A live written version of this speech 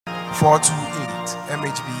428.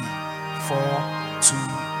 MHB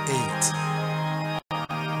 428.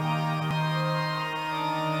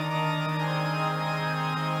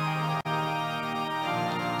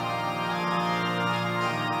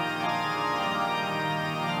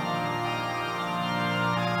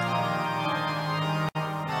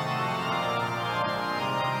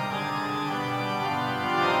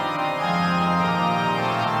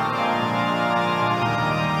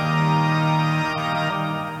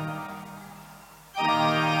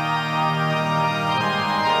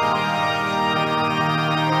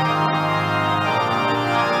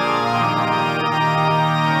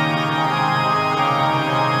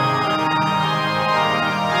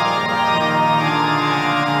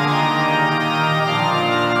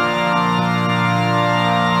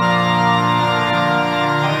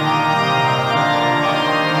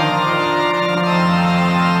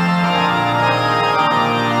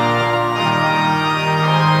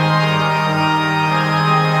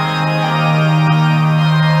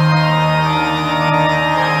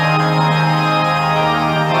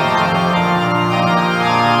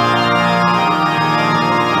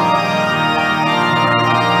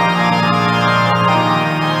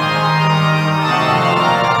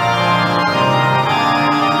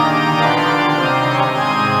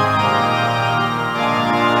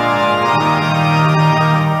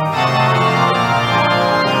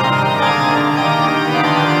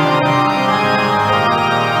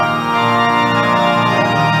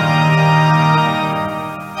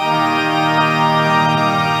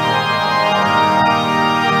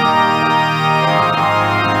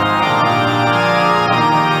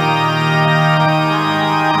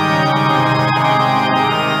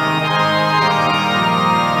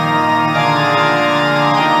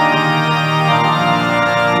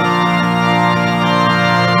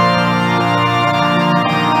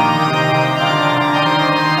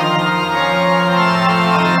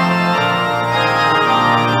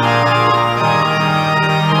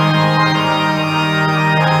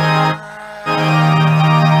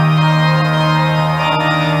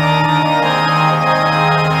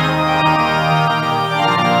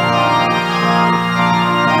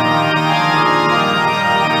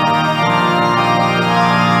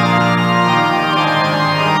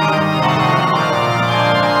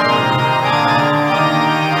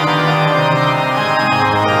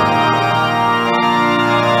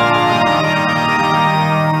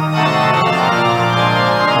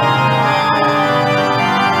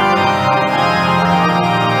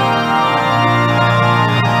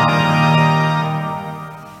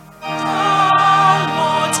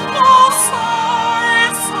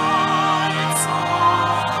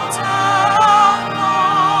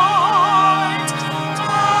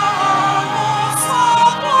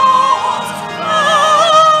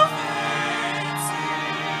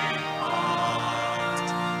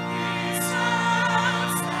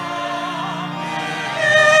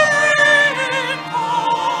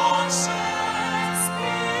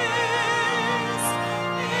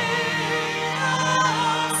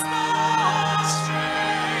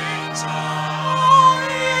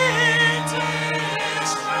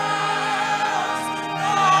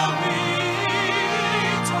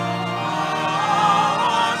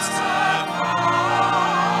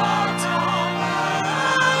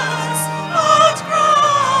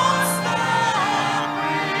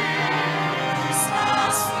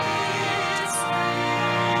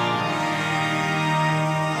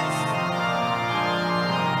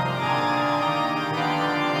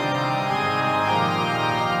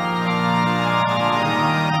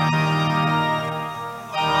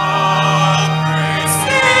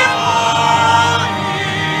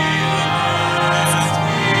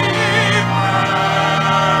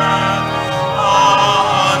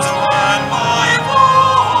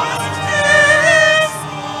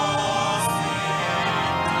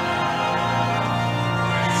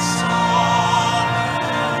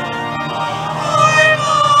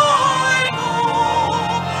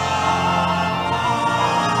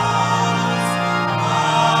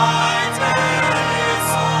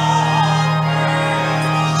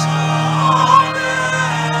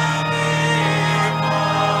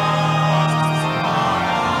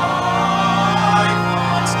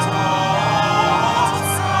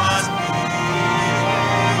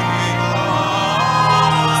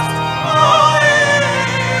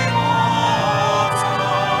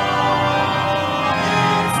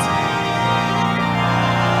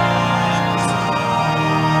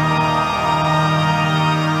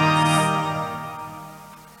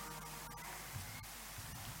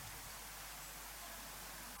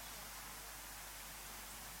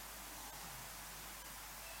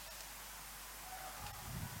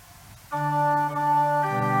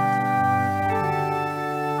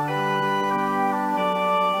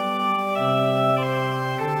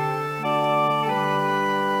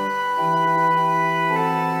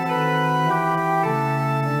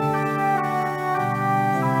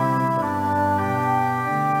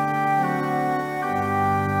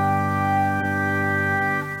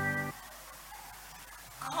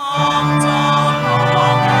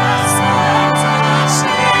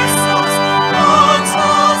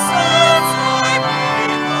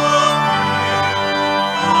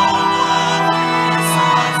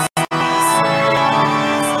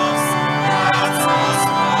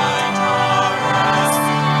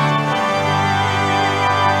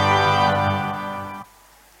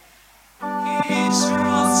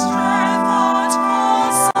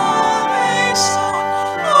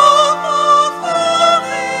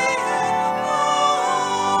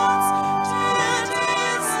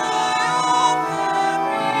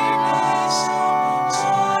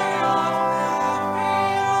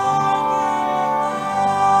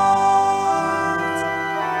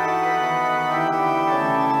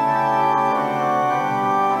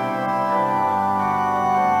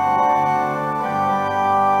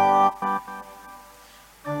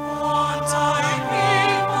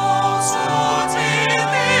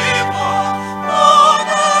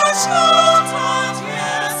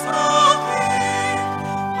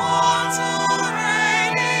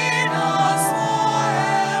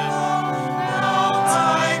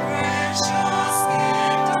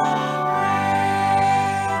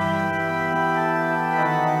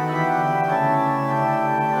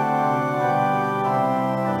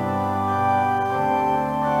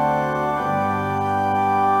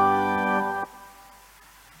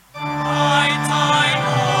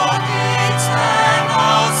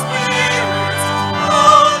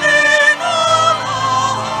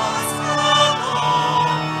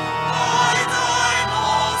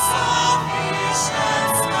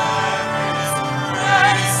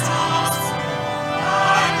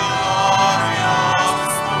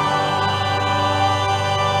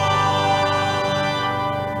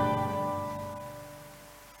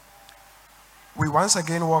 We once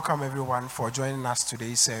again welcome everyone for joining us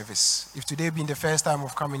today's service. If today being the first time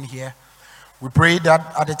of coming here, we pray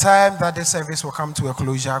that at the time that the service will come to a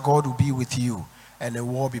closure, God will be with you and the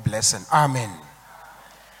world be blessing. Amen.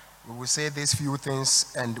 We will say these few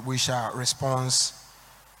things and we shall respond as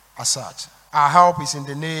such. Our help is in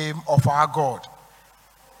the name of our God.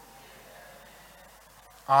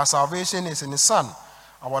 Our salvation is in His Son,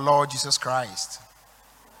 our Lord Jesus Christ.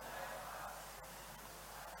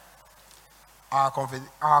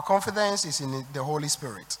 Our confidence is in the Holy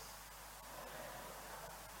Spirit.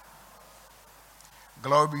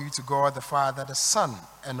 Glory be to God the Father, the Son,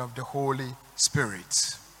 and of the Holy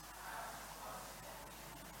Spirit.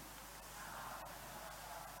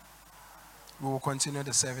 We will continue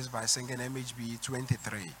the service by singing MHB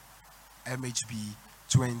 23. MHB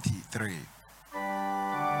 23.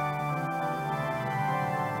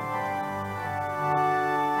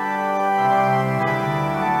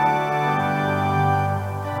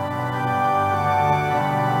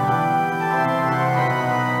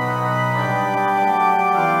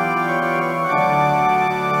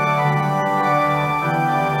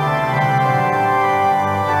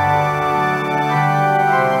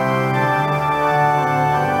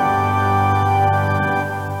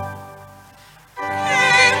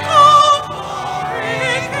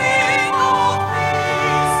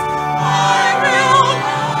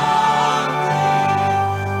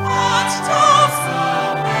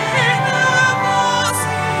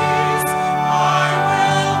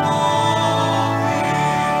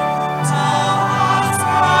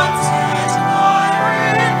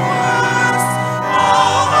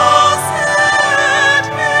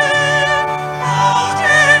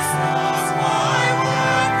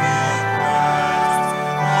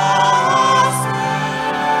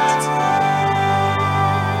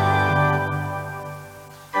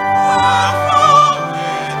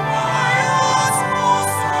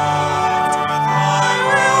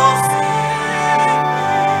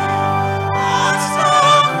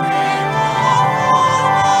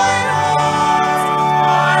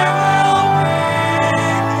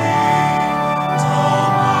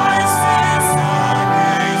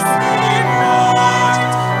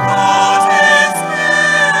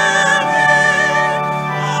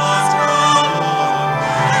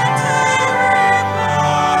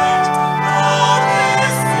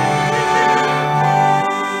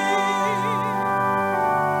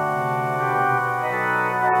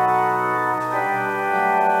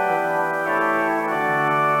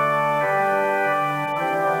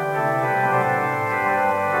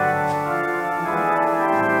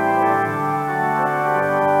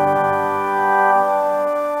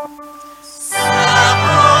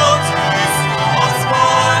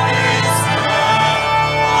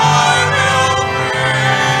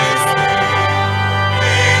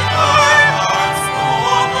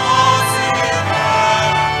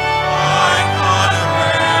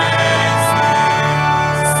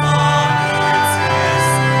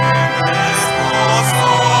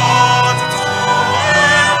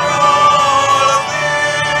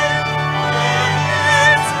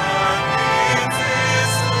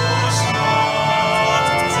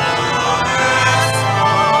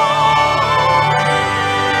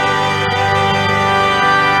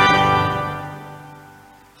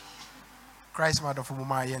 Christ mother for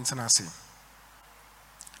Mama Yentanasi.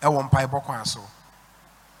 I won't pay Bokwanso.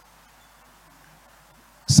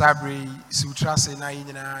 Sabri Sutra say na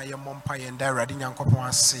yina ya mompa yenda radi nyankopon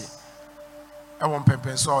ase. I won't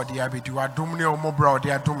pempen so de abedu adom ne omobra de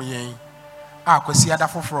adom yen. A kwasi ada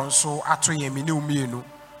foforo nso ato yen me ne umienu.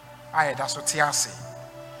 Aye da so te ase.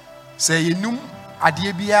 Say yenum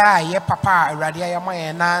ade bia ye papa awrade ayama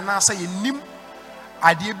yen na say yenim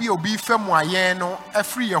ade bia obi fam ayen no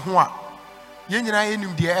afri ye ho a. Yenina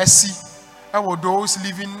yenum de asi. Those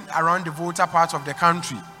living around the Volta part of the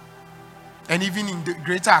country and even in the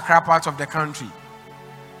greater Accra part of the country.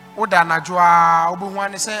 Oda najwa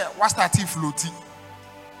obuhwane say what started floaty.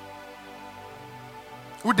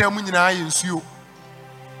 Uda mu nyina yensuo.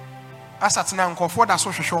 Asatena nkofo da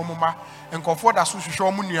so hwehwe omuma, nkofo da so hwehwe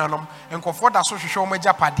omu nuanom, nkofo da so hwehwe omu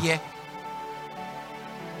japade.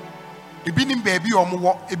 Ebinim baabi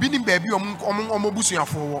omuwo, ebinim baabi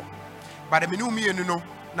omubusuafo wo. But the menu mienu no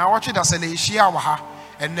na watch da se na ehia wa ha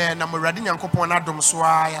ene na mawrade nyankopon na dom so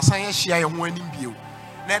a yasan ehia ye ho anim bio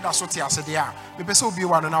na da so te ase de a me pese obi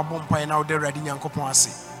wa no na bompan na de rade nyankopon ase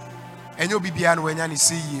enye obi bia no wanya ne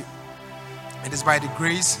see. It is by the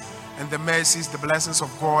grace and the mercies, the blessings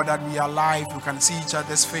of God that we are alive. We can see each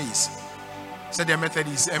other's face. Said the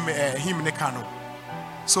Methodist him ne kano.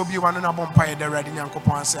 So be one na bompan de rade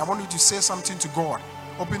nyankopon ase. I want you to say something to God.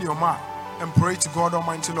 Open your mouth and pray to God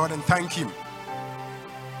Almighty Lord and thank Him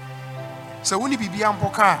So when you be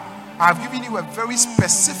ampoka, I've given you a very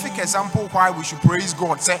specific example why we should praise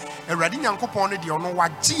God. Say, "Eradi Nyankopon de ono wa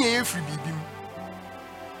gye free bibim."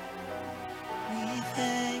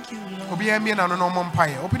 Obi emi na no no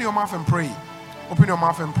mpae. Open your mouth and pray. Open your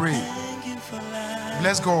mouth and pray.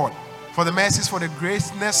 Bless God for the mercies, for the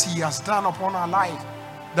greatness He has done upon our life.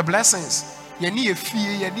 The blessings. Yeni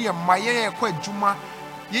efie, yeni maye ekwa adwuma,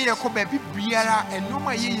 ye ekwa baby biara,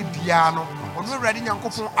 enoma ye bia no. Ono Eradi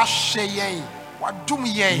Nyankopon ahye yen, wadum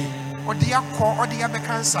yen, ode akọ, ode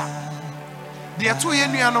abekansa. The eto ye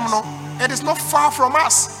nuanom no, it is not far from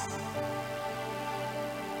us.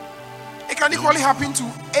 It can equally happen to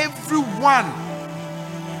everyone.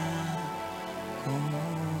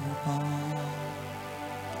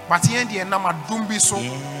 But here the nama dumbi so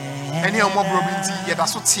any omo brobinti yeda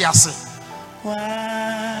so tiase.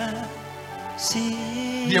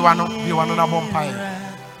 Be one na bompire.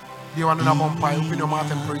 Be one na bompire. Open your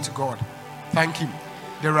mouth and pray to God. Thank Him.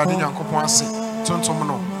 The Eradi Nyankopon ase tontom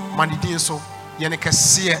no manidin so yene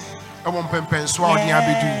kese e won pempen so a odi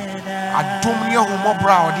abedu. Adom ne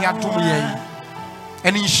homobra odi adom yen.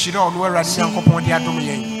 Any shira on where Eradi Nyankopon de adom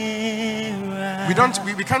yen. We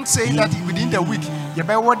can't say that within the week you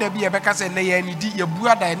be what there be a beka say na ye ni di ye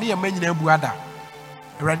buada na ye manyina buada.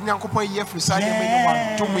 Eradi Nyankopon ye free side ye many one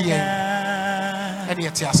adom yen. Any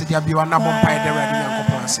ati ase dia bi wa na bompa de Eradi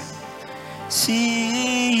Nyankopon ase.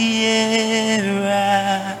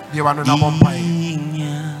 Be one na bompa.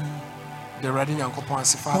 The Eradi Nyankopon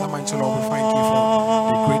ase. Father, mighty Lord, we thank you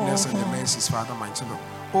for the greatness and the mercies, Father, mighty Lord.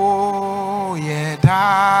 Oh yeah, da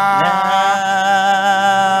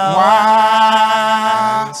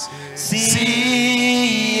wa sierra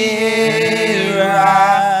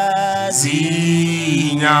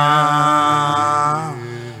zinya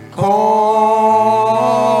ko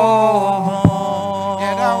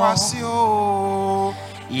yeah da wasio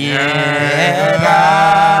yeah da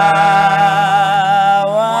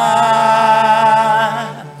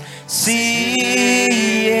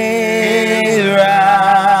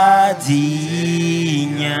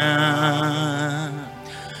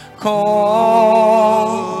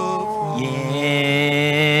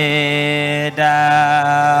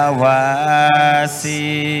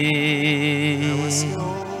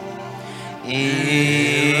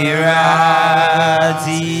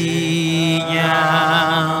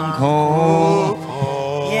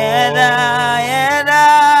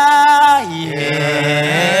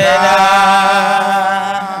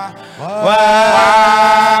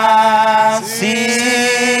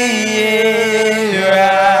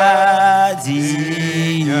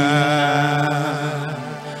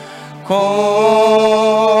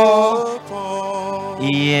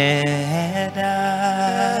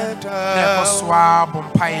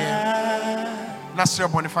Nasre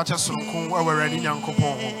Boniface Sunkun we Eradi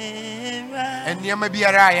Nyankopon and niema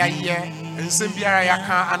biara ya ye nsem biara ya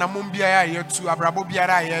kan anamom biara ya tu abrabo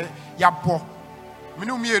biara ya bo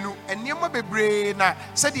menu mienu niema bebre na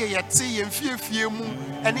sede ye te ye mfiefie mu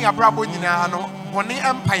ene abrabo nyina no bone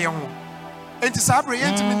empaye ho enti sabre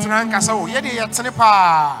ye ntimi tena nkasa wo ye de ye tene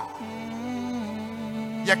pa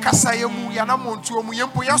ye kasa ye mu ya na montuo mu ye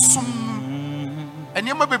mpo ya sum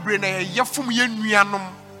niema bebre na ye fum ye nuanom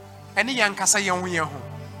ene yankasa ye ho ye ho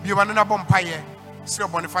bi ba no na bompaye sire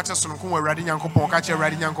Boniface Sunkun Eradi Nyankopon ka che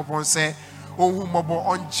Eradi Nyankopon se ohu mobo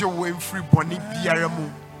onje wo emfiri bone biara mu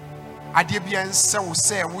ade bia nse wo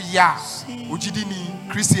se wo ya ogidi ni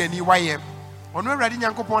Christiani waye ono Eradi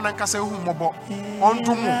Nyankopon na nkasa ohu mobo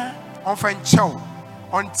ondomo onfa nchew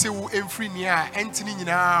onte wo emfiri ni a entini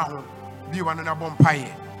nyina ho bi ba no na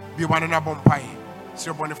bompaye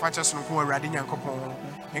sire Boniface Sunkun Eradi Nyankopon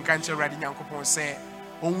enka che Eradi Nyankopon se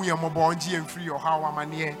onwu ye mobo onje emfiri yo ha wa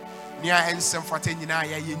mane nia ensem fata nyina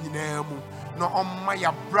ya ye nyina mu no omma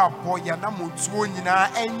ya brabo ya na montuo nyina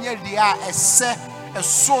enye de a ese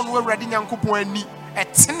eso no Eradi Nyankopon ani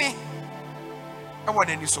etene e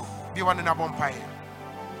wona ni so bi wona na bompae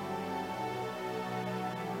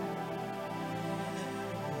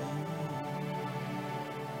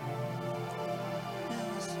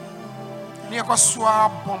ni ekosua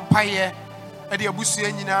bompae e de abusu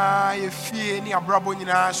nyina ye fie ni abrabo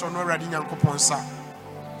nyina so no Eradi Nyankopon sa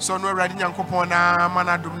so no Eradi Nyankopon na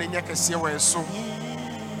manadum ne nyakese we so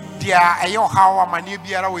dia eyo hawa mane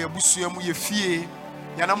biara we abusu mu ye fie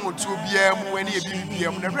yana motuo bia mu ene ye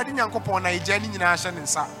bibia mu na Eradi Nyankopon na eja ni nyina hye ne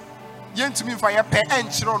nsa yentumi fa ye pe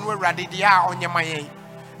enkyere no Eradi dia a onyema yen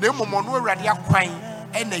na momo no Eradi akwan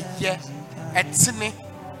ena ye etene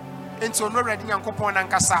enti no Eradi Nyankopon na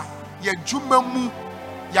nkasa ya dwuma mu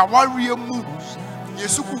ya warie mu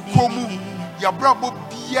yesuku komu ya brabo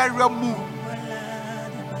biara mu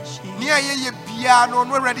Nia ye bia no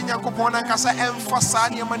ready Nyankopon ankasa emphasa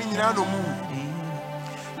ne ma ni nyina no mu.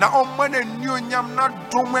 Na omma na nuonyam na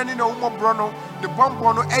domani na umobro no ne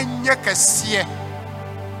bombo no enye kese.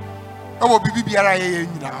 Owo bibi biara ye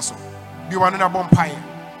nyina so. Bi wan na bompae.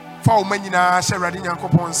 Fa o manyina hye ready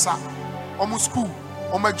Nyankopon sa. Omo school,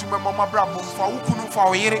 omo adwuma mama brabo fa wo kunu fa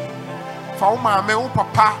wo yere. Fa wo maame wo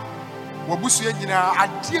papa. Wabusua nyina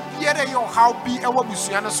ade biara ye how bi e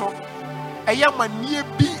wabusua no so. Eye manie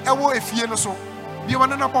bi ewo efie no so bi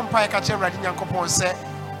wona na bompa ka che Awurade Nyankopon se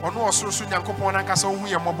ono osoroso Nyankopon na nkasa ohu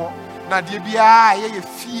ye mobo na de bia ye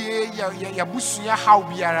fie ya busua how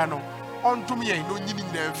biara no ontum ye no nyini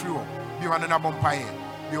nyina afiri ho bi wona na bompa ye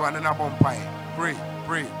bi wona na bompa ye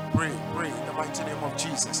pray in the mighty name of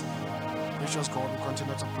Jesus. Precious God, we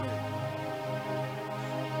continue to pray.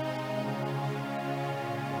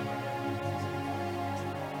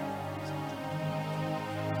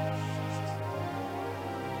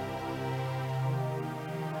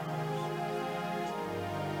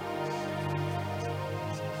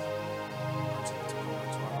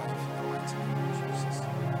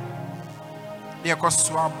 Dear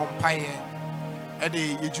Koswa Bompaye,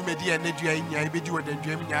 Eddie, you may dear Nedia in your video and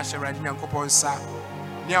dreaming Yasha Radin and Coponsa.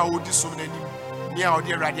 Near Odisum, near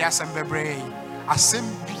dear Radias and Bebre. A sim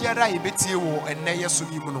Biara Betio and Naya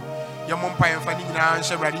Sulimuno. Your Mompire and Fanny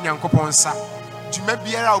Nasha Radin and Coponsa. To me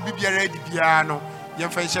Biara will be ready piano. Young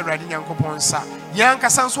Fasha Radin and Coponsa. Yanka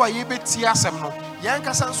Sanswa Yebetia Samno. Yanka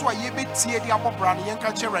Sanswa Yebetia Diabo Brand, Yanka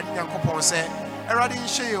Radin and Coponsa. A Radin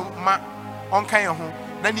Shale Ma on Kayaho.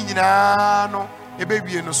 Nani nyina no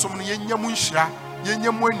ebebie no som no yenya mu nhira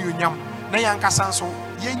yenya mu anuonyam na yankasa nso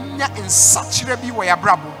yenya nsachire bi wo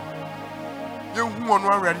yabrabo yehu ono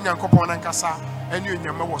Awurade Nyankopon nankasa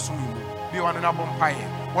anuonyam wo som mu bi wona na bompae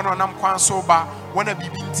wona nam kwan so ba wona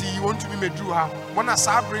bibinti wontumi medru ha wona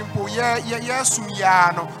sabrimpo ye sum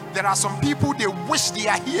ya no. There are some people they wish they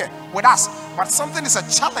are here with us, but something is a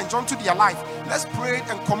challenge unto their life. Let's pray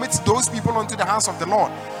and commit those people unto the hands of the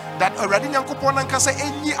Lord. That already Nyankopon ankasa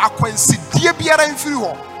enyi akwansidie biara mfiri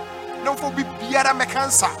ho na fo bi biara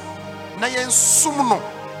mekansa na yensum no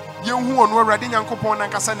yenhu ono already Nyankopon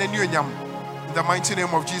ankasa na nionyam. In the mighty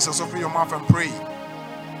name of Jesus, open your mouth and pray.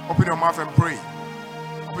 Open your mouth and pray.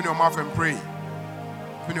 Open your mouth and pray.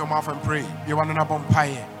 Open your mouth and pray. You want to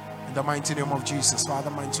bompaye. In the mighty name of Jesus,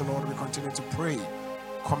 Father, mighty Lord, we continue to pray.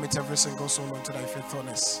 Commit every single soul unto thy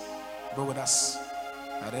faithfulness. Go with us.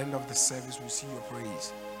 At the end of the service, we see your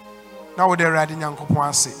praise. Now we're there, riding Nyankopon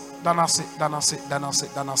ase.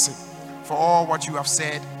 Danase. For all what you have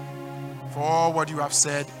said,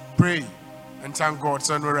 pray and thank God.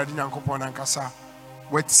 So we're riding Nyankopon ankasa.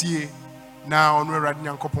 Wetie now we're riding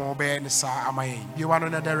Nyankopon obey ni sa amaye. You want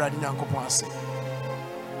another riding Nyankopon ase.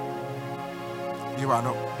 You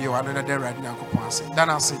want another riding Nyankopon ase.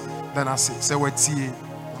 Danase. Say wetie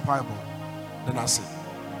Bible. Danase.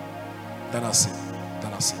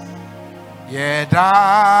 Yeda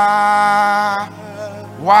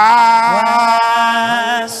wa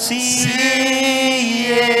sierra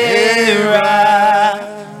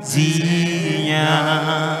zinya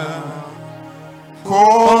ko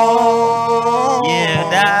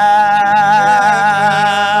yeda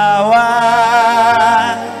wa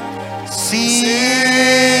sierra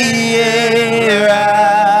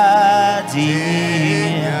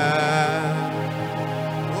zinya.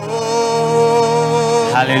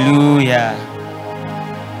 Hallelujah.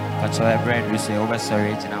 So I bread we say over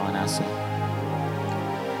sorry to now and also.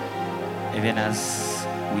 Even as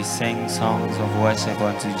we sing songs of worship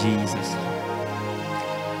unto Jesus.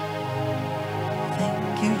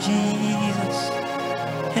 Thank you, Jesus.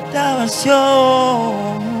 That was your.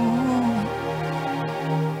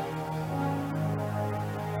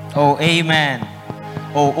 Oh, amen.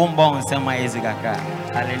 Oh, umbong sema ezigaka.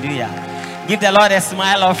 Hallelujah. Give the Lord a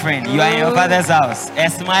smile offering. You are in your Father's house. A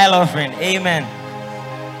smile offering. Amen.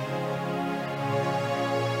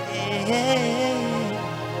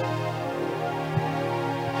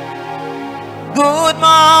 Good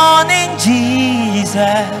morning, Jesus.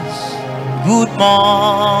 Good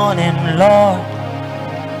morning, Lord.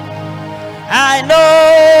 I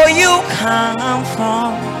know you come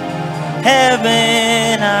from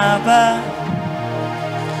heaven above.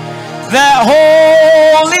 The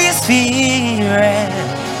Holy Spirit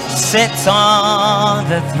sits on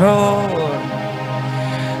the throne.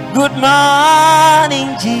 Good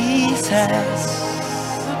morning, Jesus.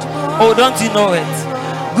 Oh, don't you know it?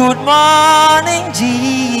 Good morning,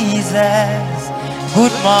 Jesus.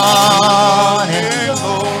 Good morning.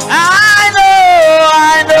 I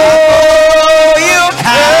know you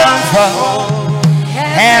come from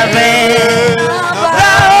heaven.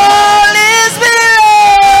 The Holy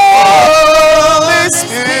Spirit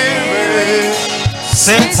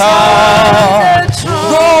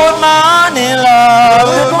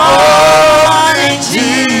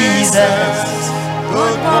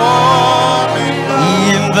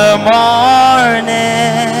the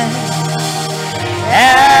morning,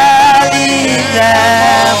 early in the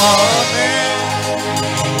morning,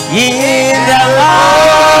 in the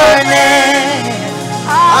morning,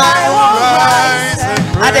 I will rise and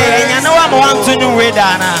praise. You know I'm want to know it,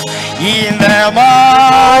 Dana. In the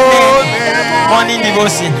morning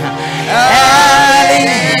devotion,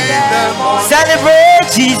 early in the morning, celebrate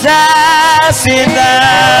Jesus in the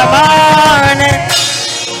morning.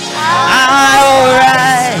 I will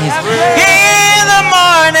rise in the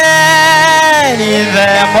morning, in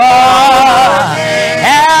the morning,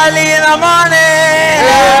 early in the morning,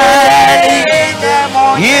 early in the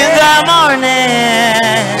morning,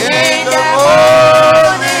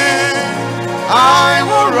 I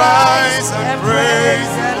will rise and praise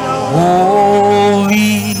the Lord.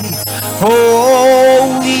 Holy,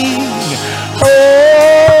 holy,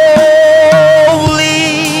 holy,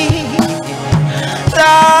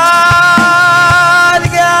 Lord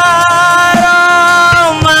God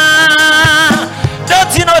Almighty.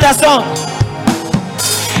 Don't you know that song?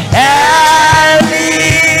 Early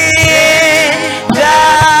in the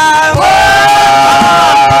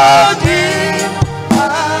morning, the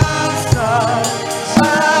sun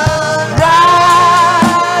shall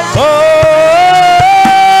rise. Holy,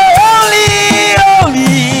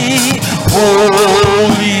 holy,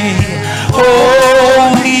 holy,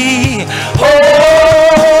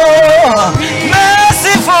 holy,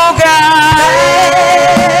 merciful God,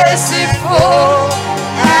 merciful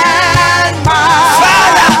and mighty,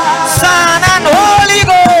 Father, Son, and Holy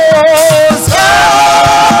Ghost.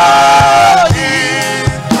 God is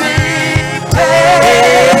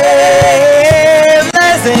prepared.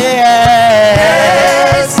 Blessed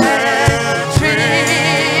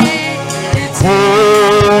Trinity.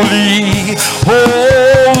 Holy,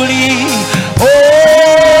 holy,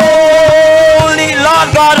 holy, Lord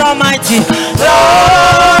God Almighty, Lord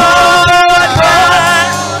God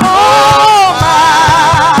Almighty,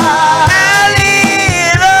 early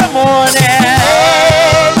in the morning,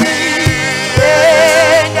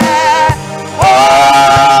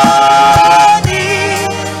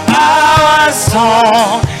 our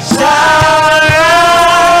song shall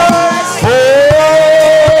rise. Holy,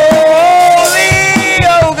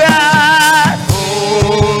 oh God,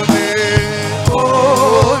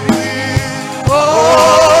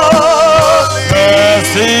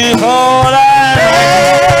 merciful and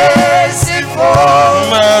merciful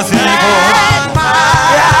and mighty,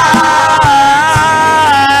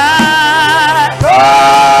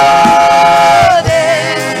 God is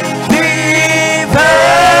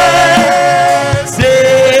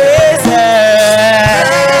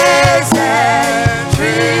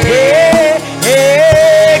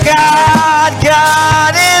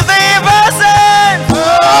God is the person.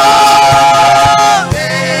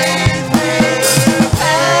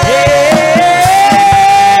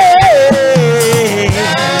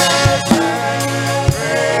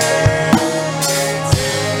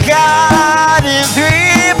 God in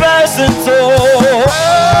three persons,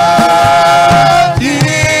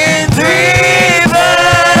 in three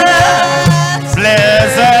persons,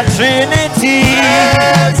 blessed Trinity.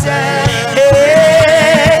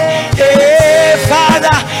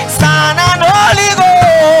 Father, Son, and Holy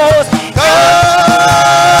Ghost.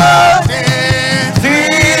 God in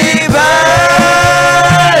three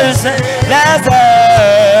persons, blessed.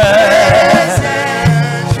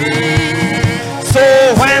 So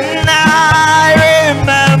when I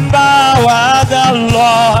remember what the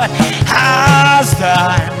Lord has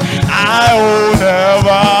done, I will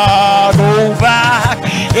never go back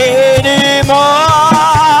anymore.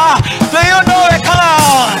 Do you know it? Come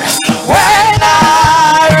on. When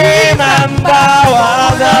I remember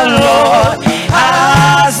what the Lord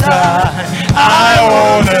has done, I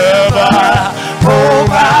will never go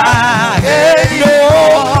back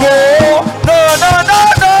anymore. No, no, no,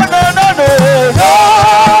 no, no, no, no, no.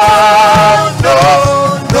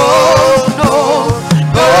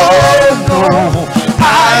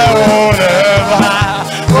 I will never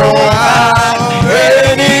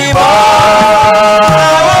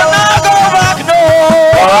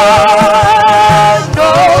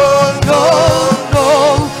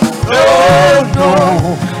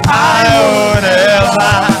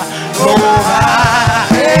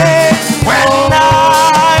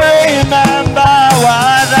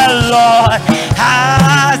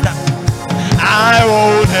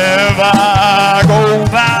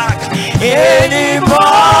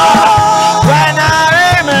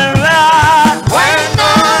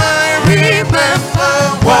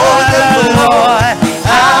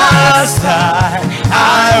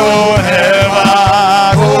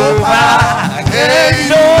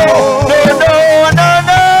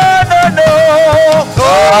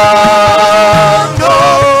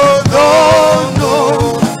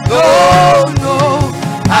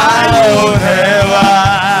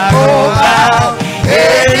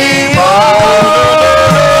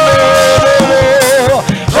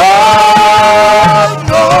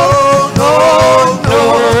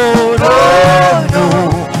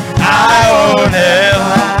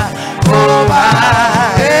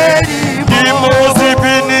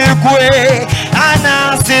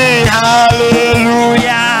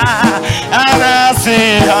hallelujah. And I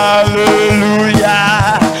sing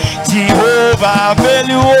hallelujah. Jehovah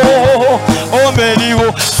Meluo, oh Meluo.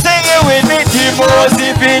 Sing it with me, Timothy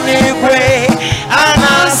Binigwe. And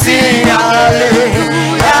I sing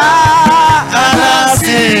hallelujah. And I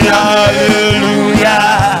sing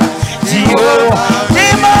hallelujah. Jehovah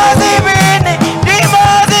Timothy Binigwe.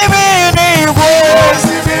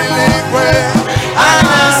 And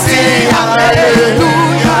I sing hallelujah.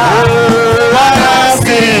 Oh, and I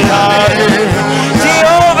sing hallelujah.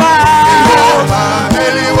 Jehovah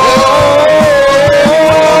Meluo.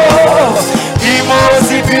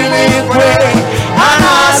 Timothy Binigwe. And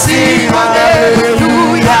I sing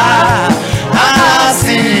hallelujah. And I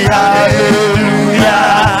sing hallelujah.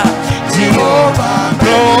 Jehovah,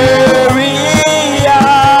 glory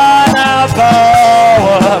and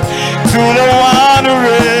power to the one who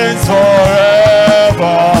reigns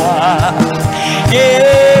forever.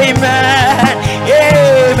 Amen,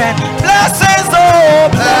 amen. Blessings, oh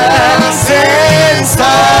blessings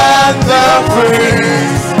and the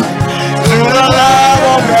praise to the Lamb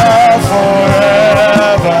of God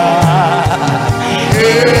forever.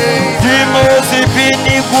 Timothy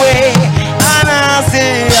Binigwe, and I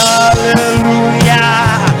say hallelujah,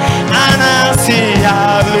 and I say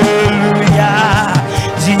hallelujah.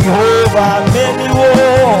 Jehovah Meluo,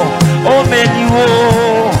 oh Meluo,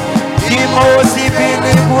 Timothy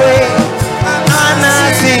Binigwe, and I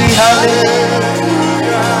say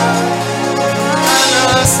hallelujah, and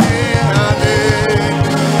I say hallelujah.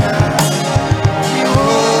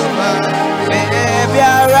 Jehovah,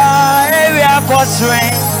 every apostle.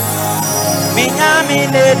 Minyami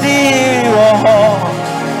nedi woho,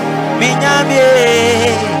 minyami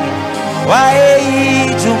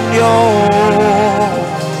wae jumyo.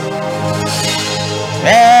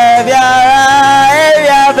 Evia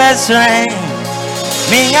best friend,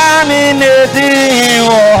 minyami nedi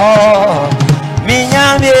woho,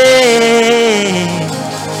 minyami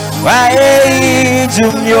wae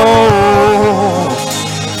jumyo.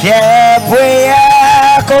 Yepuya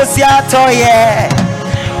kosiatoye.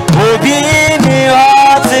 Obini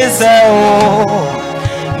otise o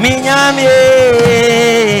minyami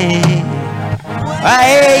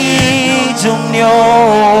ai jumnyo.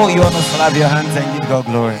 You want to slap your hands and give God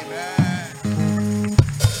glory.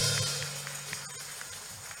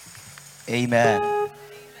 Amen.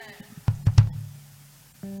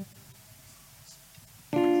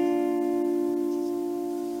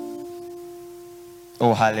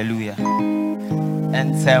 Oh hallelujah.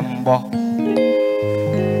 Ensemble.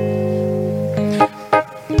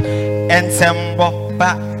 Ensemble,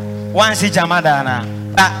 ba, one she jamadana,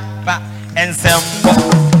 ba, ensemble,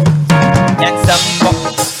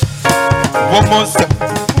 one more step.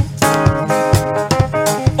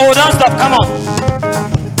 Oh, don't stop, come on.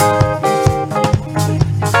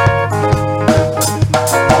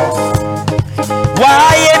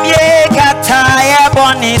 Why am ye kataya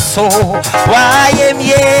boniso? Why am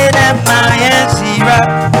ye na maya zira?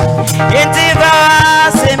 Intiva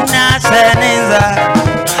simna cheninza.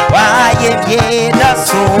 Why am ye da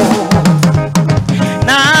so?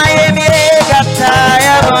 Na am ye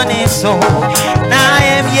kataya boniso. Na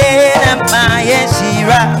am ye na maya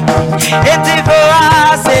zira. Intiva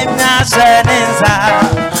simna cheninza.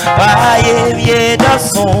 Why am ye da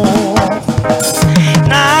so?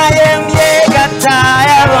 Na am ye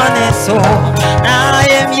kataya boniso. Na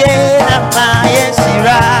am ye na maya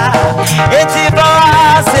zira. Intiva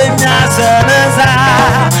simna cheninza.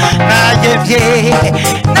 Na am ye.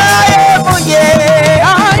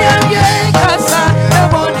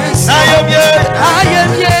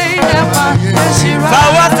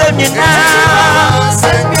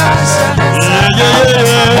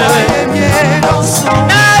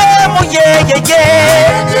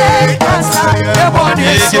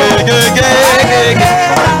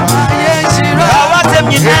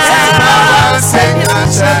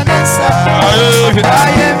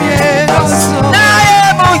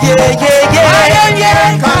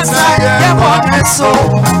 So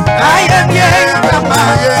I am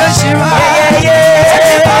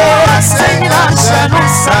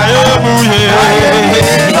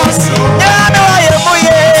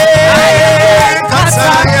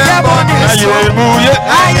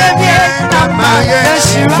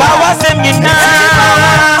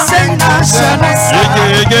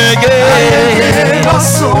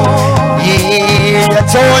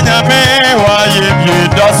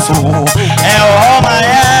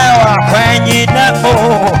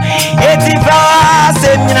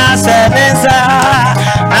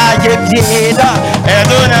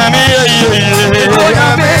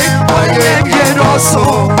here,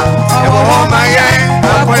 so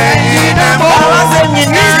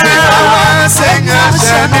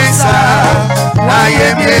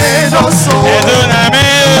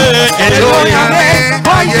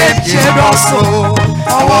so.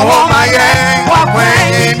 Oh my yeah, what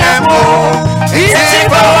when them oh. It's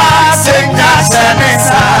for us and just an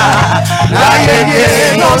answer. I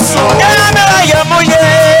no so.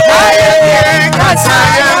 I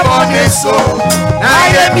am on this so. I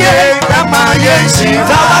am here, my she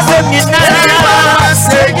was a midnight.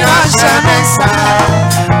 Say,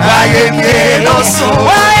 I am here no so. I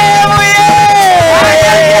am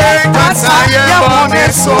here, I am on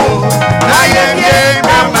this so. I am here, my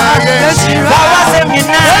she was a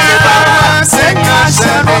midnight. Say,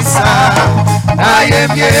 I am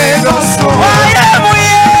here no so. I am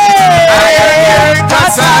here, I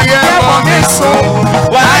am on this so.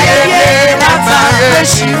 I am here, my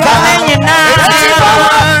she was a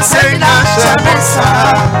midnight. Say,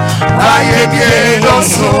 I am here no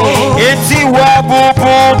so. It's the wabu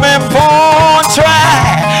me try.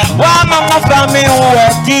 Wa mama fami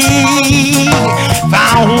wati.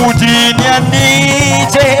 Faudi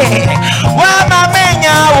nyanije. Wa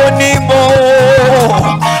mamenya onimo.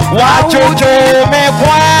 Wa jojo me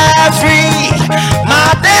kwafri. Ma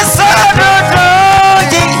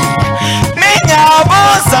desodoji. Menya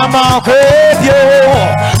bosa makwebyo.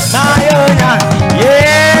 Na yona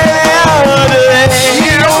yeah.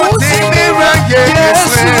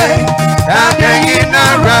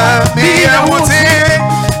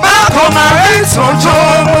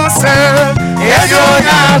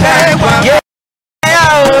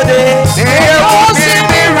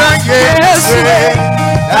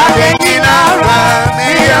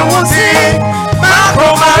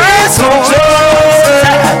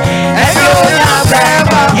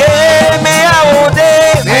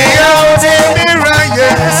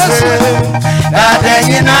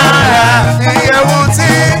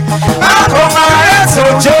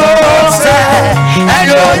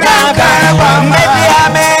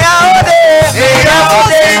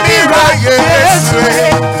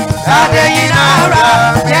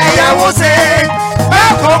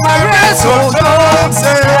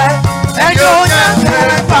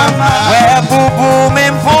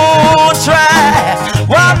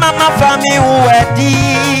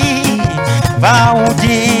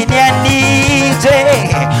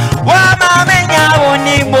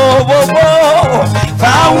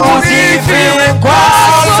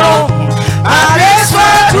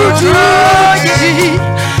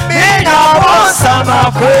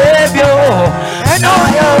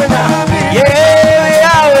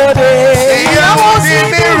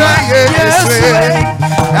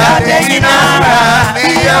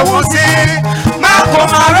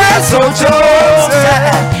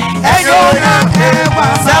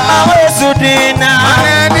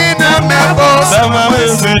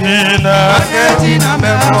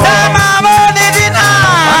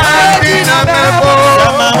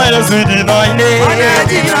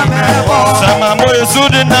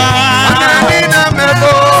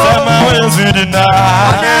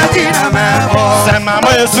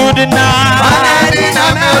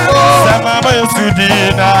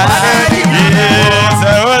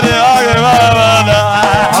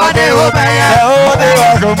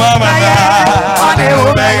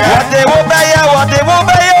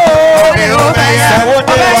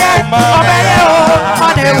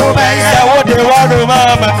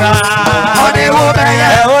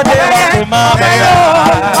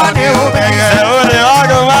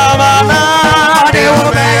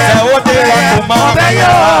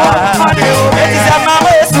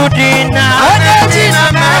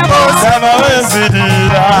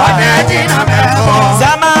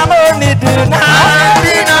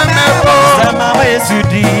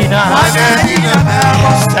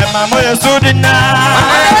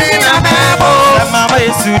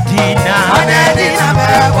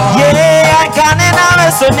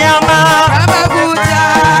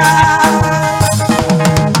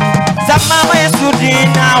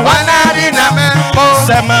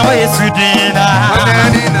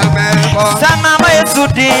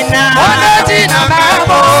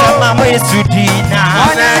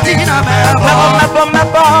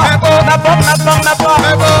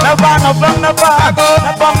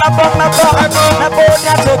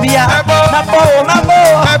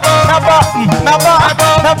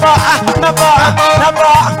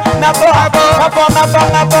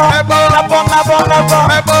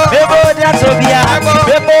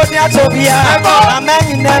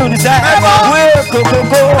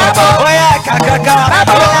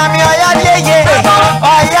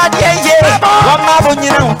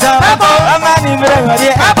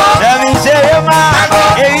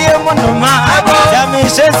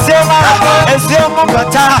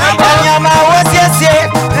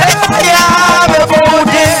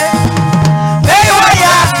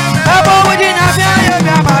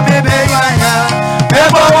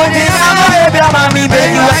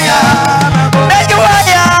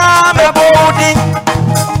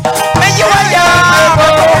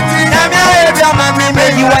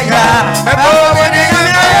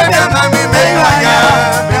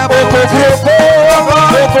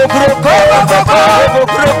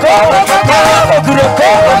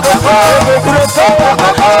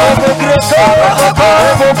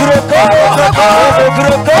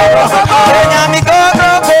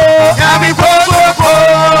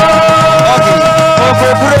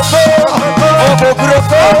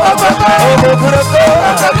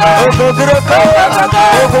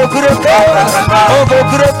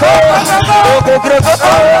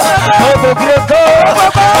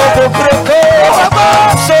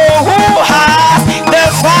 So who has the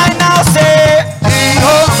final say?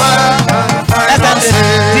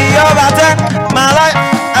 My life,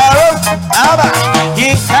 he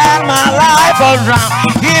turned my life around.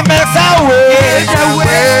 He makes a way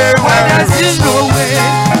when there's no way.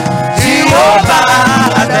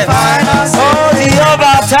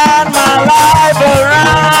 Jehovah turned my life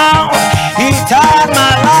around. He turned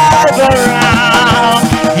my life around.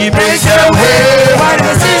 He makes a way when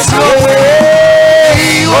there's no way.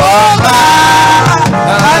 Jehovah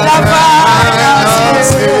and the final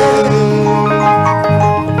say.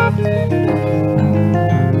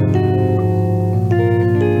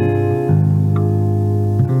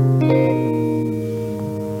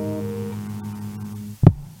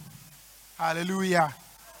 Hallelujah.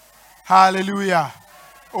 Hallelujah.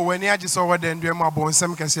 Oh, when you just saw the dream about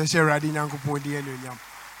some can share Radin Uncle Podi and Yam.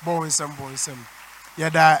 Bonsam.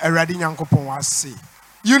 Yada a Radin Uncle Pon was see.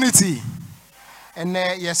 Unity. And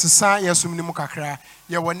yes, son, yes, Sumnimukakra.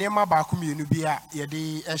 You were near my Bakumi Nubia,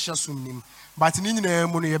 Yadi Esha Sumnim. But in the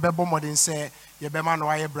moon, your bebo modern say, your beman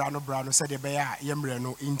wire brown, said your bear,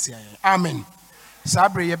 Yamreno, Intia. Amen.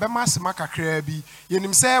 Sabri, your bemas Macacrabi,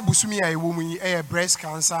 Yenim say, Busumia, a woman, a breast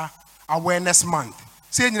cancer awareness month.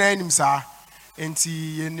 Say your name, sir. And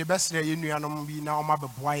see, in the best day, you know, be now my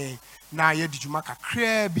boy. Now, you did you make a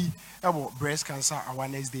crabby about breast cancer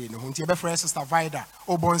awareness day? No, until your friend sister Vida,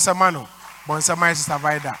 oh, Bonsamano, my sister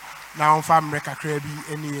Vida. Now, farm reka crabby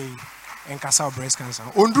anyway, and cassa breast cancer.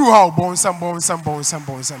 Undrew how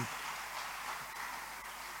bonsam.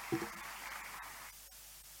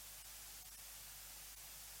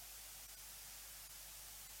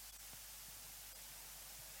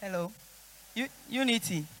 Hello.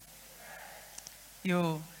 Unity.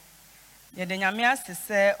 You. The Yamias to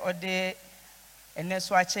say or the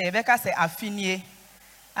Eneswache, Rebecca say Affinie.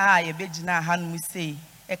 Ye begina han we say,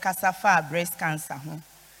 a casafa breast cancer.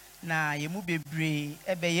 Na ye mube bray,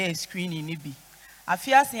 ebeye screening nibi. A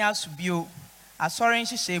fias in us bio, a sorry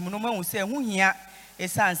she say, Munoman will say, who here, a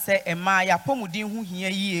son say, and my apomudin who here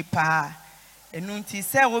ye pa. And nunti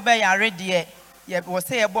say, obey already, yet was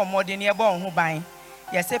say about more than your bone who buying.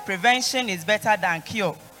 Yes, say prevention is better than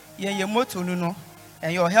cure. Your motto no,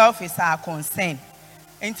 and your health is our concern.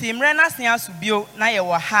 And Tim Renas near Subio, na ye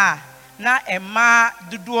wa ha, na Emma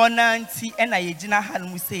Duduana anti, and I jina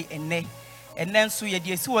han say and ne. And then so ye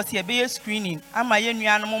dear so was ye be screening. Am I any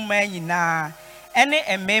animal man na any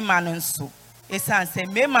a may man and so. A son say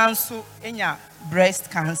may man so in your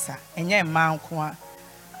breast cancer, and ye man kwa.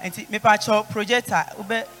 And me pacho projector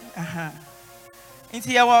ube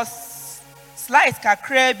into ye was slice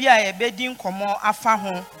kakra bi a ebedin komo afa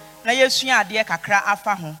ho na yesua ade kakra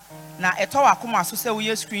afa ho na eto wakoma so se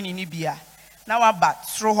wo screening ni bia na waba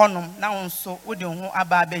tro honom na wonso wo de ho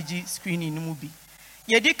aba abaji screening ni mu bi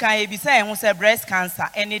yedi kan e bi se ho se breast cancer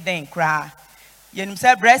any den kra yenim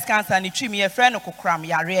se breast cancer ni twimi ye frɛ no kokram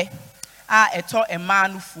yare a eto ema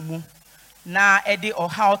no fumu na ede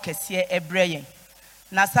ohaw kese ebreyen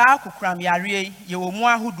na saa kokram yare ye wo mu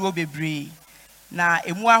ahodo bebre na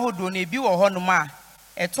emu ahodo na ebi wo honom a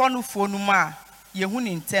eto no fo no ma ye hu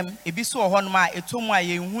ni ntem ebi so wo honom a eto mu a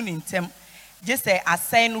ye hu ni ntem je se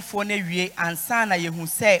asai no fo na wie ansa na ye hu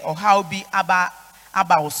se ohaw bi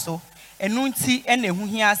aba wo so enu nti ena ehu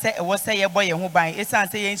hia se ewo se ye boye ho ban esan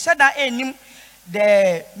se ye nhyada enim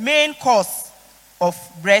the main cause of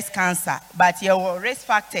breast cancer but your risk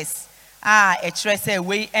factors e kire se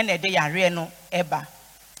we ena de yare no eba.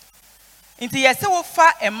 Inti yese wo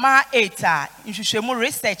fa ema 8 a nhwehwemu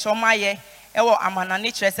research o maye ewo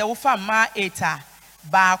amanane kire se wo fa ma 8 a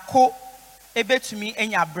baako ebetumi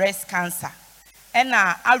enya breast cancer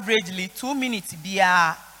ena averagely 2 minutes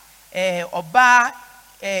bia oba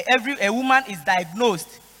a woman is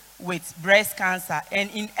diagnosed with breast cancer and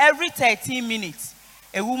in every 13 minutes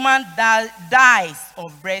a woman dies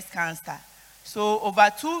of breast cancer. So over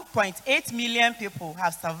 2.8 million people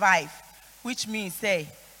have survived, which means say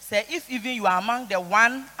if even you are among the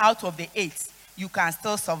 1 out of the 8, you can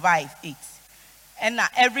still survive it. And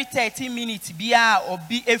every 13 minutes, or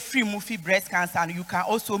be a free movie breast cancer, and you can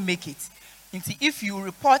also make it. If you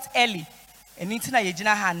report early, and into na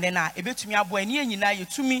yejina hand then ebe me abo ani nyina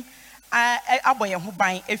yetumi aboye ho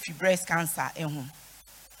ban efi breast cancer ehun.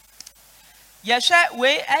 Yesha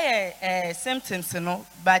we symptoms no,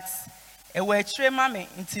 but we try mame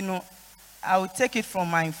intino. I will take it from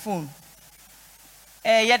my phone.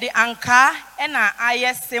 Yeah, the anchor and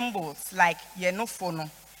I symbols like ye no phone.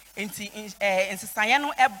 Inti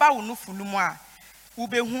insistayano eba unu funumwa.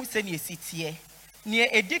 Ube hu se ni sitie. Near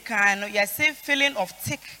a decan, you say feeling of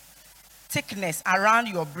thickness around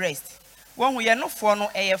your breast. When we are no phone,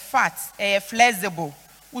 a fat, a flexible.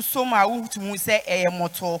 Usoma wu say a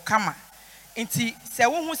motor kama. Inti se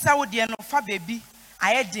wu sa wo de no fa baby.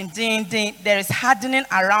 I din there is hardening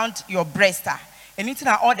around your breast. And it's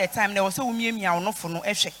not all the time. There was so me no for no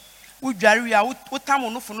eshe. We dware a wo tam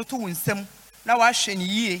no for no to winsem. Na wa hwe ni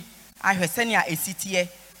yie. I hwe se ne a esitie.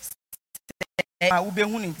 Wo be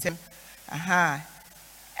hu ntem. Aha.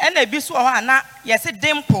 And e bi so ho na ye se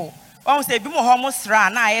dimple. On say bi mo ho mo sra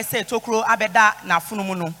na ye se tokro abeda na funu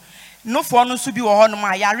mu no. No for no so bi wo ho no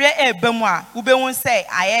ma yare e ba mu a wo be hu se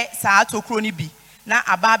aye saa tokro ni bi na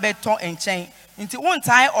aba beton enchen. Nti won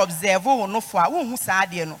time observe wo no for a wo hu saa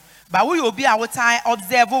de no. Ba wo obi a wo time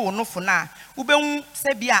observe wo no for na wo be hu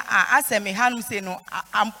se bi a aseme hanu se no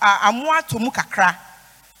amoa to mu kakra.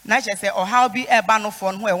 Na che se o how bi e ba no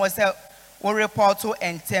for no e wo se wo report to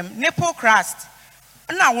entem nipple crust.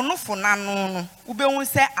 Na wo no for na no wo be hu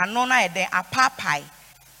se ano na e den apapai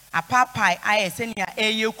aye se nia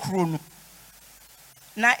eye kuro no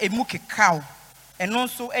na emu kekao eno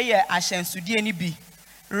nso eye ahyensudie ni bi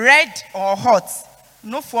red or hot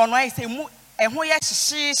no for no I say mu eho ye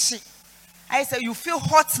hyehyehye I say you feel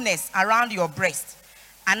hotness around your breast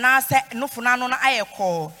and now say no for na no na aye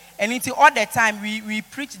call and until all the time we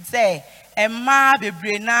preach say emma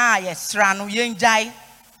bebre na yesra no yenjai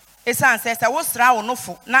esan say wo sra wo no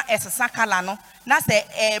fo na esesa kala no na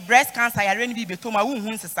say breast cancer yare ni bi betoma wo hu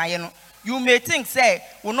nsesaye no you may think say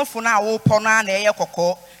wo no fo na wo po na na eye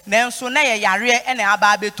kokko na nso na ye yare e na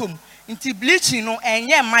aba betom nti bleaching no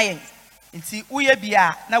enye mayen nti uye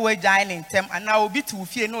bia na we join in tem and now obi to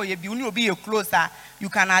fie no ye bi uni obi ye closer you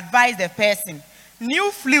can advise the person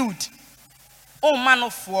new fluid oh man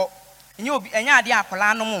of enye obi enye ade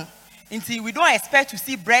akola no mo nti we don't expect to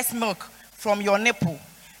see breast milk from your nipple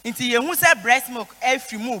nti ye hu say breast milk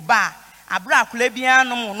every mu ba abra akola bia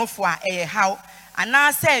no mo no fo a eye how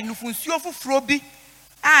ana say nufunsuo fufuro bi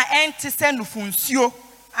a enti say nufunsuo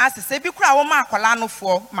as se bi kura wo ma akola no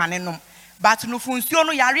fo manenom but nufunsuo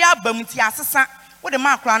no yare abamti asesa wo de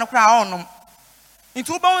ma akola no kura onom nti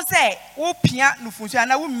wo bon say wo pia nufunsuo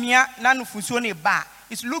na wo mia na nufunsuo ne ba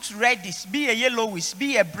it looks reddish be a yellowish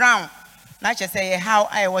be a brown na che say how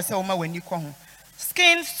I was say wo ma wani ko ho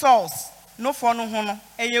skin sores no for no ho no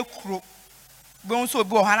eye kuro bon so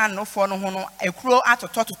obi o hana no for no ho no ekuro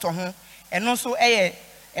atotototo ho eno so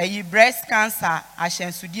eye breast cancer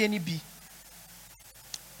ahyensudie ni bi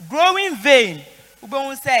growing vein ube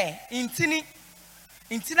won say intini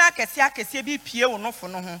akese bi pie wo no fo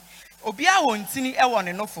no ho obi a wo intini e wo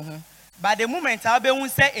ne no fo ho but the moment I be won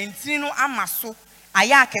say intini no amaso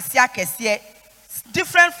aya akese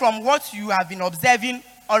different from what you have been observing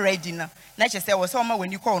already na che say wo say o ma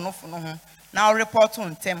wani ko no fo no ho now report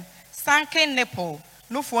on tem sunken nipple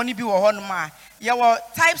no fo ni bi wo ho no ma ye wo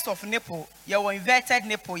types of nipple ye wo inverted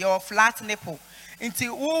nipple ye wo flat nipple inti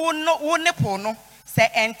wo nipple no say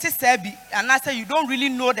entisabi and I say you don't really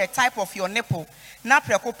know the type of your nipple na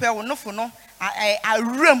prekope wo no fo no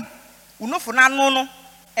awuram wo no fo na no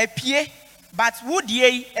apie but wo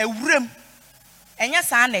die awuram enya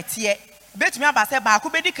sa na tie betumi aba say ba ko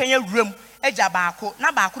bedi kan awuram eja ba ko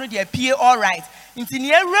na ba ko no de apie all right nti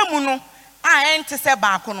ne awuram no a entise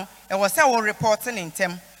ba ko no e wo say wo reporting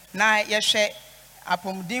intem na ye hwe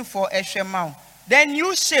apomdin for ehwe ma then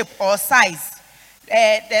new shape or size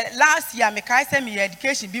the last year me kai say me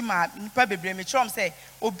education bi ma nipa bebre me chom say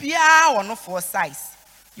obia wo no for size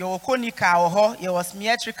your conical ho your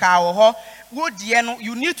symmetrical ho wo de no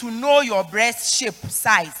you need to know your breast shape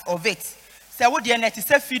size of it say wo de na ti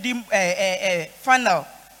say feeding funnel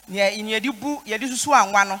in ye di bu ye di susu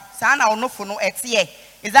anwa no sa na wo no for no etie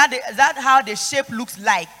is that how the shape looks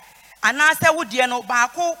like and I say wo de no ba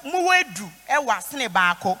ko mu wedu e wasene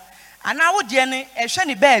ba ko ana wo de ne ehwe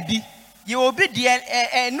ne ba bi ye obi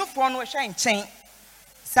de no for no hwe nchen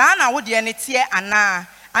sa na wo de ne tie ana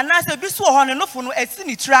say bi so ho no for no esi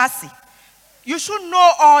ni trase you should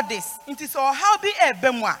know all this it is all how be e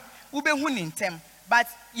bemu a wo be hu ni ntem but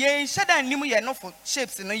ye shedan nim ye no for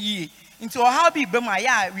shapes no ye into how be bemu a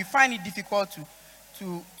yeah we find it difficult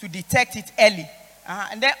to detect it early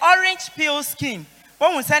and the orange pale skin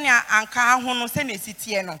when we say anka ho no se na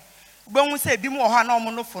sitie no be hu say bi mu ho na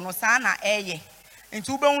omo no for no sa na eye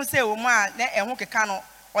into be hu say o ma na eho keka no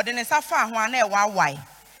ode ne safa ho na e wawai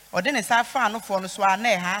ode ne safa no for no so na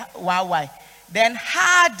e ha wawai Then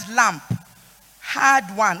hard lump, hard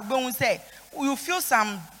one. When we say you feel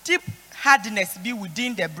some deep hardness be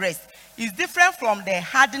within the breast, it's different from the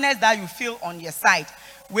hardness that you feel on your side.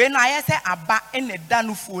 When I say aba in the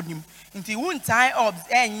danu for him, until one time of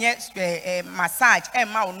massage and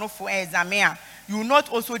ma no for examine, you will not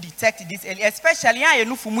also detect this early, especially I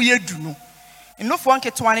know from where do know. No for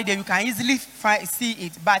one day you can easily see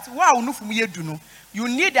it, but wow, no from where do know. You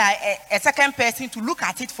need a second person to look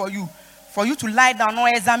at it for you to lie down or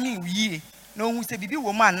examine ye. No who say bibi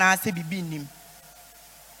woman na say bibi nim.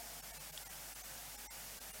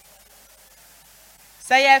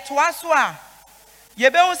 Say ye to aswa. Ye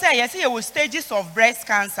be won say yes ye stages of breast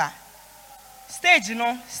cancer. Stage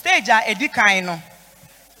stage a edikan no.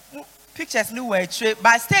 Pictures no were true,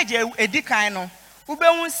 but stage a edikan no. Ube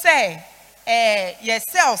won say your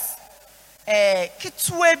cells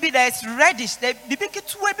kitwe bi that's reddish, the bibi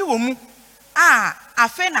kitwe bi wo mu.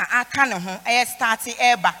 Afe na aka ne ho start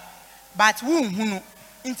eba, but hunu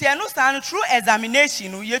nti eno stand through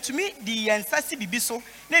examination yetumi the ensasi bibi so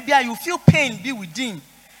na bia you feel pain be within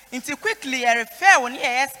nti quickly refer when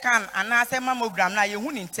scan and say mammogram na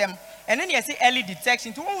yehu ni ntem and then you see early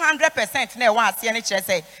detection to 100% na wa ase ne kire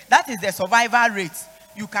say that is the survival rate.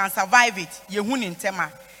 You can survive it yehu ni ntem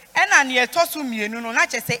a ena ne etoso mienu no na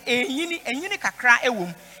kire say enyini kakra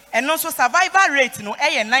ewom. And also survival rate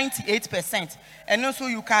 98%. And also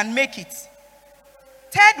you can make it.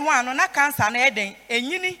 Third one, on a cancer na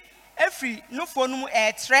every no for no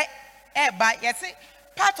but yes,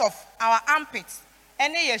 part of our armpits.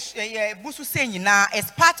 And busu saying now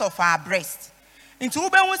is part of our breast. Into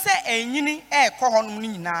ube we say enyini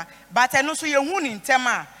kohonum but and also you in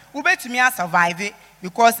tema ube to me a survive it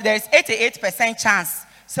because there is 88% chance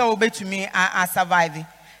so ube to me a survive it.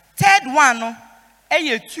 Third one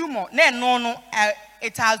a tumor,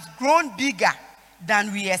 it has grown bigger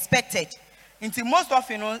than we expected. Until most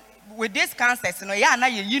often, with this cancer, so there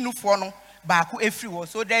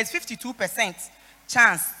is 52%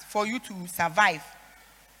 chance for you to survive.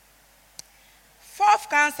 Fourth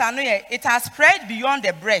cancer, it has spread beyond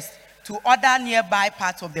the breast to other nearby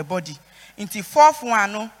parts of the body. Until fourth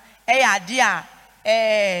one,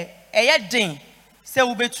 say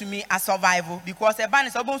ube to me a survival because a ban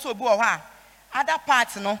is so other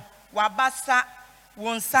parts wabasa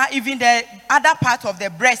wonsa even the other part of the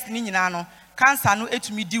breast ni nyina no cancer no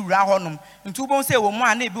etumi di wura honum ntu bon say wo mu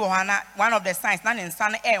a na ebi wo hana one of the signs na ne nsa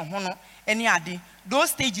no ho no any ade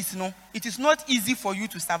those stages no it is not easy for you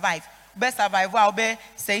to survive be survival will be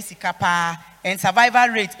say sikapa and survival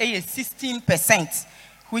rate is 16%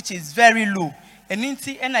 which is very low and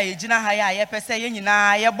nti na ye gina ha ya ye pese ye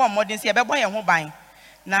nyina ye bom modern say ye be bo ye ho ban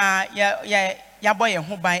na ya boy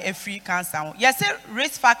who by a free cancer. Yes,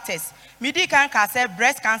 risk factors. Midi can say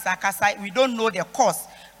breast cancer, we don't know the cause,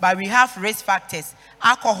 but we have risk factors.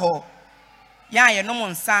 Alcohol, you know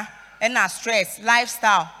monsa, and stress,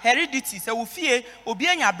 lifestyle, heredity. So we fear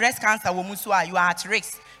obeying your breast cancer you are at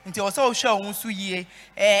risk. Until also show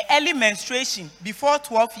early menstruation before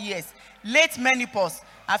 12 years, late menopause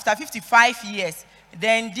after 55 years,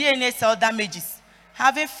 then DNA cell damages,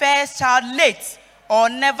 having first child late or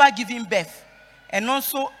never giving birth. And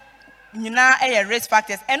also, risk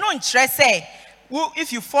factors. And no interest say,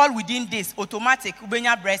 if you fall within this, automatic,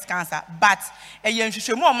 you breast cancer. But you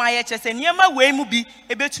should more my HS and yama way mu be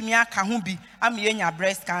able to me a kahumbi, I'm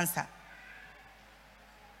breast cancer.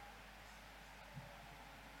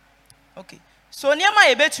 Okay. So near my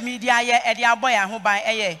able to me, dear boy, and who by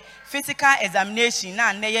a physical examination,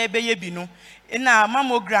 and they be bino in a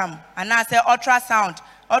mammogram, and I say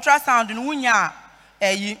ultrasound in Wunya.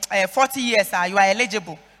 40 years you are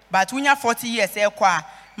eligible, but when you are 40 years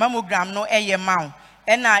mammogram no mount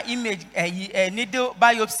and image needle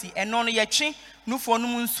biopsy and no yetri no for no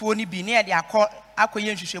munswoni be near the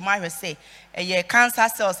akoyen hwehwema say cancer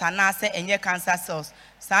cells and na say enye cancer cells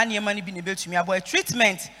sa na money be able to me about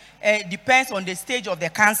treatment depends on the stage of the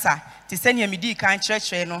cancer to send your medi can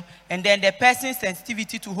church no and then the person's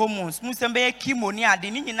sensitivity to hormones musembe chemo ni ade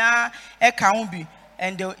ni nyina e kan bi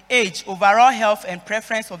and the age, overall health and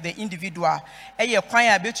preference of the individual. Eye kwan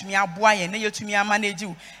ya betumi aboa ye na yetumi manage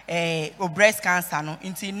breast cancer no.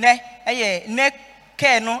 Inti ne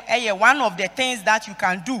care no one of the things that you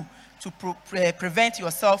can do to prevent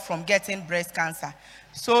yourself from getting breast cancer.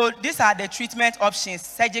 So these are the treatment options: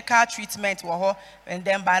 surgical treatment, and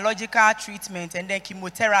then biological treatment, and then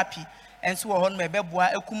chemotherapy, and so on.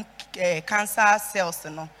 Cancer cells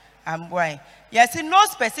no. Yes, no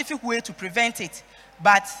specific way to prevent it.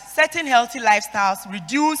 But certain healthy lifestyles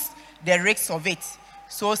reduce the risks of it.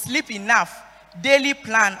 So sleep enough, daily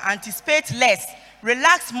plan, anticipate less,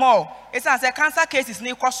 relax more. It's as a cancer case is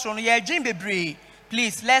no question. Yeah, dream be.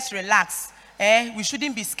 Please, let's relax. We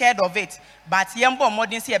shouldn't be scared of it. But yambo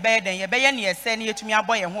modern see a bed and ye near send you to me a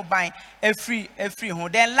boy and who buy a free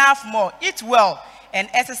home. Then laugh more, eat well, and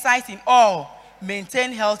exercise in all.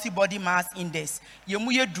 Maintain healthy body mass index.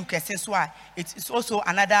 Yemuye duke senswa. It is also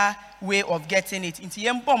another way of getting it. Into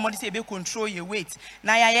yambo modern see be control your weight.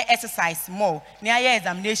 Na ya exercise more. Na ya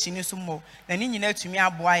examination is more. Na ni nyina to me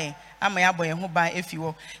a boy. Ama ya boy and who buy if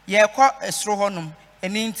you ye call a straw honum.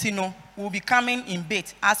 And intino will be coming in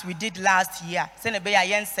bit as we did last year. Senebe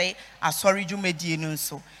yen say, "I sorry you made you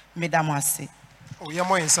so, Madam Wasi." Oh, you're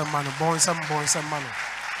more in some man, born some man.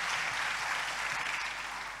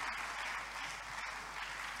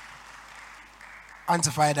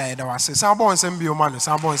 Antifida, that was it. Some born some be man,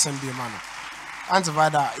 some born some be man.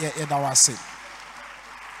 Antifida, that was it.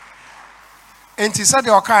 And he said,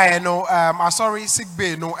 "Okay, no, I sorry, sick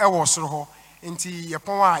bay, no, I was so." Inti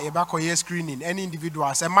yepon a yebakọ ye screening any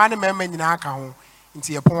individuals e man member nyina aka ho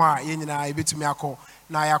inti yepon a ye nyina ebetumi akọ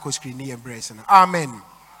na yakọ screening ye brace no amen.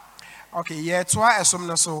 Okay, yeah, to esom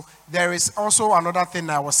no so there is also another thing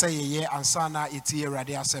I was saying ye ansa na eti erade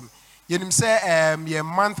asem yenim say ye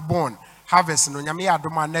month born harvest no nyame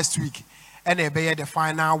adoma next week and e be the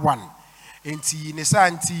final one inti ne sa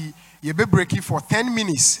inti ye be break it for 10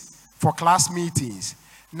 minutes for class meetings.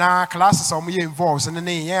 Na classes are involved, and then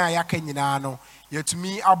I can know you to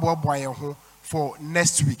me aboa for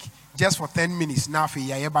next week, just for 10 minutes. Now for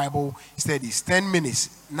your Bible studies, 10 minutes.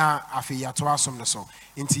 Now after your to awesome so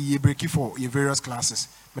into ye break for your various classes.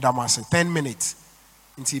 Madam I say 10 minutes.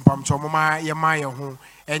 Into pam to mama your my home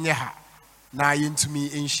and ya ha. Now you to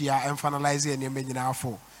me in share and finalize and your many now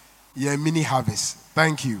for your mini harvest.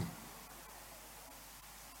 Thank you.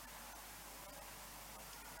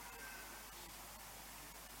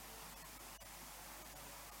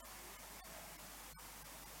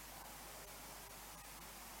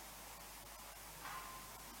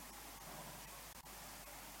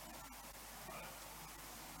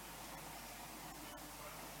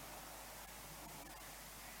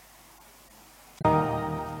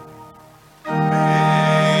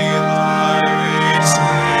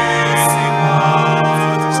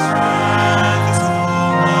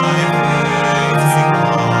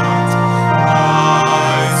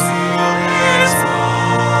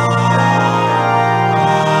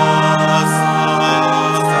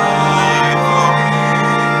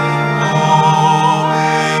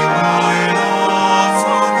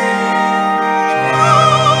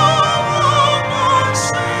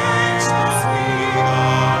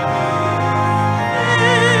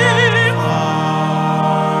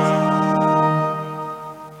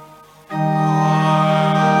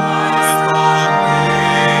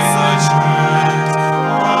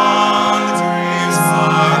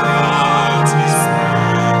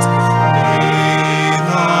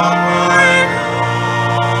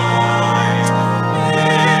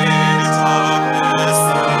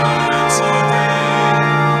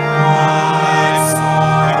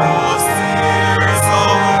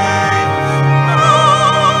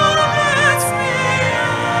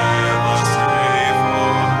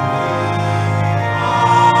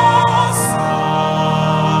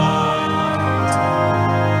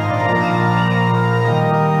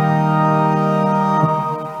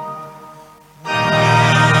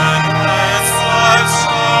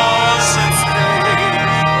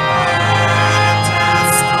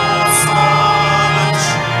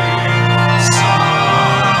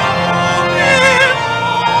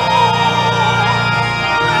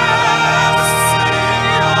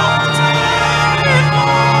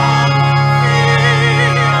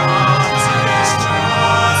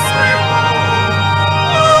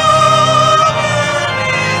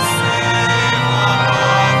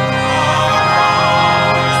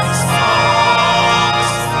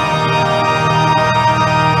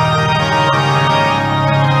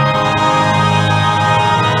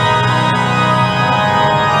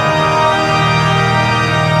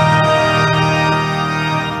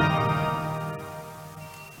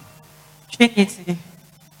 Trinity.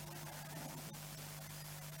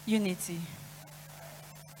 Unity.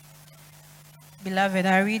 Beloved,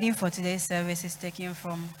 our reading for today's service is taken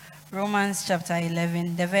from Romans chapter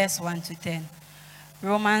 11, the verse 1 to 10.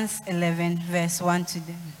 Romans 11, verse 1 to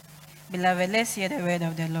 10. Beloved, let's hear the word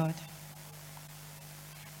of the Lord.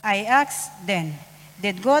 I ask then,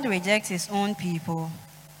 did God reject his own people?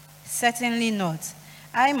 Certainly not.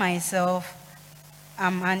 I myself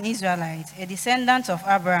am an Israelite, a descendant of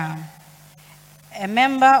Abraham, a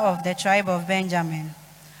member of the tribe of Benjamin.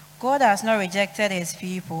 God has not rejected his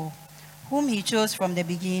people, whom he chose from the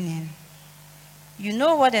beginning. You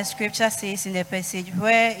know what the scripture says in the passage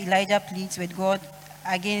where Elijah pleads with God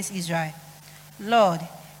against Israel. Lord,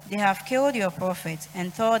 they have killed your prophets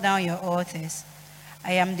and torn down your altars.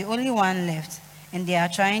 I am the only one left, and they are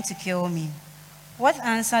trying to kill me. What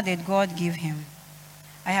answer did God give him?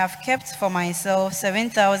 I have kept for myself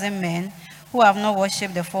 7,000 men who have not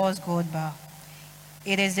worshipped the false god Baal.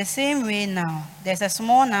 It is the same way now. There's a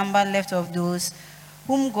small number left of those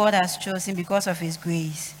whom God has chosen because of his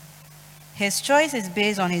grace. His choice is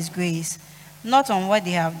based on his grace, not on what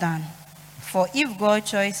they have done. For if God's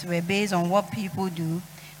choice were based on what people do,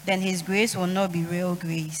 then his grace will not be real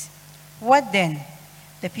grace. What then?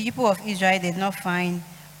 The people of Israel did not find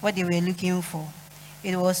what they were looking for.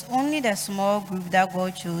 It was only the small group that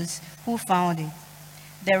God chose who found it.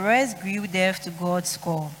 The rest grew deaf to God's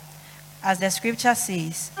call. As the scripture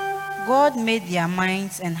says, God made their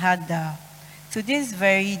minds and heart dull. To this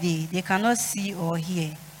very day, they cannot see or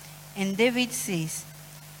hear. And David says,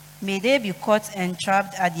 may they be caught and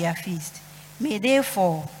trapped at their feast. May they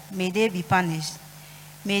fall. May they be punished.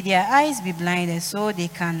 May their eyes be blinded so they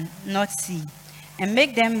cannot see. And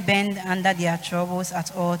make them bend under their troubles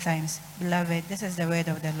at all times. Beloved, this is the word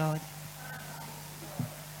of the Lord.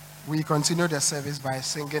 We continue the service by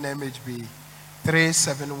singing MHB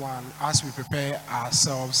 371 as we prepare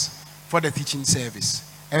ourselves for the teaching service.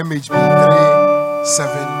 MHB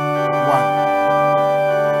 371.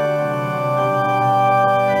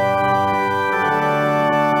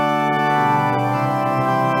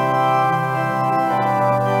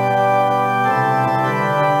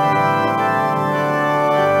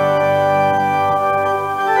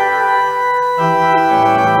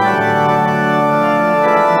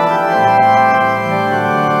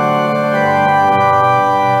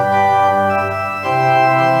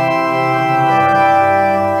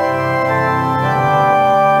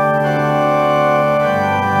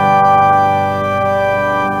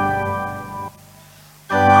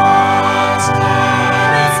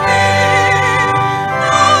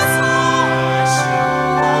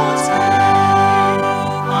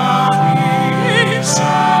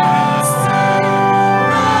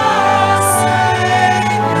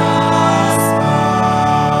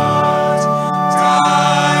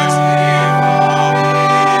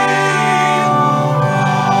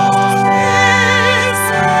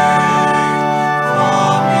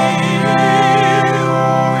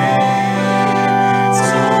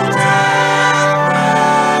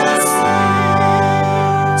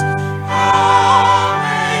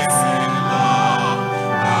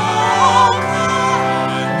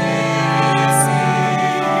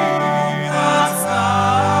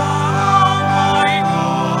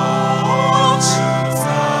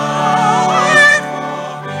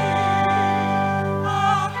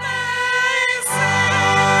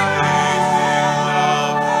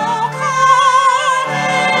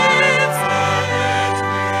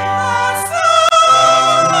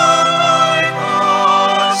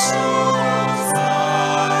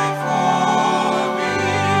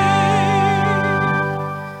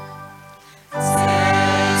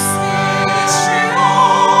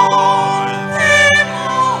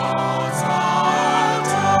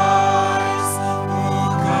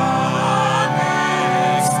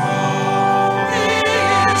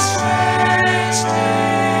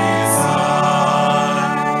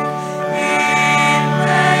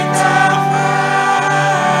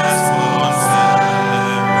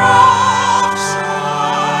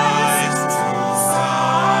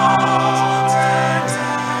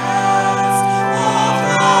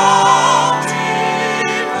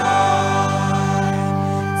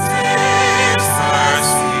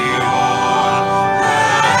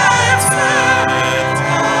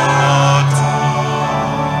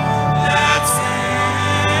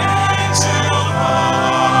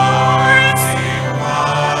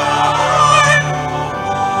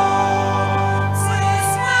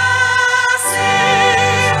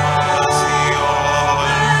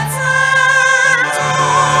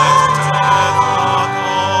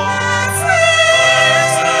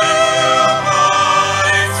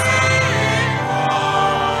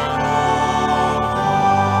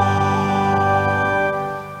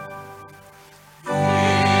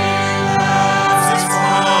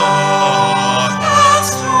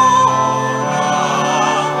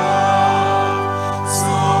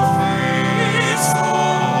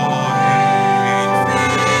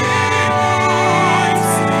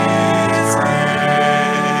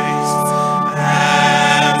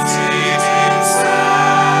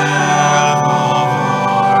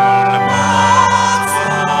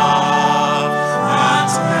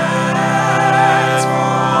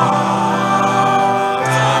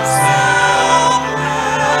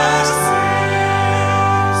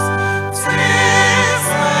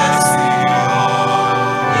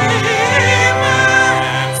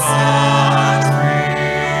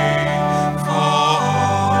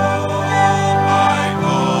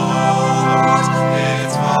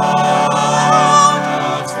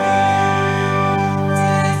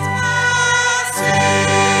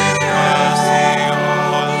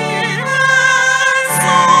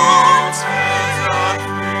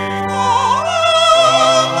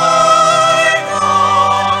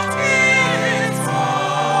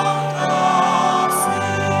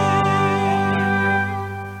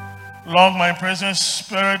 Long my prison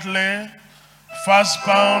spirit lay, fast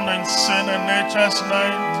bound in sin and nature's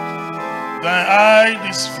night. Thy eye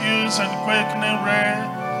diffuse and quakening ray.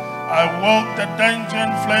 I walked the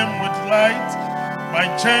dungeon flame with light.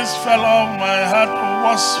 My chains fell off, my heart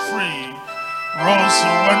was free. Rose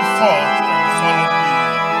and went forth and followed me.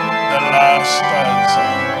 The last stanza.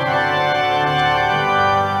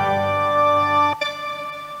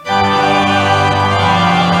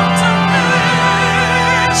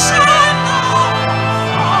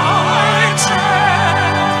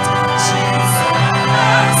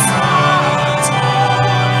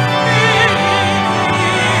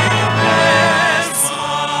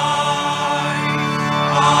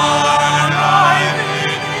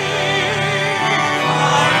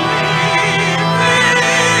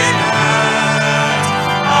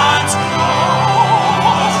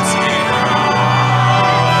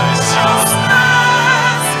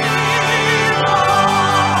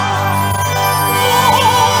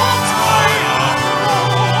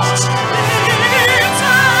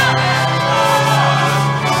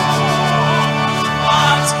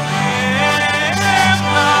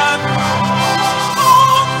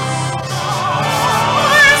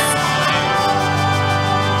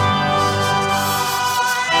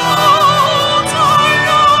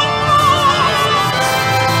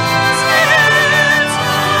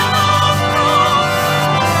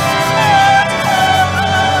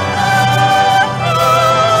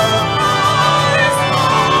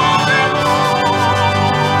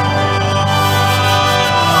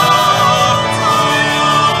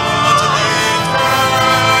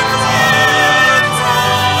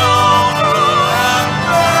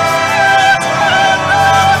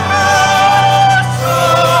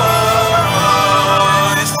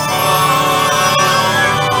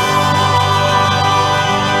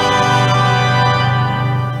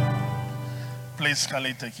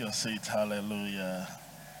 Take your seat. Hallelujah.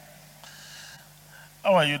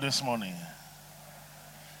 How are you this morning?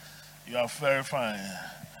 You are very fine.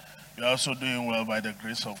 You are also doing well by the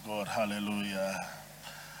grace of God. Hallelujah.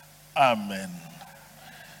 Amen.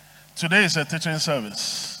 Today is a teaching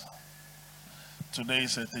service. Today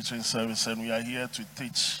is a teaching service, and we are here to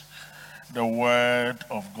teach the word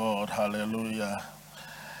of God. Hallelujah.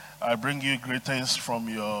 I bring you greetings from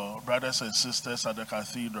your brothers and sisters at the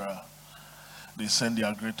cathedral. They send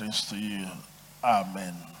their greetings to you.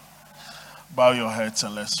 Amen. Bow your heads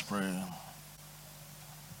and let's pray.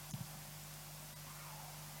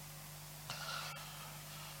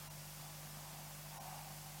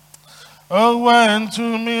 Oh, when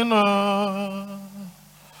to me no,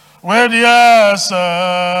 where the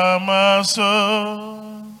asama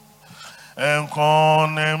so, and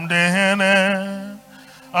con them the hene,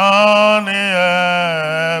 on the air.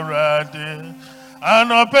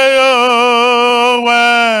 And I pay you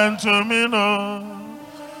when to me no,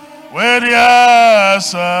 where the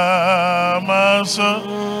asama so,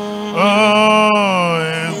 oh,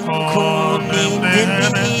 and con them the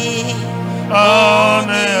hene, on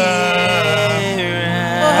the air.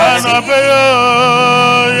 And I pay you,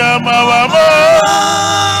 Yamawamo,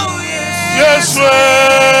 yes,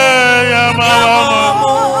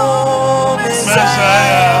 Yamawamo,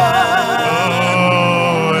 Messiah.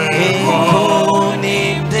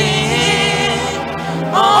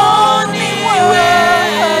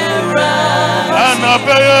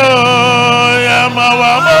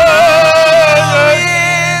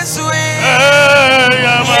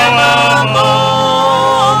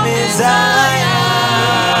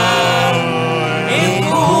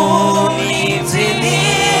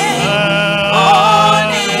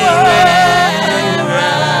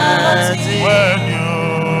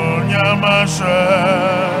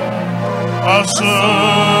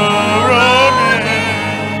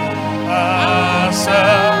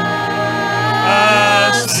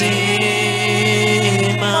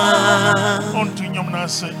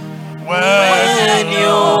 When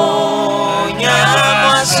you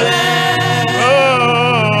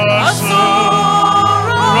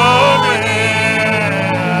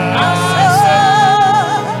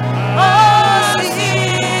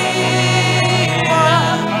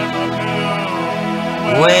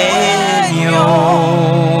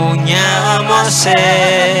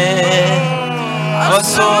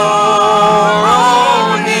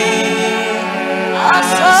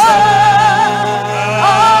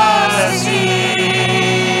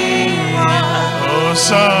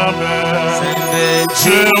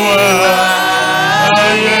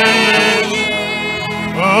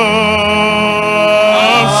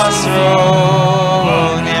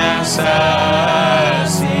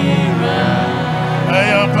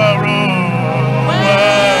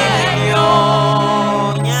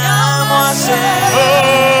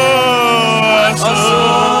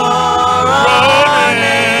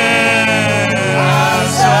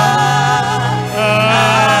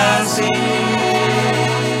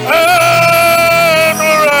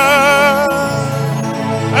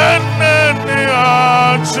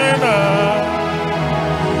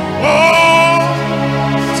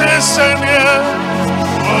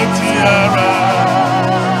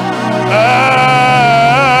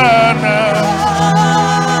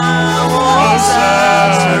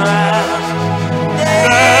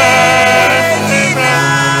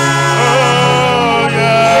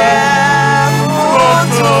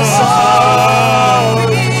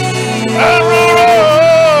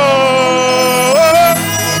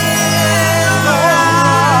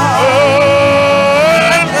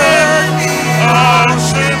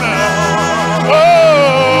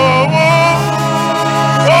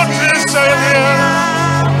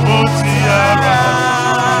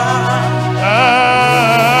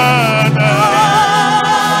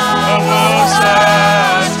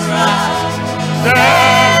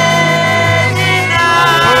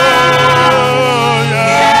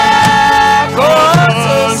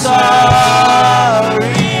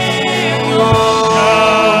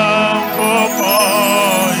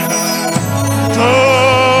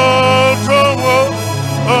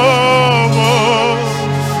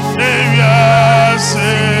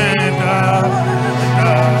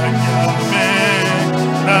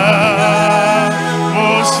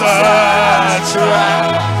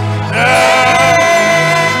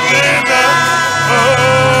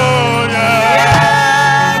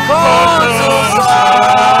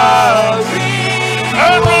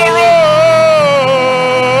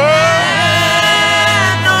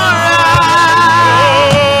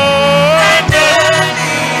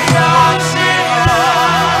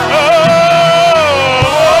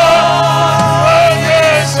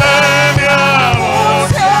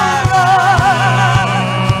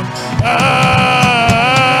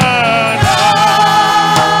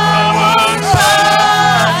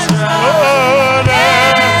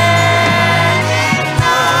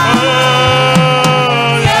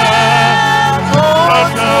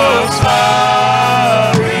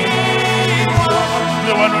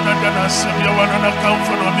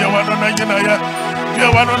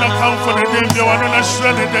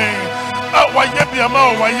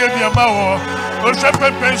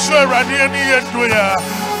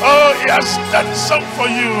Oh, he has done some for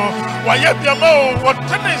you. Why you be what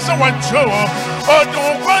is a one show? Oh,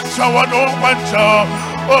 don't want to, don't want to.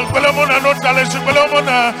 Oh, Belamona, no Dallas,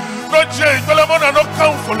 Belamona, no Jay, Belamona, no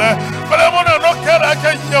Comfort, Belamona, no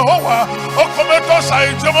Keraka, Jehovah, or Cometo, Sai,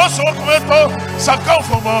 Jamoso, Cometo,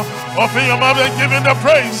 Sakamfoma, open your mouth and give him the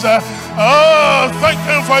praise. Oh, thank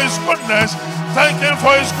him for his goodness. Thank him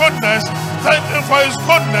for his goodness. Thank him for his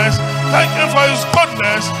goodness. Thank him for his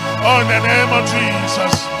goodness. Oh, in the name of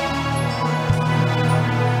Jesus.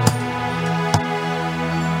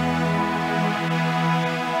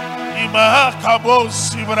 Imaha kabo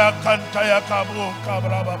sibra kantaya kabo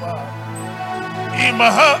kabra baba.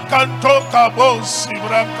 Imaha kanto kabo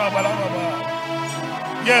sibra kabra baba.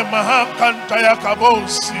 Ye maha kantaya kabo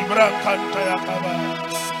sibra kantaya kaba.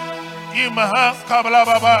 Imaha kabla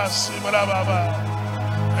baba sibra baba.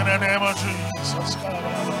 In the name of Jesus.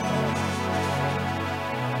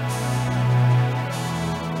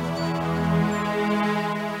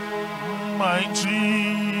 My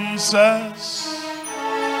Jesus,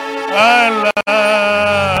 I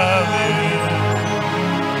love you.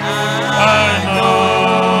 I know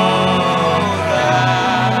that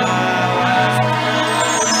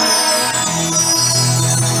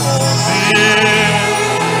for me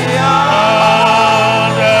are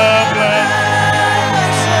the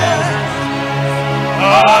blessings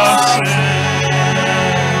of sin.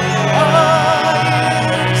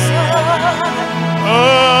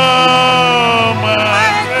 Oh, my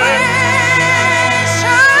gracious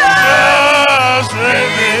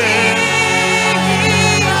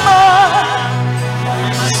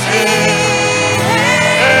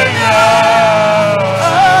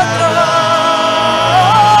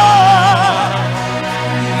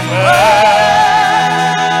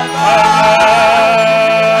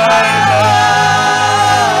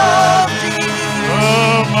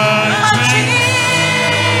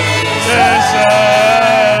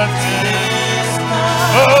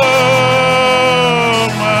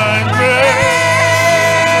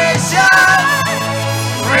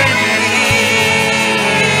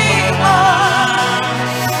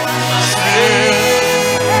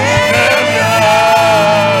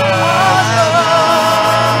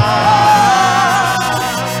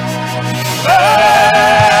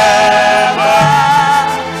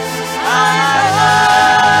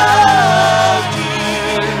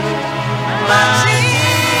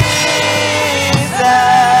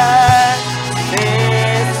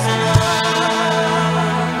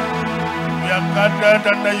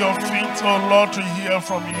feet, oh Lord, to hear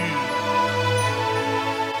from you.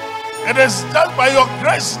 It is just by your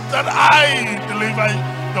grace that I deliver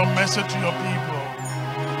your message to your people.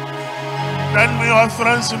 Lend me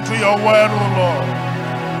utterance into your word, O Lord.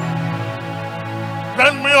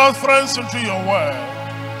 Lend me utterance into your word.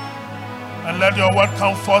 And let your word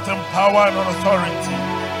come forth in power and authority.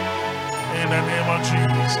 In the name of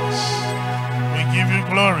Jesus. We give you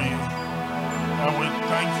glory. And we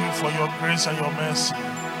thank you for your grace and your mercy.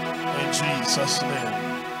 In Jesus' name.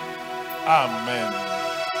 Amen.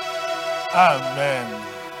 Amen.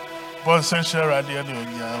 Bon senche radio ni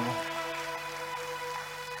onyam.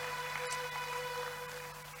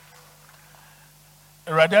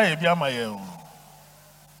 Radio ye bia maye o.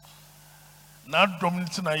 Na dom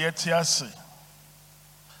nti na yeti ase.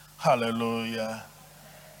 Hallelujah.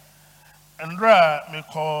 Andra me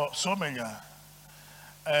call so many.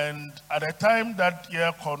 And at the time that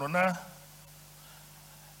year corona,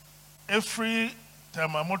 every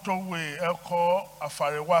time a motorway call a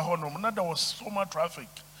farewa honum, there was so much traffic.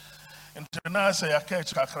 And now say a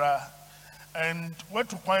catch kakra. And where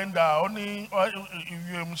to find out only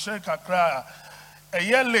you say kakra. A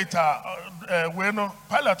year later, when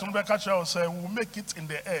pilot on the catcher will say we'll make it in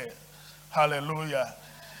the air. Hallelujah.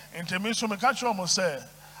 And to me, so my catcher almost say,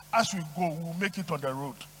 as we go, we'll make it on the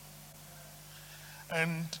road.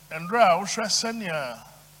 And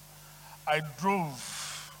I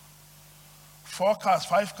drove 4 cars,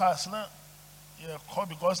 5 cars now. Yeah,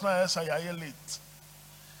 because now I am late.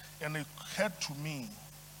 And it occurred to me,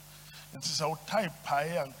 it is our type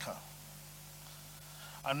pie anchor.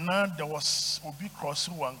 And now there was Obi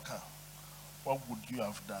crossing one car. What would you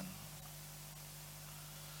have done?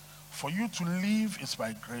 For you to live is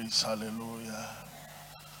by grace. Hallelujah.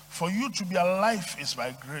 For you to be alive is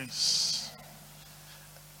by grace.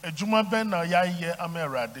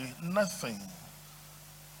 Nothing.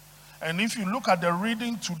 And if you look at the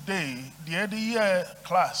reading today, the end of year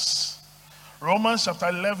class, Romans chapter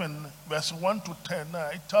 11, verse 1 to 10,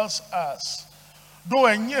 it tells us, though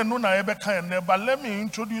but let me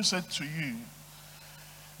introduce it to you.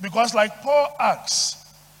 Because like Paul asks,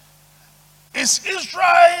 is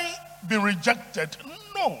Israel been rejected?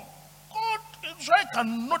 No. Israel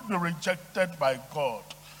cannot be rejected by God.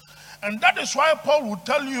 And that is why Paul will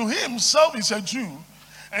tell you he himself is a Jew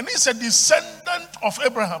and he's a descendant of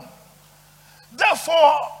Abraham.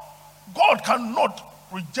 Therefore, God cannot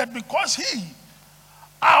reject because he,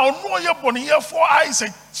 is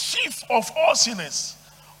a chief of all sinners.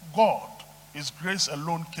 God, his grace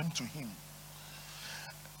alone came to him.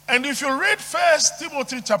 And if you read 1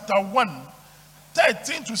 Timothy chapter 1,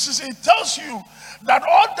 13 to 16, it tells you that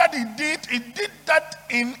all that he did that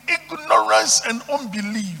in ignorance and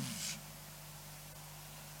unbelief.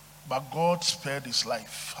 But God spared his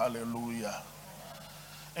life. Hallelujah.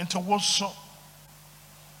 And to also,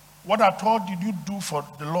 what at all did you do for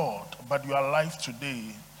the Lord, but you are alive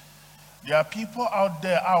today? There are people out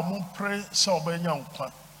there who pray so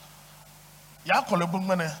benyangpa. Ya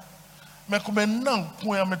kolebungmane mekomenang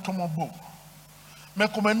puya metomobo.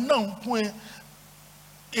 Mekomenang puya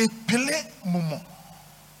epele mumo.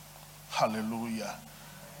 Hallelujah.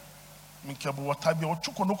 Mikabu watabi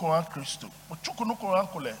ochukonoko an Christo. Ochukonoko an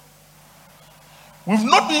kole. We've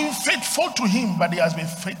not been faithful to him, but he has been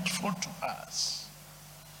faithful to us.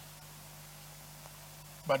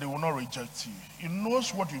 But he will not reject you. He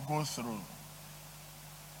knows what you go through.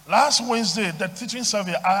 Last Wednesday, the teaching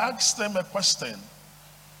survey, I asked them a question.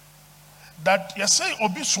 That you say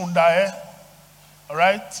Obi Sundaye,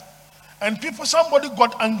 right? And somebody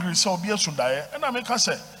got angry, so Obi Sundaye. And I make her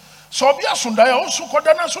say, so Obi Sundaye also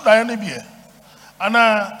Kodana Sundaye Nebiye. And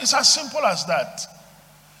it's as simple as that.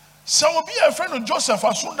 So Obi a friend of Joseph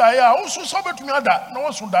Sundaye also saw to me that no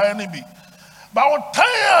Sundaye Nebi. But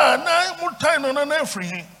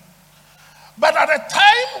free. But at the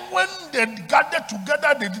time when they gathered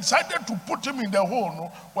together, they decided to put him in the hole.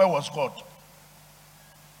 No? Where was God?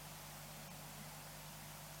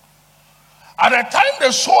 At the time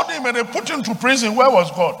they sold him and they put him to prison, where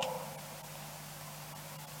was God?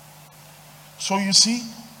 So you see,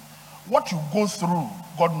 what you go through,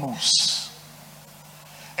 God knows.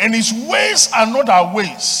 And his ways are not our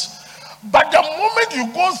ways. But the moment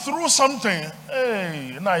you go through something,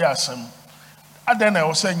 hey, na yasem. And then I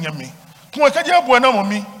was saying, "Yemi, kwe kaje buena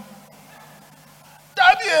momi.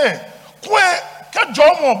 Dabi kwe ka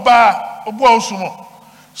jomo ba obo osumo.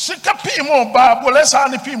 Sika pi mo ba bolesa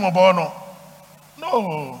ni pi mo bono."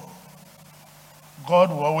 No,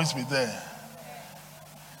 God will always be there.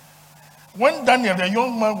 When Daniel, the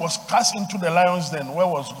young man, was cast into the lion's den, where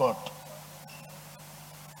was God?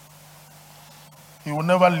 He will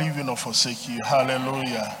never leave you nor forsake you.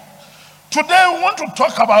 Hallelujah. Today we want to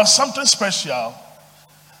talk about something special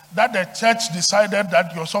that the church decided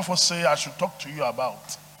that your sophomore say I should talk to you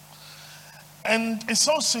about. And it's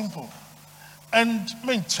so simple. And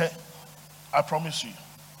menche, I promise you,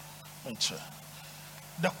 menche.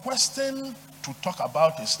 The question to talk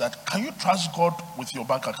about is that, can you trust God with your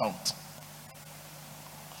bank account?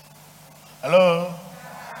 Hello?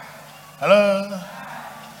 Hello?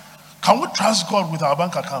 Can we trust God with our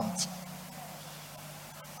bank account?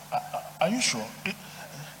 Are you sure?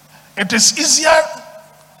 It is easier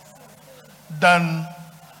than,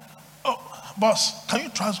 oh, boss, can you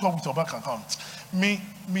trust God with your bank account? Me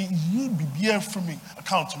ye be here from me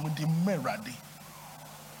account with the meradi.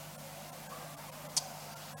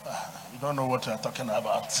 You don't know what you're talking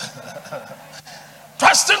about.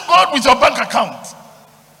 Trusting God with your bank account.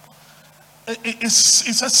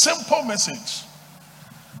 It's a simple message.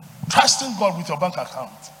 Trusting God with your bank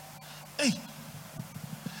account. Hey.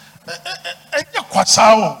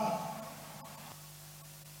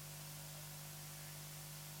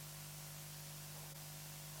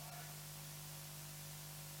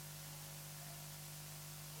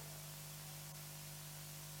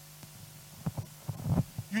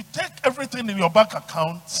 You take everything in your bank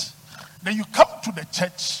account, then you come to the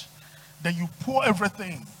church, then you pour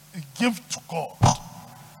everything, you give to God.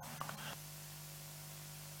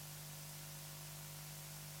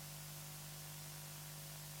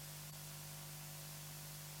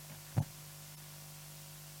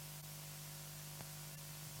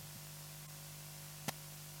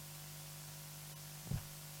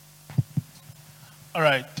 All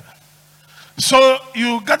right. So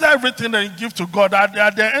you gather everything and you give to God.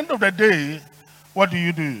 At the end of the day, what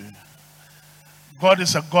do? God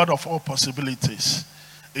is a God of all possibilities.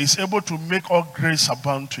 He's able to make all grace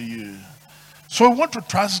abound to you. So we want to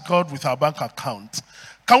trust God with our bank account.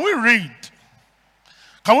 Can we read?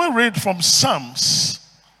 Can we read from Psalms?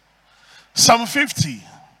 Psalm 50.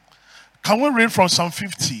 Can we read from Psalm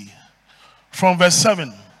 50? From verse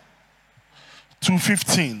 7 to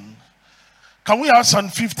 15. Can we have Psalm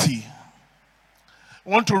 50?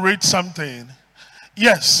 Want to read something?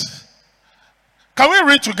 Yes. Can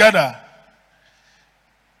we read together?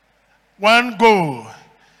 One go.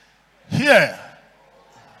 Here.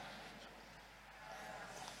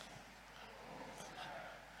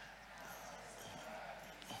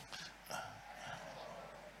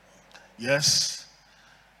 Yes.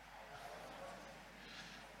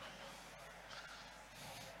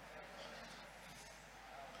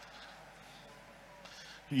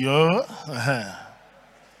 Yo.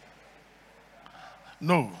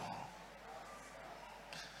 No.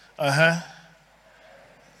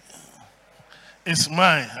 It's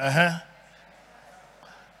mine.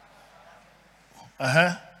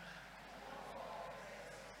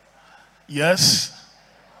 Yes.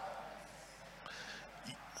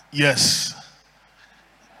 Yes.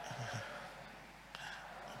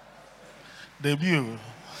 Debut.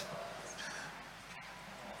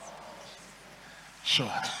 Sure.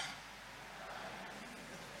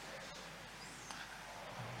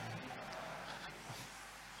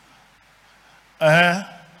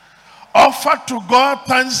 Offer to God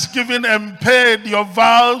thanksgiving and pay your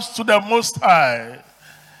vows to the Most High.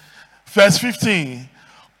 Verse 15.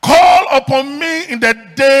 Call upon me in the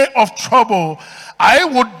day of trouble. I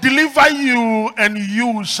will deliver you and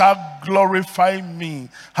you shall glorify me.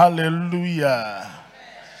 Hallelujah.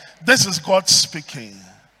 This is God speaking.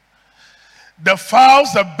 The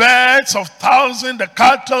fowls, the birds of thousands, the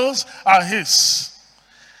cattle are his.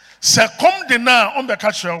 Se come de na on the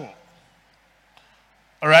catcher.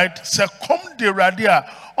 All right. Se come de radia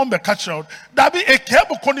on the catcher. That be a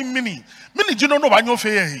cable calling mini. Mini, you don't know what you're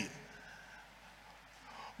saying.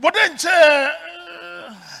 But then,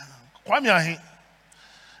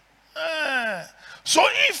 so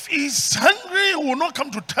if he's hungry, he will not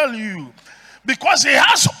come to tell you because he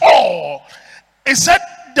has all. He said,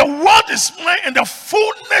 the world is mine and the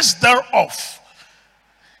fullness thereof.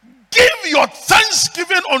 Give your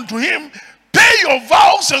thanksgiving unto him, pay your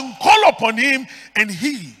vows and call upon him, and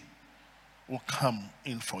he will come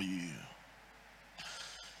in for you.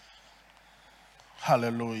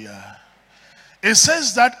 Hallelujah. It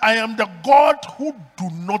says that I am the God who do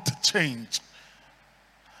not change.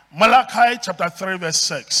 Malachi chapter 3 verse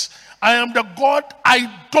 6. I am the God,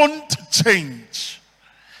 I don't change.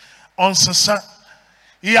 On Sasa,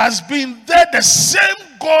 he has been there, the same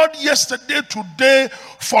God yesterday, today,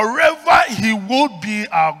 forever. He will be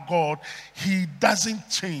our God. He doesn't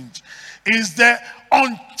change. He's the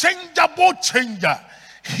unchangeable changer.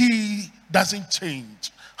 He doesn't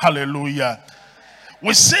change. Hallelujah.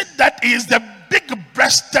 We said that he is the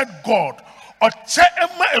big-breasted God, Oche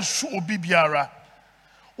ema esu obi biara.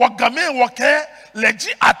 Wagame wake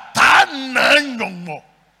leji atana nyongo.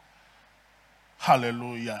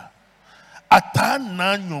 Hallelujah.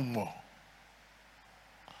 Atana nyongo.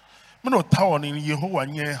 Mino tawon in Yehovah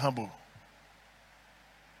nye humble.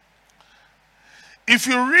 If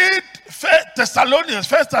you read 1 Thessalonians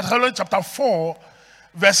chapter 4,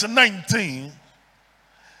 verse 19,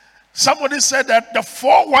 somebody said that the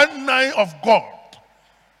 419 of God.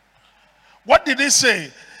 What did he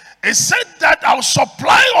say? He said that I'll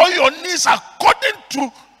supply all your needs according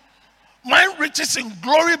to my riches in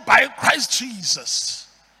glory by Christ Jesus.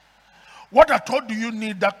 What at all do you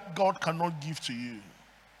need that God cannot give to you?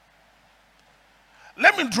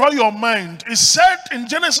 Let me draw your mind. It said in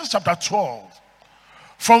Genesis chapter 12,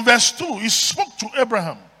 from verse 2, he spoke to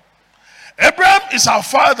Abraham. Abraham is our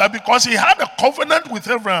father because he had a covenant with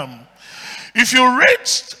Abraham. If you read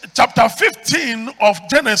chapter 15 of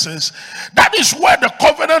Genesis, that is where the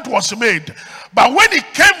covenant was made. But when he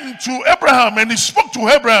came to Abraham and he spoke to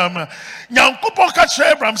Abraham,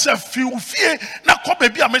 Abraham said,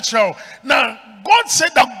 now, God said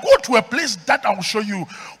that go to a place that I will show you.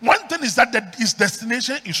 One thing is that his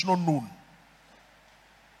destination is not known.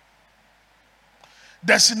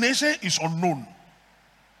 Destination is unknown.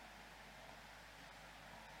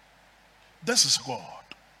 This is God.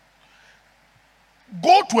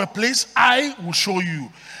 Go to a place I will show you.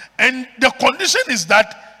 And the condition is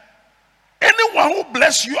that anyone who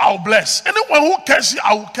bless you, I'll bless. Anyone who curse you,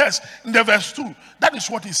 I will curse. In the verse 2, that is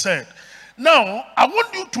what he said. Now, I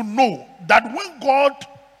want you to know that when God's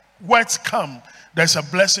words come, there's a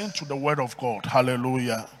blessing to the word of God.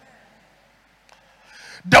 Hallelujah.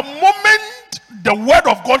 The moment the word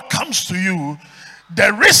of God comes to you,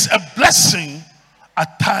 there is a blessing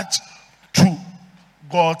attached to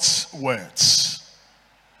God's words.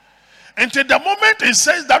 And to the moment it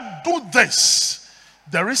says that do this,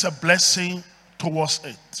 there is a blessing towards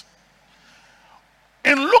it.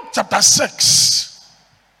 In Luke chapter 6,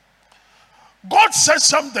 God said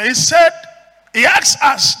something. He said, he asked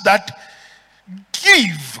us that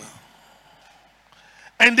give,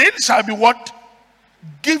 and it shall be what?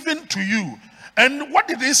 Given to you. And what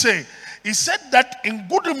did he say? He said that in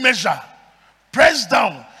good measure, pressed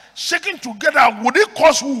down, shaking together, would it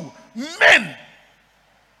cause who? Men.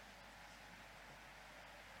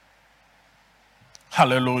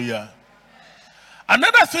 Hallelujah.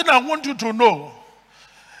 Another thing I want you to know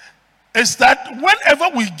is that whenever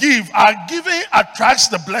we give, our giving attracts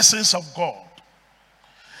the blessings of God.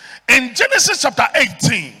 In Genesis chapter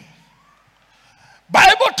 18,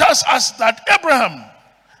 Bible tells us that Abraham,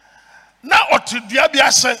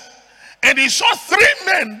 and he saw 3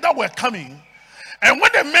 men that were coming. And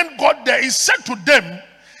when the men got there, he said to them,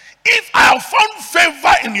 if I have found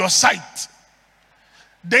favor in your sight,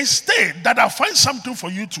 then stay, that I'll find something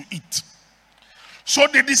for you to eat. So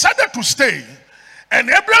they decided to stay. And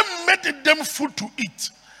Abraham made them food to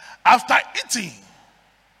eat. After eating,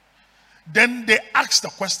 then they asked the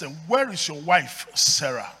question, where is your wife,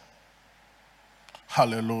 Sarah?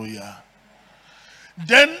 Hallelujah.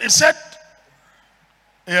 Then he said,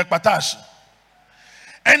 and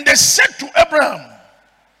they said to Abraham,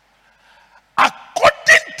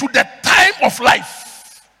 according to the time of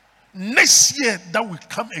life, next year that will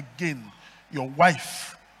come again, your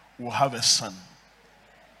wife will have a son.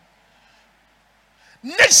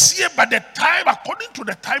 Next year, by the time, according to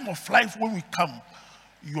the time of life when we come,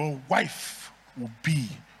 your wife will be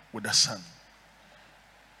with a son.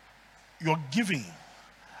 Your giving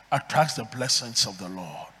attracts the blessings of the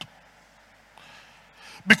Lord.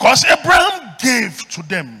 Because Abraham gave to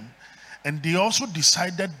them, and they also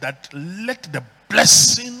decided that let the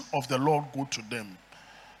blessing of the Lord go to them.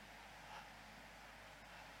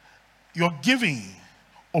 Your giving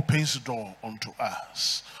opens the door unto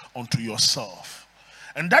us, unto yourself.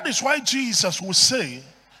 And that is why Jesus will say,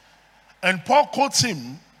 and Paul quotes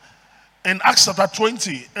him in Acts chapter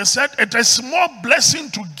 20, and said, it is more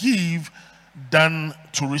blessing to give than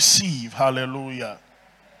to receive. Hallelujah.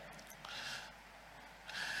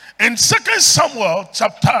 In 2 Samuel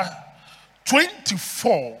chapter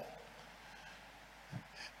 24,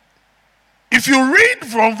 if you read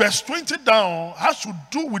from verse 20 down, has to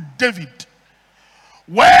do with David,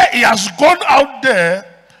 where he has gone out there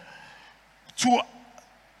to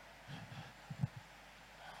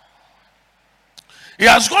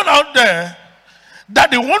that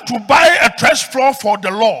they want to buy a threshing floor for the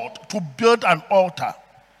Lord to build an altar.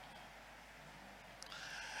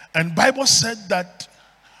 And Bible said that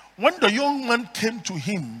when the young man came to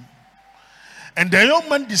him, and the young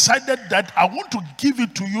man decided that I want to give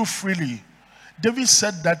it to you freely, David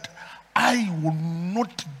said that I will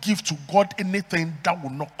not give to God anything that will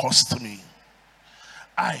not cost me.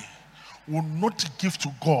 I will not give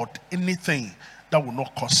to God anything that will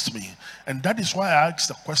not cost me. And that is why I asked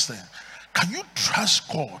the question, can you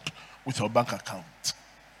trust God with your bank account?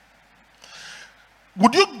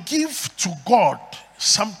 Would you give to God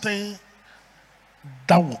something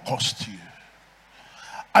that will cost you?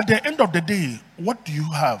 At the end of the day, what do you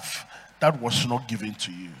have that was not given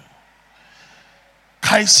to you?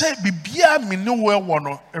 Kai say bibia me ne we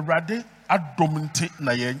wono erade adominte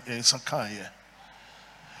na yen sakanye.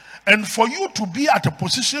 And for you to be at a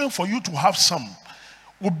position for you to have some,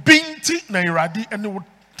 ubinti na erade ene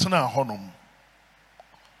tena honum.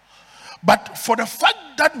 But for the fact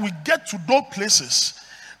that we get to those places,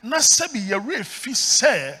 na sebi yere fi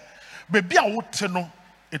say baby a wote no,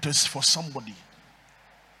 it is for somebody.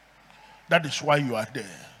 That is why you are there.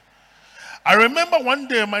 I remember one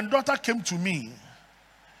day my daughter came to me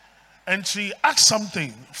and she asked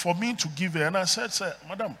something for me to give her. And I said,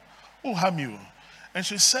 Madam, who harm you? And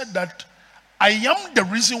she said that I am the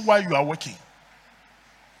reason why you are working.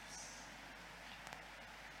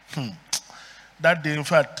 That day, in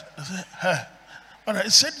fact, I said, huh? And I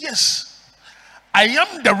said, yes, I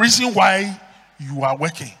am the reason why you are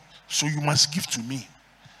working. So you must give to me.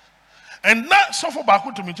 And now, so for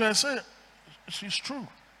back to me, I said, she's true.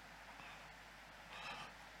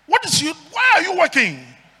 Why are you working?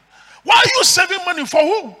 Why are you saving money for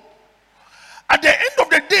who? At the end of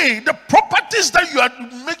the day, the properties that you are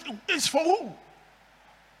making is for who?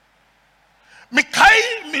 Me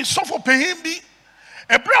kai me suffer paying bi.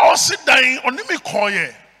 Ebra sit dying on me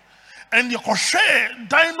koye. And you can share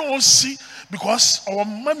dying on see because our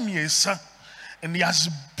mommy is and he has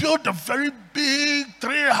built a very big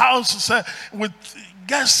 3 houses with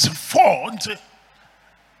guests 4.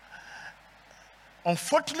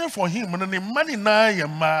 Unfortunately for him, and the money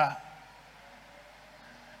na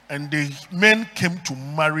and the men came to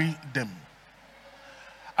marry them.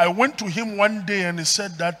 I went to him one day and he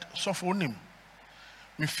said that so for him,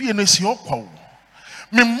 me fear no si okwa.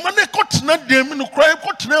 Me money got na dem no cry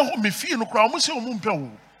got na me fear no cry. Mo se o mo mpe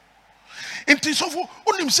wo. Enti so for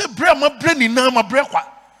onim se bre ma bre ni na ma bre kwa.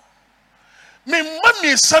 Me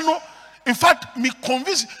mami sano. In fact, me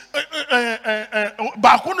convince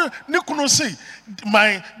say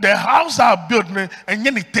the house I built and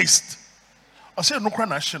any taste. I say no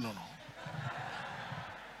national.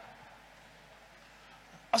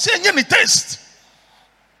 I say any taste.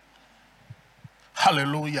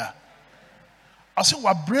 Hallelujah. I say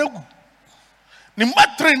what bregu. Ni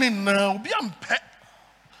training now be ampe.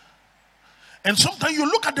 And sometimes you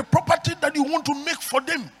look at the property that you want to make for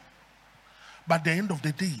them. But at the end of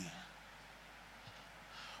the day,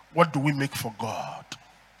 what do we make for God?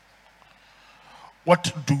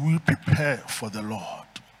 What do we prepare for the Lord?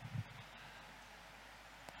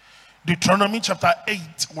 Deuteronomy chapter 8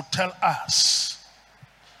 will tell us.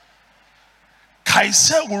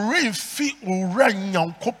 Kaise urefi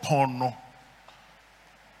uranyankopono.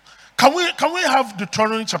 Can we have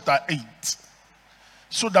Deuteronomy chapter 8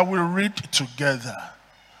 so that we read together?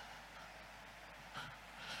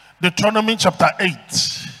 Deuteronomy chapter 8.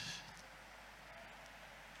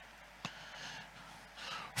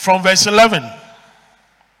 From verse 11.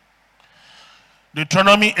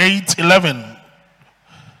 Deuteronomy 8:11.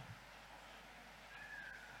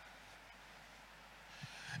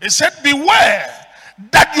 It said, beware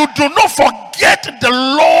that you do not forget the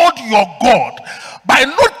Lord your God by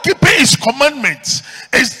not keeping his commandments,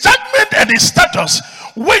 his judgment and his statutes,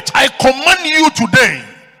 which I command you today.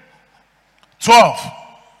 12.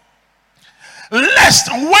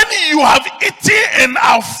 Lest when you have eaten and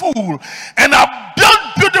are full and have built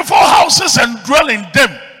beautiful houses and dwell in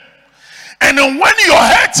them, and when your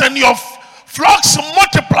herds and your flocks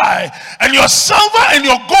multiply, and your silver and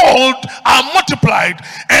your gold are multiplied,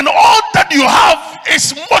 and all that you have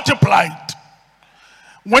is multiplied,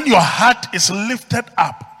 when your heart is lifted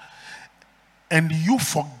up, and you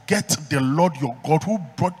forget the Lord your God who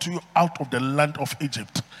brought you out of the land of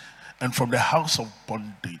Egypt and from the house of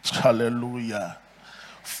bondage. Hallelujah.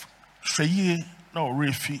 Sheye na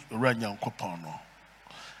orefi ranyankopon no.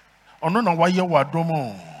 Ono na waye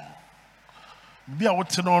wadomo. Bia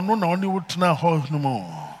wote na ono na oni wotena ho no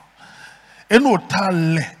mo. Eno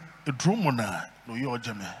tale edrumo na no ye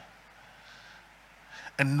ojeme.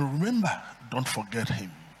 And remember, don't forget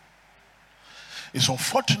him. It's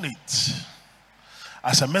unfortunate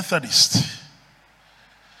as a Methodist.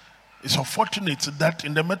 It's unfortunate that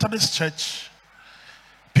in the Methodist church,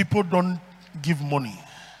 people don't give money,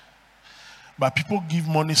 but people give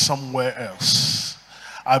money somewhere else.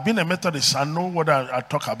 I've been a Methodist, I know what I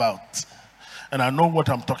talk about. And I know what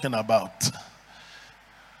I'm talking about.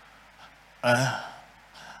 And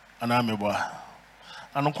I'm a boy.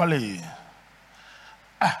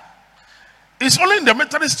 It's only in the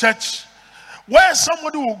Methodist church where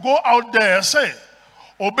somebody will go out there and say,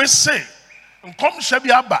 Obe say, come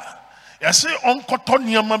Shabiaba, you say,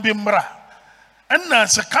 Onkotonia Mabimbra. And na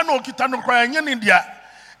se kano kitano kwa nyen India,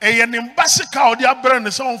 e yen imbasika o dia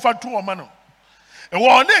brand se on fa tu o mano. E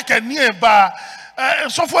wo ne ke nie ba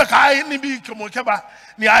so fo ka ni bi komo ke ba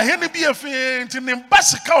ni ahe ni bi efe nti ni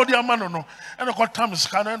imbasika o dia mano no. E no ko tam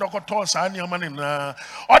sika no e no ko to sa ni amane na.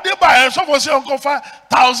 O de ba so fo se on ko fa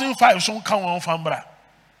 1,500 so kan won fa mbra.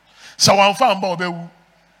 Sa wan fa mba obewu.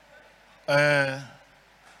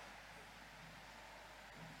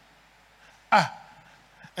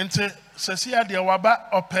 Nti sesia de waba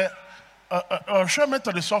ope hwe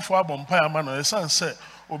Methodist sofo abompa ama no esan se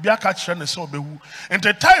obi aka kire ne se obewu.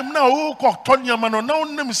 Nti time na wo ko tonyama no na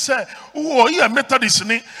onim se wo ye Methodist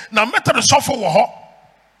ni na Methodist sofo wo ho.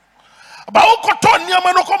 Ba wo ko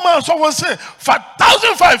tonyama no ko man so wo se for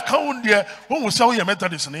 1,500 kan won de wo se wo ye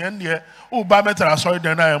Methodist ni en de wo ba Methodist so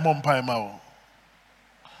de na e mompa ma wo.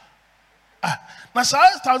 Na sa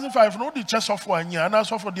 1,500 no di chest sofo anya na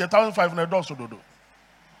sofo de 1,500 na do so dodo.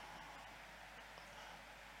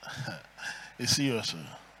 It's serious.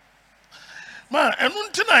 Man, and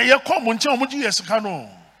until you come on, tell me yes, cano.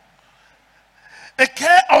 A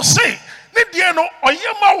care or say, Nidiano or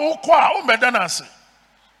Yama will qua or Medanasi.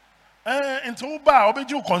 Into Uba, obey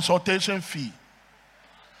you consultation fee.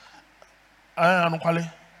 I am quali.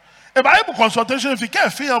 A Bible consultation fee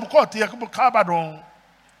can't feel of court, the Cabadon.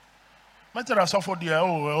 Matter of suffer dear,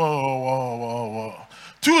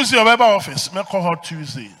 Tuesday of Weber office, make call her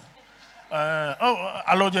Tuesday.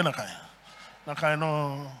 Allotey Nakai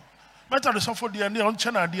no matter the suffer the on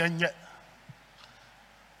China yet.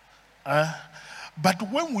 But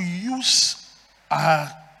when we use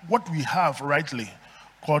what we have rightly,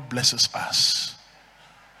 God blesses us.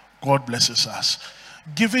 God blesses us.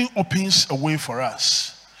 Giving opens a way for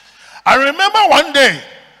us. I remember one day,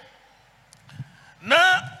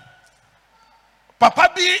 na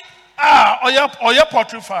Papa B oya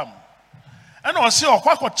poultry farm. And I say,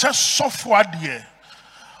 "Okwa chest software there,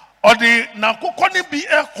 or the nakukoni be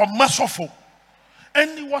a commercial."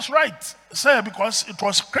 And he was right, say because it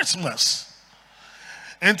was Christmas.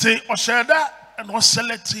 And say, "Oshada and was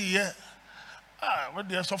select here." What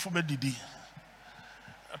the software did?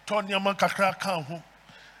 Tony Amakakra can.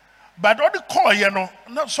 But all the call,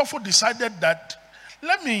 not software decided that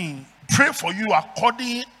let me pray for you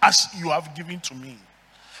according as you have given to me.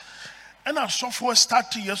 And our software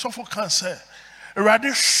started here, software can say. Rather,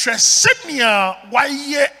 Shesenia, why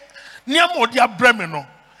ye near Modia Bremeno?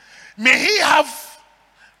 May he have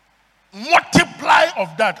multiply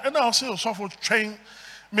of that. And I'll say, also for train.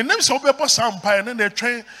 My name is Obepo Sampire, and then they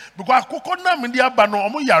train because Kokona Mindia Bano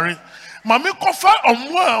Omu Yari. Mami Kofa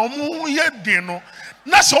Omu Ye Dino.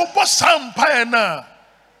 Nasa Obo Sampire na.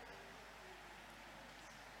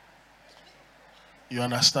 You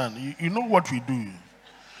understand? You know what we do.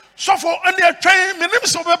 So for any train, my name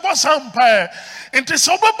is Obepo Sampire. Into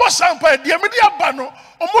Obepo Sampire, the media bano,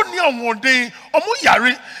 Omonia one day, Omu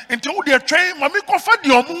Yari, into the train, Mami Kofa the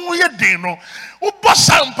Omu Ye Dino. Obo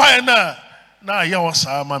Sampire na ya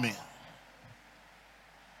wasa mami.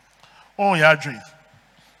 Oh Yadri.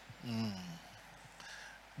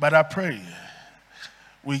 But I pray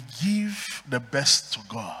we give the best to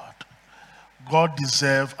God. God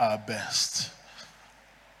deserves our best.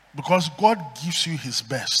 Because God gives you his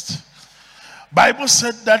best. Bible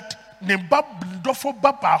said that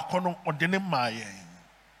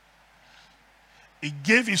he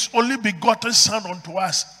gave his only begotten son unto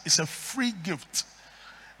us. It's a free gift.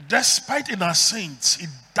 Despite in our sins, he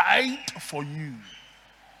died for you.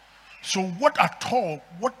 So what at all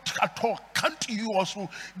can't you also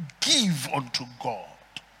give unto God?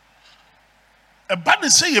 A bad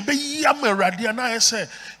say you be yam radia na say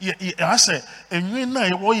I say enwi na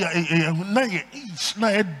ye each na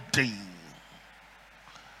a day.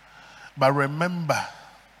 But remember,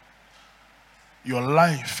 your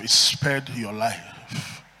life is spared your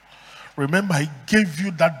life. Remember, he gave you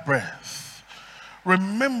that breath.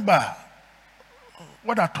 Remember,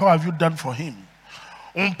 what at all have you done for him?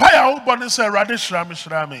 How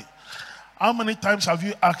many times have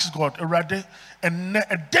you asked God, Erade, and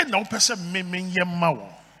then no person may mean ye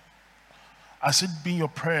mawo? Has it been your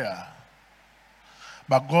prayer?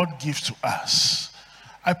 But God gives to us.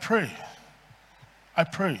 I pray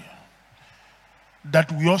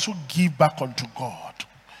that we also give back unto God.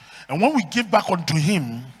 And when we give back unto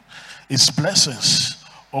him, his blessings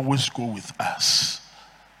always go with us.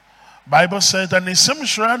 Bible says that in some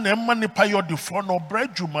shra na emma nipa yodi for no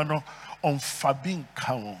bredwuma no on fabin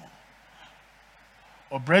kawo.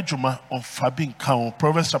 Or bredwuma on fabin kawo.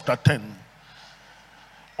 Proverbs chapter 10.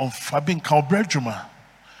 On fabin kawo bredwuma.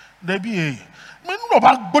 Debi e. Me no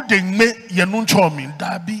ba godeng me ye no nchomi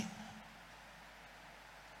dabi.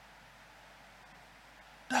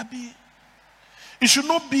 Dabi. It should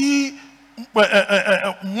not be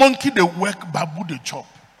monkey the work, babu the chop.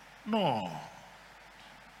 No.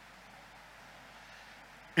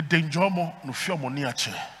 A danger mo no fear money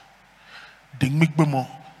ache. Ding mikbemo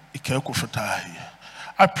ikeko fetai.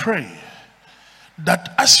 I pray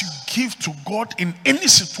that as you give to God in any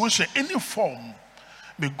situation, any form,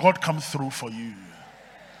 may God come through for you.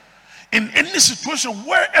 In any situation,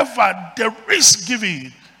 wherever there is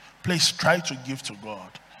giving, please try to give to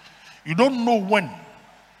God. You don't know when.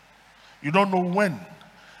 You don't know when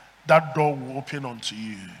that door will open unto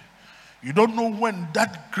you. You don't know when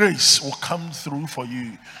that grace will come through for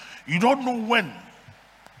you. You don't know when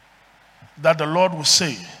that the Lord will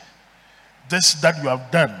say, this that you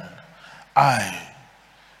have done, I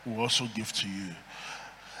will also give to you.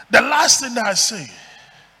 The last thing that I say,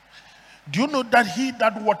 do you know that he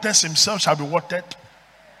that waters himself shall be watered?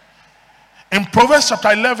 In Proverbs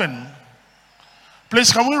chapter 11,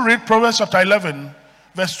 please can we read Proverbs chapter 11,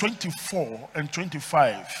 verse 24 and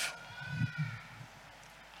 25.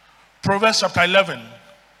 Proverbs chapter 11.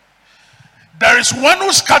 There is one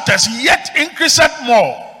who scatters, yet increaseth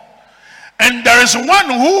more. And there is one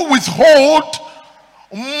who withholds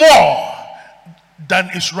more than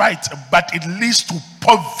is right, but it leads to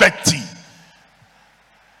poverty.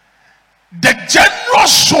 The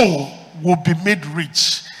generous soul will be made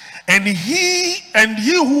rich, and he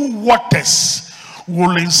who waters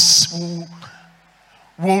will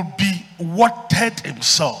be watered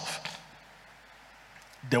himself.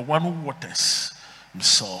 The one who waters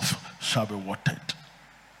himself shall be watered.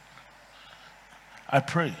 I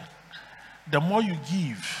pray, the more you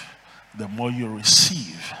give, the more you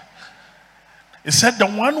receive. It said the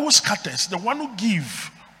one who scatters, the one who gives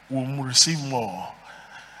will receive more.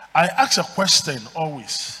 I ask a question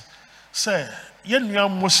always. Say, yen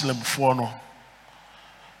Muslim for no.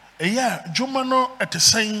 Yeah, Jumano at the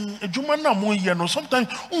same Jumana mo yeno. Sometimes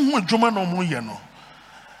Jumano mo yeno.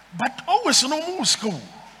 But always no more school.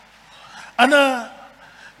 And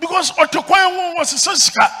because Otokoya was a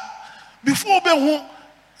senska before Behu,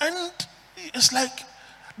 and it's like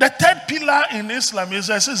the third pillar in Islam is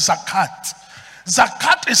zakat.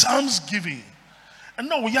 Zakat is almsgiving. And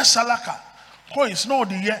now we are salaka. Coins no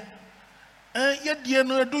the year.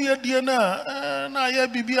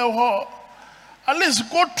 At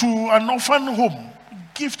least go to an orphan home,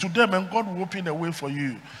 give to them, and God will open a way for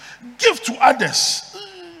you. Give to others,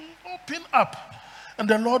 open up, and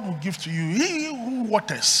the Lord will give to you. He who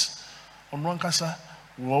waters on one casa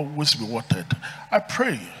will always be watered. I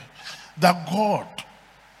pray that God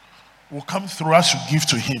will come through as you give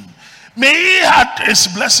to Him. May He add His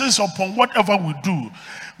blessings upon whatever we do.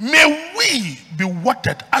 May we be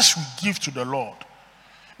watered as we give to the Lord.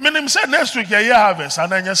 Meaning, say next week, yeah, harvest,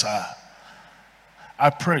 and then yes, I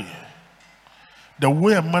pray the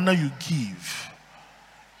way and manner you give,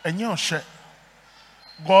 and you share.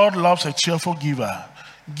 God loves a cheerful giver.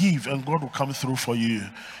 Give, and God will come through for you.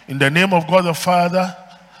 In the name of God the Father,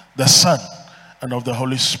 the Son, and of the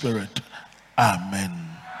Holy Spirit. Amen.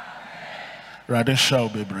 Rather shall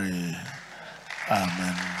be brave.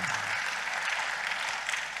 Amen.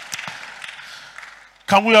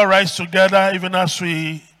 Can we all rise together even as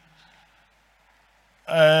we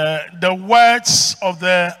the words of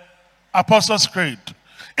the Apostles' Creed?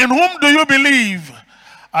 In whom do you believe?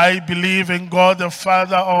 I believe in God the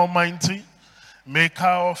Father Almighty, maker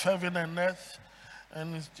of heaven and earth,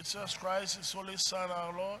 and in Jesus Christ, His Holy Son,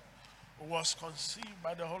 our Lord, who was conceived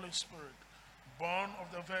by the Holy Spirit, born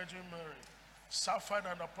of the Virgin Mary, suffered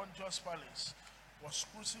under Pontius Pilate, was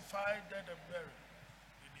crucified, dead, and buried.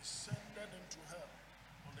 He descended into hell.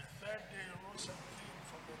 On the third day, He rose and came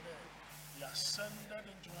from the dead. He ascended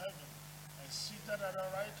into heaven and seated at the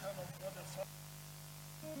right hand of God the Father.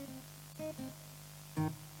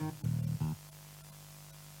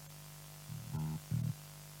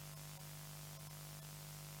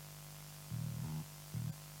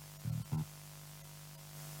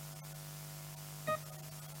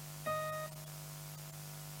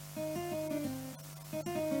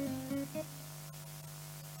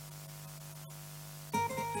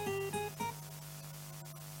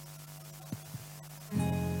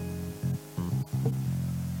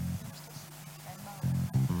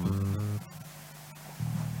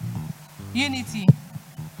 Unity,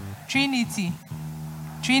 Trinity,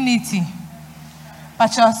 Trinity.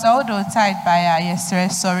 Pacho Saudo tied by a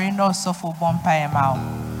yes, sorry, no sofu bompa emao.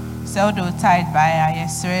 Saudo tied by a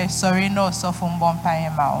yes, sorry, no sofu bompa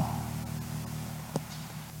emao.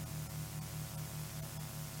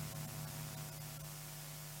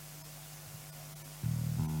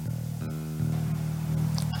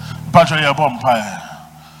 Pacho ya bompa.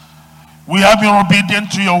 We have been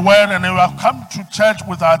obedient to your word and we have come to church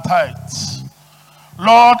with our tithes.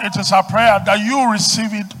 Lord, it is our prayer that you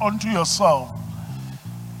receive it unto yourself.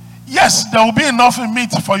 Yes, there will be enough in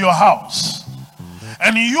meat for your house.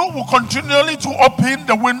 And you will continually to open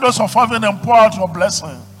the windows of heaven and pour out your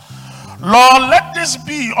blessing. Lord, let this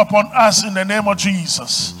be upon us in the name of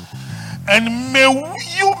Jesus. And may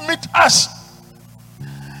you meet us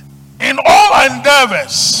in all our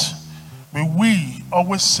endeavors. May we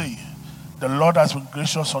always say, the Lord has been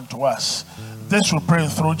gracious unto us. This we pray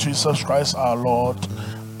through Jesus Christ our Lord.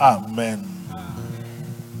 Amen.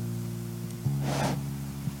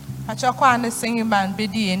 Achokwa and the singing band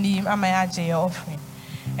bidi enim amaya AGYEI offering.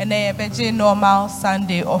 And a beje normal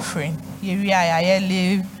Sunday offering. Yeria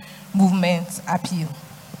ya movement appeal.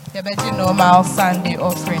 The beje normal Sunday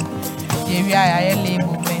offering. Yeria ya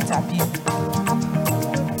movement appeal.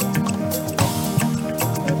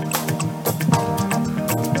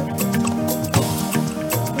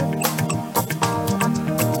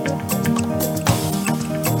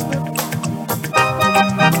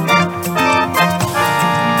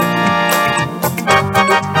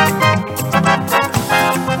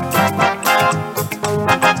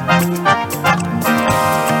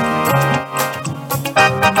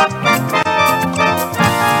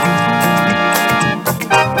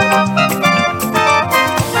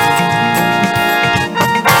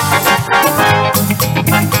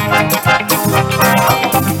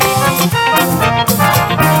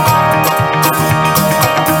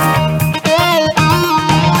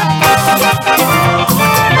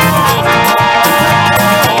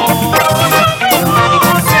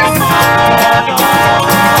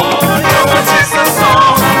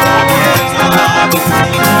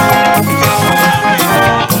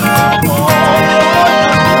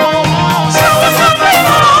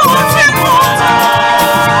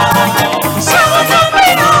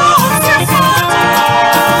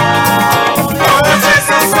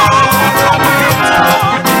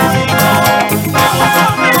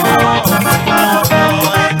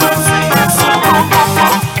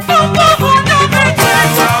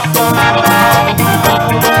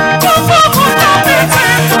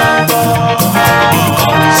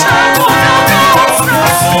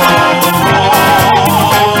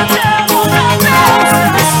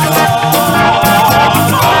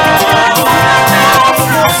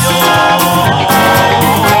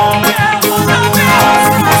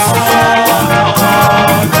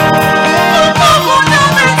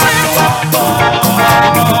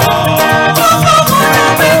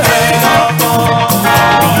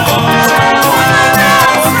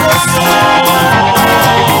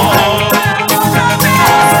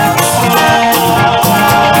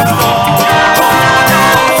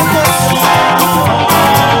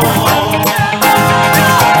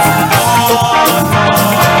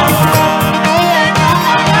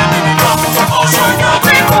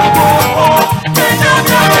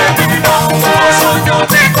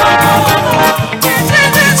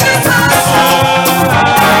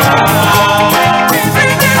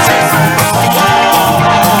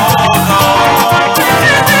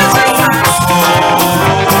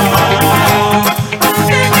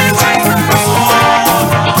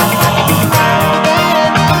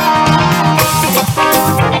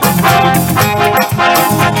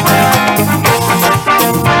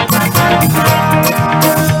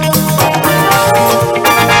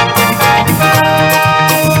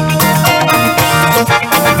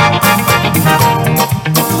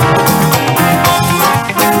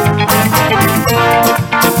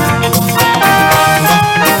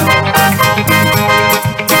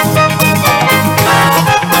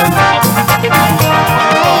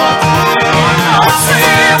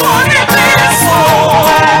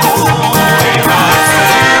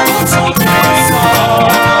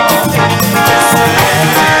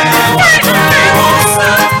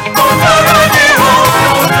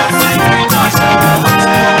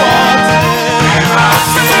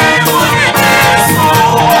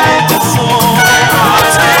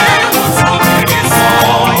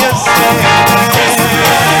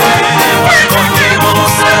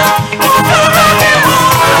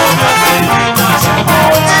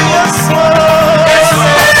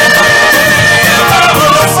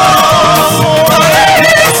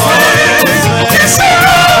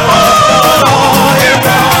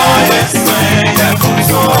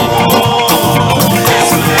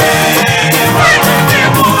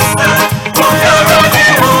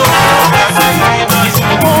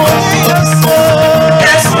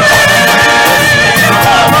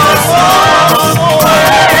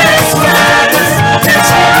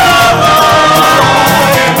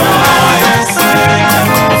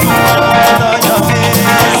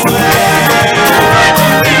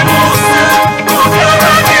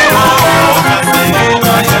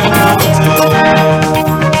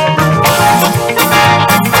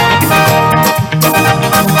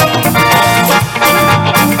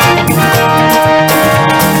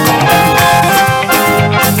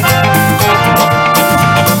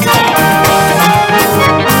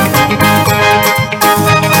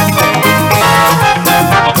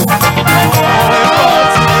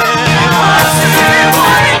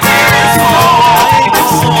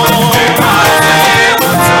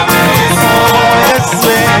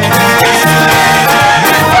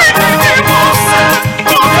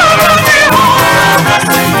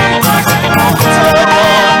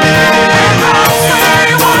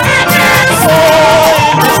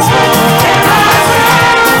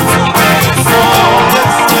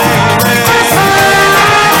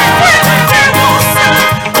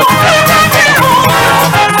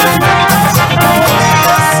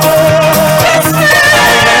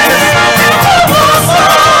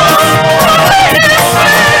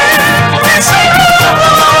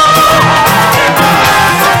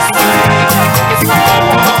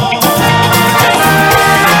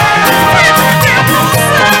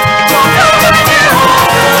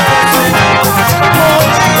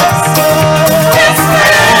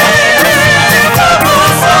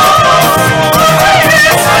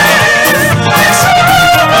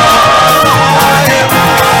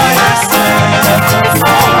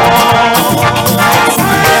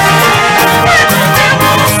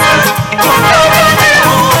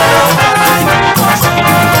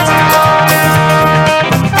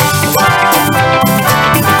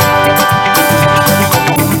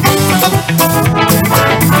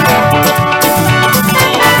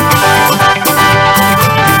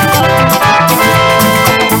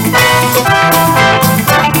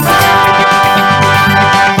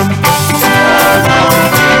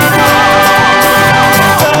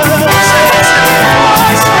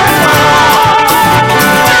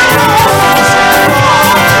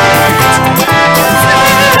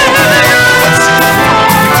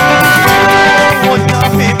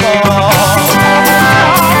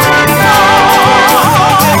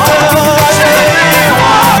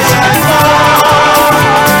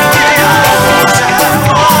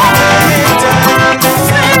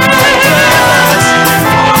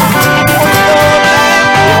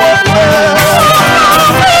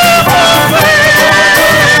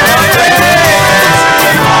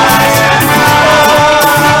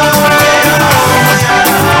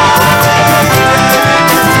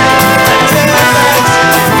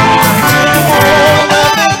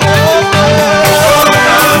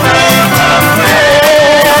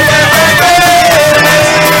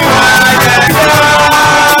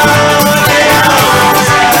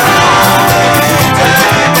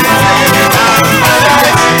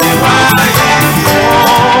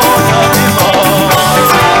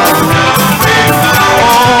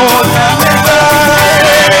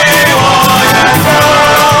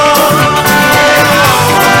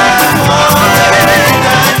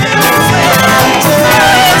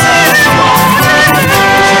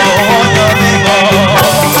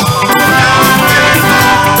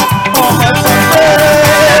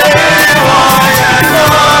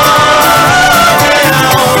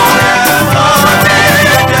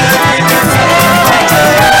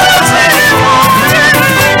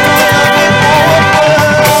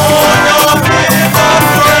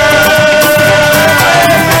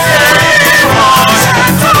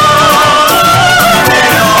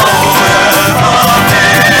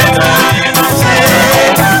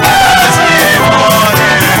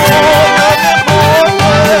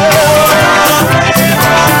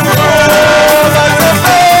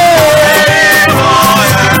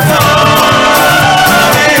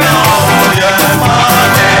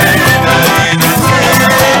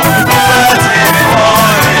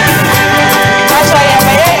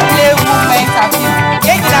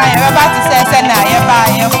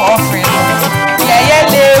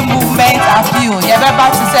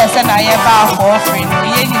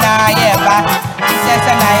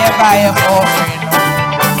 I am offering.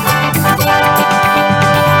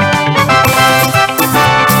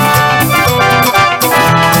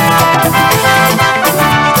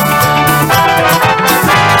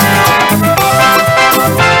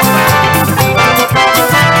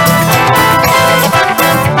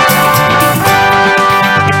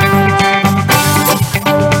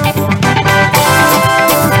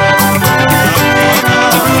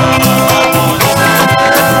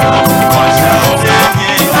 Watch out,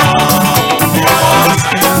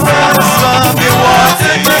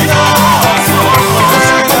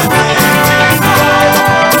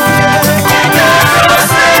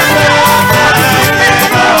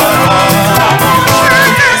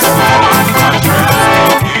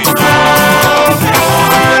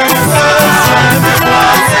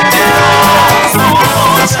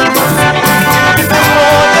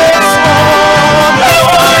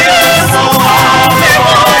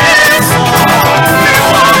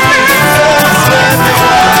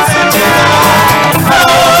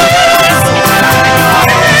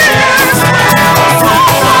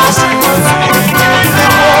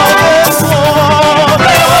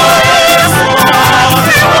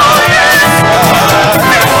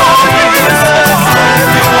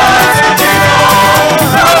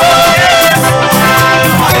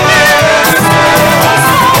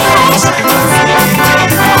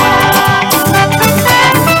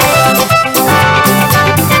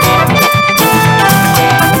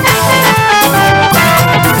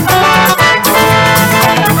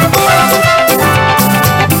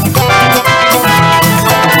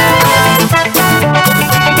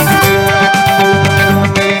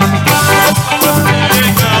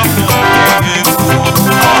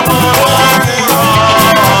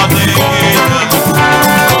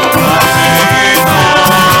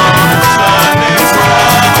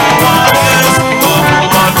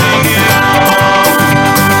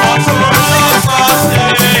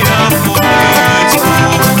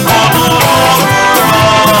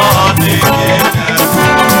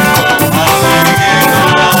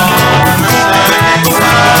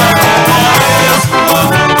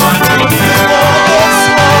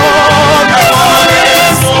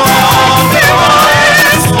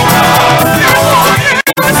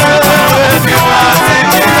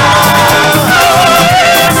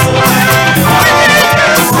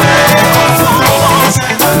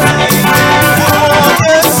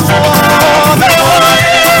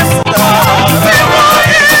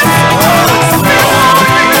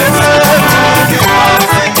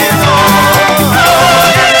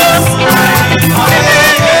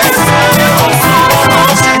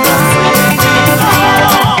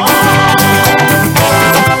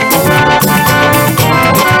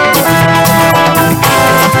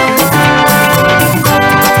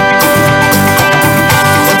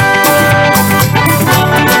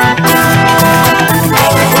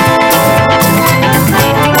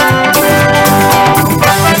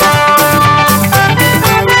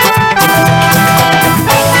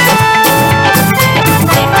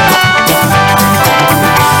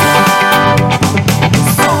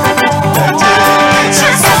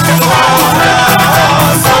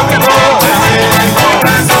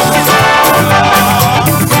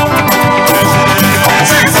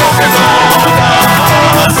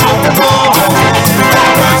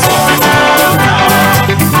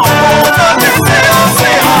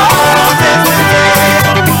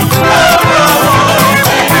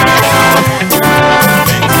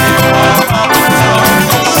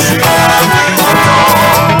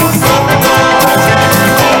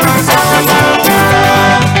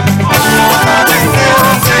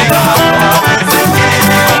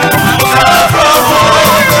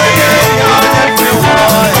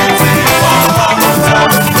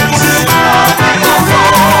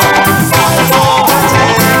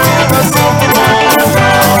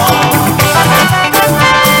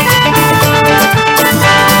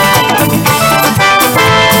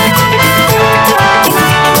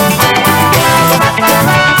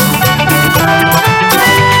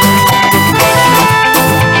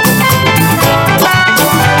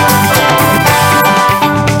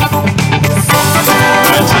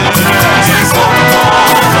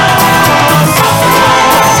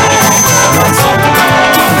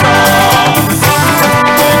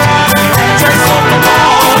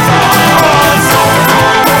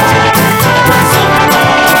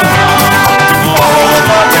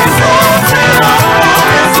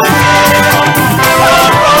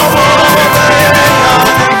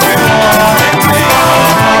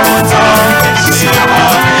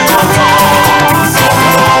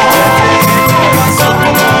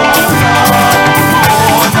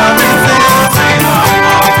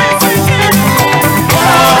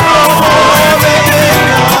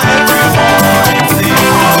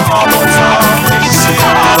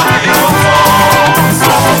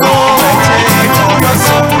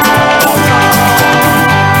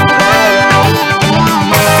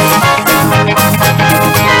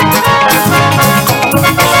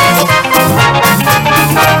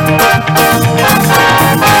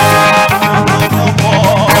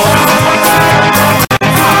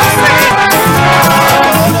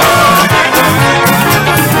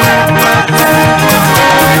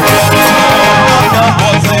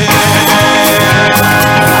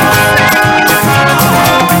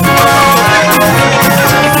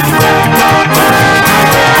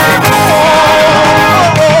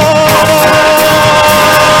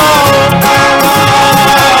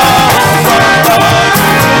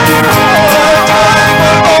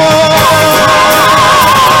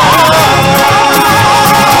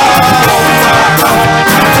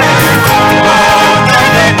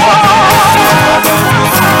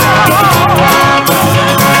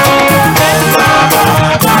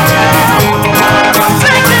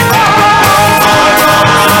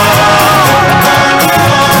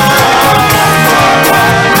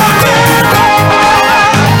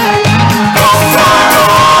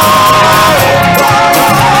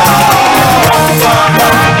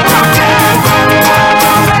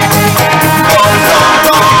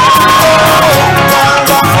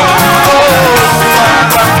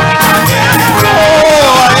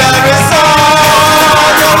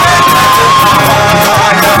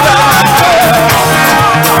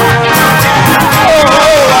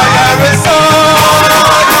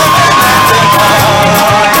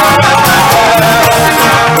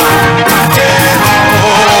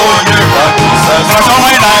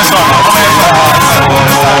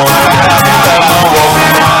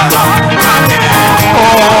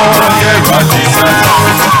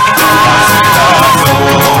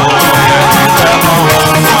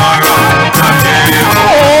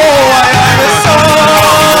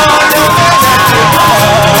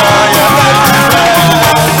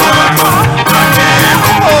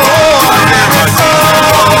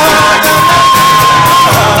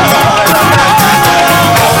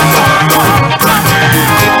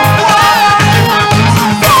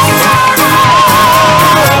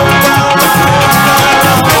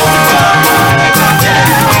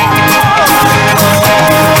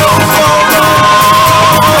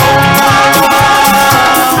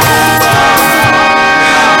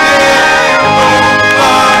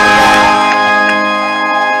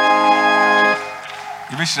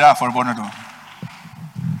 Car for Bonodo.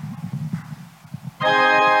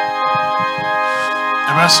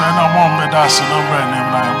 The best son of mom, but that's a number name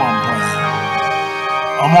now, mom.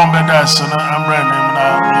 A mom, but that's a number name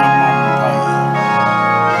now, mom.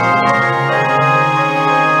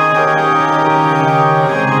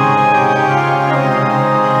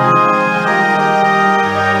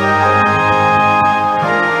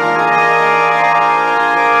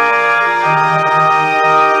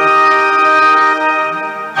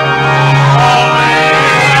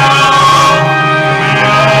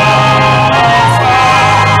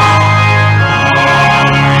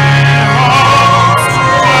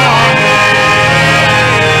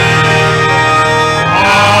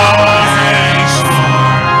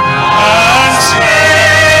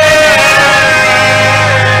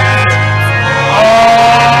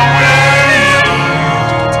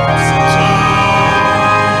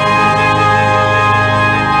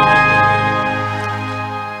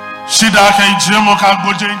 Jimo ka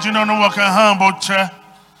goje injino no waka hambo che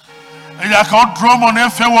ya ka odromo na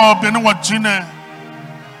efe wo be no wajine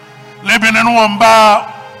lebe ne no mba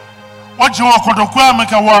waji wo kodoku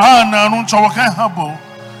ameka wo ha na no ncho waka habo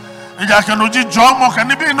ya ka no ji jomo ka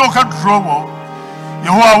ni bi no ka drowo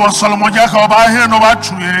yehowa wo solomon ja ka oba he no ba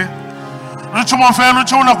tuye no chumo fe no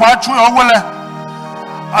chumo na kwa tuye owole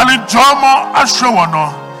ali jomo ahwe wo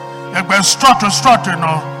no ye gbe strut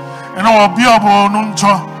no eno obi obo no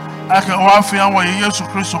ncho aka wafia wa Yesu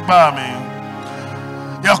Kristo ba me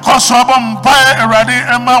ya koso abamba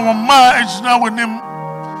erade ema wo ma ejina wonim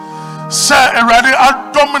se erade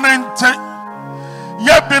adominate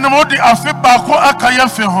ya binimo di afi ba ko aka ya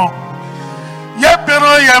fe ho ya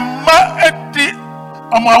bino ya ma edi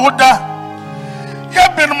amawoda ya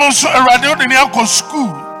binimo so erade o ni akọ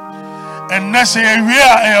school ennese ya wi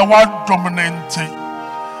a wa dominate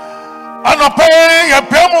anope ya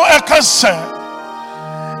pemo ekase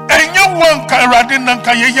enye wanka erade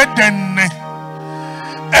nanka ye denne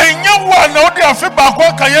enye wana odi afi ba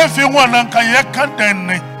ko ka ye fi wana nanka ye ka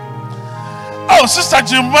denne oh sister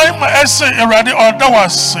Jemima ese erade order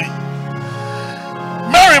was say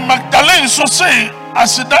Mary Magdalene so say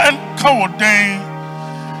asida enka woden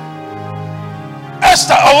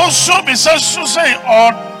Esther also be so say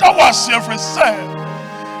order was every say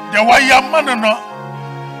the why man no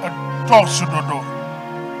talk sudodo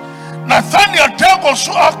Nathaniel Tego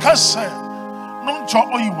so akase no ncho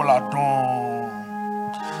oyiwala don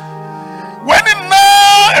when na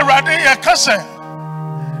erade ye kase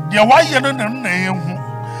de waye no na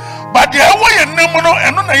yehu but de waye nim no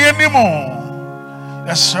eno na ye nim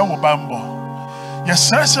yesre wo bambo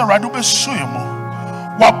yesre se erade be so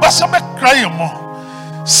yemo wa basa be kraye mo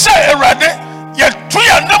se erade ye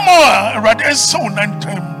tuya nemo erade so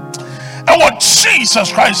nantem e wo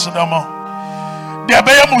Jesus Christ damo there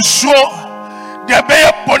be musuo there be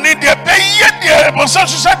boni there be ye there but so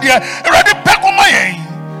said there already pekuma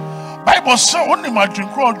yen Bible say only my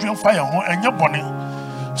drink crowd drink fire ho enye boni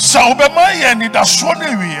so obema ye ni da so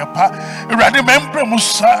na wi pa already membre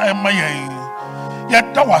musa ema yen ye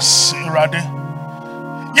da was already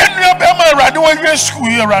ye nua be ma already we wi school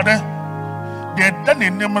ye already there da ne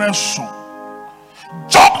nemre so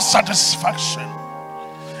job satisfaction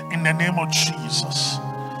in the name of Jesus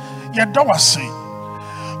ye da was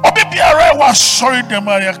obi biara wa sorry dem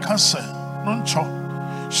ya cancer no ncho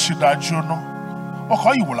shidaju no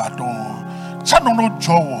okoyi wuladon chano no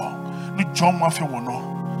jowo ni jomo afi wo no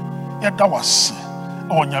ya da wase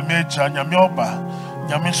o nyame aja nyame oba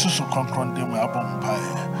nyame susu konkron dem abompa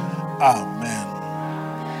amen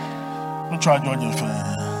ncho ajo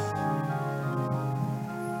nyefe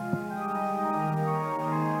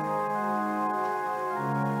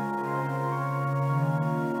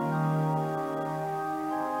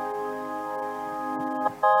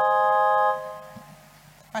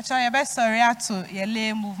Pacha, your best sorry to your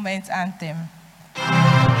lay movement anthem.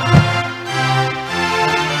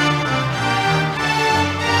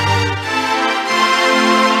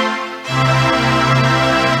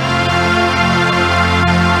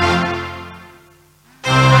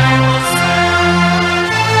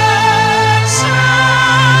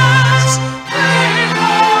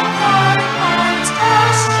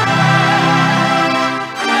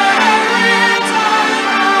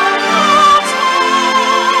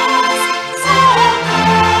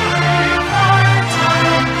 Glory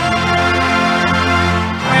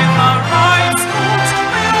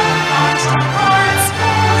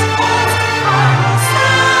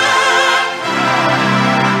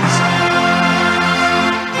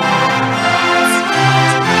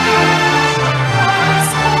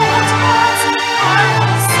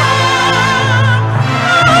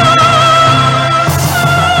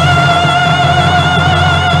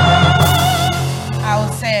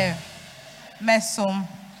Mesum.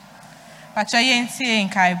 Pachoyentie in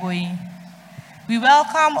AGYEI. We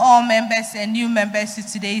welcome all members and new members to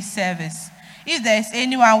today's service. If there is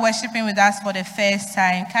anyone worshiping with us for the first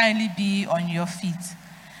time, kindly be on your feet.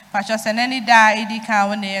 Pacho seneni da edi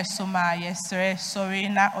kawane soma yesre sorry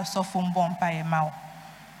na osofum bompa yemao.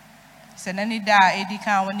 Seneni da edi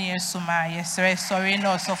kawane soma yesre sorry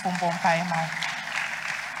na osofum bompa yemao.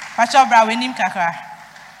 Pacho bra wenim kakra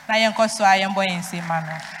na yenko so ayembo yense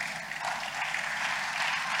mano.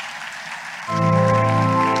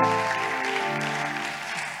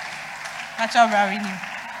 Pacho bra wenim.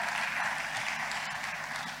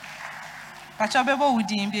 Pacho bebo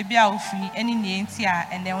wudi baby a free any name tia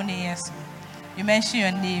and then only yes. You mention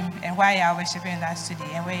your name and why you are worshiping us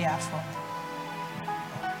today and where you are from.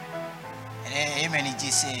 Amen.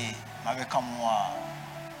 Say, "My come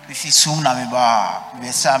if you soon na me ba,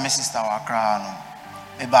 we saw my sister wakra no.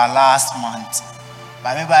 Me ba last month,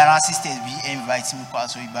 but me ba our sisters be invite me kwa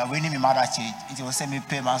so ba when me mother church, it was say me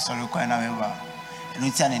pay man sorry kwa na me ba.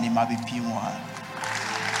 No tia na ni ma be pi mo ha.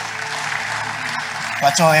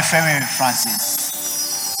 But your FM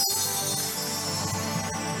Francis.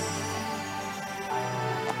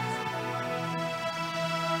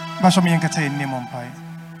 Basho mi yankata in name on pie.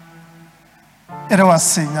 Era was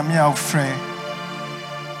saying a mere fray.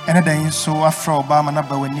 And a day so after Obama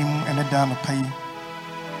number when him and a down pay.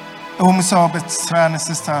 A woman saw but strand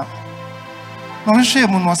sister. No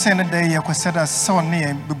shame was saying a day I said I saw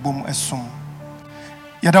near boom as soon.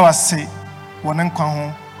 Yada was say one and come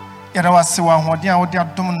home. Yada was so one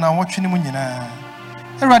dear dom now watching him. A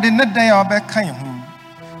rather net day our back came home.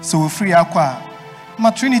 So free aqua. My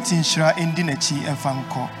Trinity insure in Dinachi and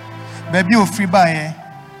Fanco. Baby of free buyer,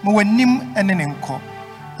 more nim and an enco.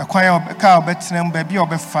 A choir of a cow better baby or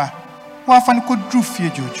befa. Wafan could drew fear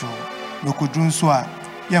Jojo. No could drew swa,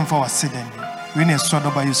 young for a sedan. We need sort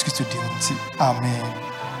of by your skill to dignity. Amen.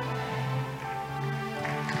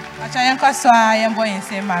 Achayanka so I am boy in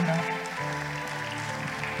same manner.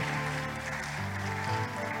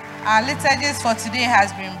 Our liturgist for today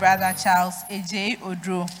has been Brother Charles AGYEI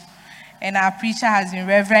ODURO, and our preacher has been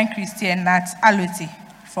Reverend Christian Nat Allotey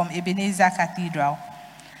from Ebenezer Cathedral.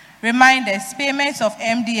 Reminders, payments of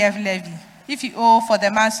MDF levy. If you owe for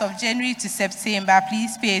the months of January to September,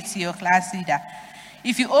 please pay it to your class leader.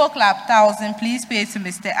 If you owe club 1,000, please pay it to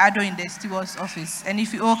Mr. Ado in the steward's office. And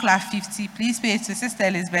if you owe club 50, please pay it to Sister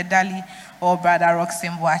Elizabeth Daly or Brother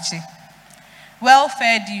Roxanne Boache.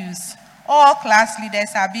 Welfare dues. All class leaders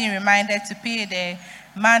are being reminded to pay their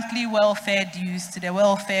monthly welfare dues to the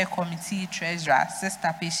Welfare Committee Treasurer,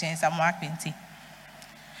 Sister Patience Amwakpenti.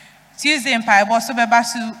 Tuesday in Paiboso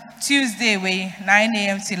Bebasu, Tuesday way 9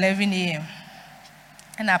 a.m. to 11 a.m.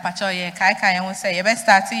 And Apachoye Kaikai will say you best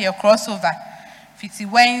start your crossover. It's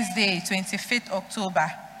Wednesday 25th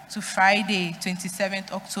October to Friday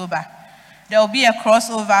 27th October. There will be a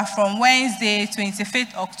crossover from Wednesday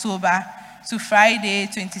 25th October to Friday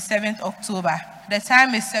 27th October. The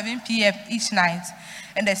time is 7 p.m. each night,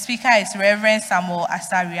 and the speaker is Reverend Samuel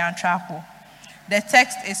Asarian Trapo. The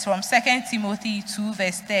text is from 2 Timothy 2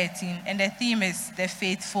 verse 13, and the theme is the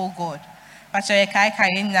faithful God. Pachoye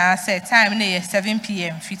Kaikai said time is 7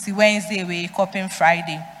 p.m. It's Wednesday we copying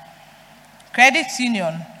Friday. Credit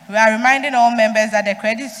Union. We are reminding all members that the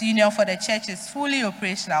credit union for the church is fully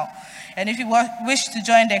operational. And if you wish to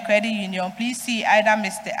join the credit union, please see either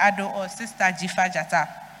Mr. Ado or Sister Jifa Jata.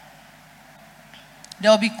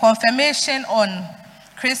 There will be confirmation on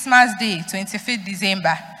Christmas Day, 25th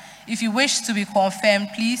December. If you wish to be confirmed,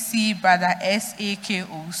 please see Brother S.A.K.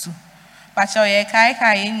 Ousu. Pachoye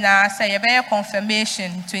Kaikai na say a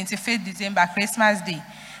confirmation 25th December, Christmas Day.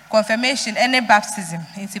 Confirmation, any baptism,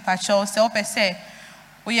 into Pacho, so say,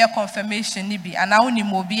 or your confirmation, nibi, and now ni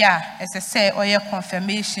mobia, as I say, or your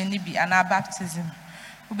confirmation, nibi, and our baptism.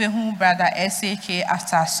 Ube whom Brother S.A.K.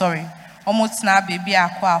 after sorry, almost now baby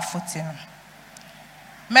aqua footing.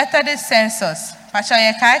 Methodist census, Pacho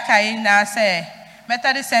ye kai na say,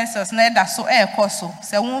 Methodist census, neither so koso,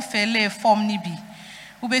 se won't fail form nibi.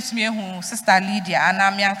 Ube to me whom Sister Lydia, and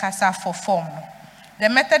Amiankasa for form. The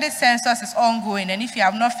Methodist census is ongoing, and if you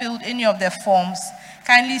have not filled any of the forms,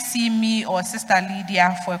 kindly see me or Sister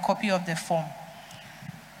Lydia for a copy of the form.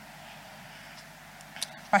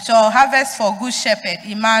 Pacho Harvest for Good Shepherd,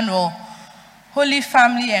 Emmanuel, Holy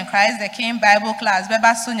Family and Christ the King Bible class,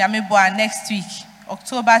 Beba Sunyameboa next week,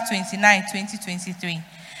 October 29, 2023.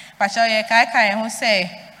 Pacho Yekaika who say,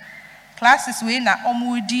 classes we na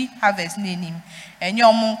omudi harvest nenim, and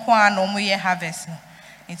your monkwa no muye harvest.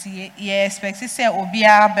 Ye expect to say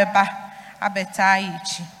Obia Beba Abeta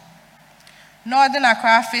Ichi. Northern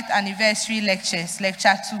Accra 5th Anniversary Lectures,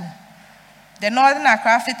 Lecture 2. The Northern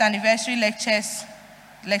Accra 5th Anniversary Lecture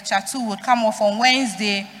 2 would come off on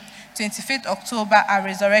Wednesday, 25th October at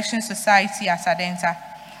Resurrection Society at Adenta.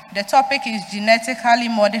 The topic is genetically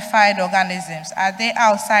modified organisms. Are they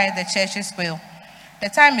outside the church's will? The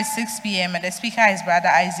time is 6 p.m. and the speaker is Brother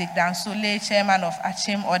Isaac Dansole, chairman of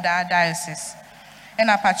Achim Oda Diocese.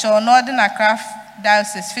 And Apacho Northern Accra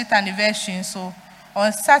Diocese 5th Anniversary, so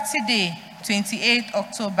on Saturday, 28th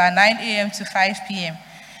October, 9 a.m. to 5 p.m.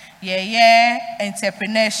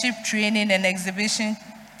 Entrepreneurship Training and Exhibition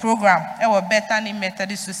Program. Ewo Bethany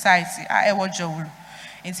Methodist Society. Ewo Jowulu.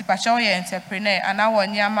 Inti pacho ye entrepreneur. Ana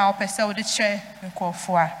wanyama opese ode che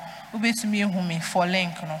nkofua. Ube to me humi for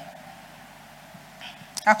link no.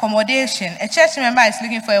 Accommodation. A church member is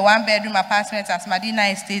looking for a 1-bedroom apartment at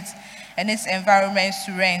Madina Estate and its environments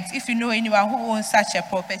to rent. If you know anyone who owns such a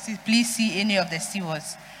property, please see any of the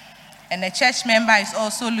stewards. And a church member is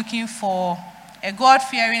also looking for a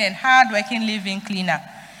God-fearing and hard-working living cleaner.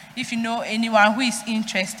 If you know anyone who is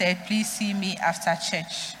interested, please see me after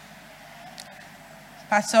church.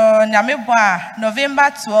 Pastor Nyamebwa,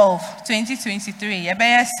 November 12, 2023,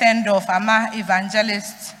 Yebeye send-off Ama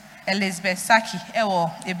Evangelist Elizabeth Saki,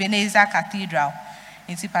 Ewo Ebenezer Cathedral.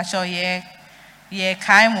 Inti Pastor ye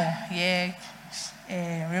kaimu,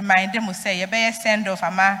 remind them say Yebeye send-off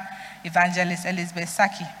Ama Evangelist Elizabeth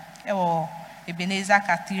Saki, Ewo Ebenezer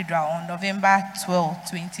Cathedral on November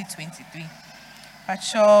 12, 2023.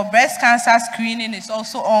 Pastor breast cancer screening is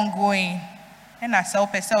also ongoing. And I saw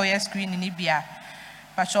person screening in Ibia.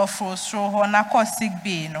 Pastor Frostro Honako sick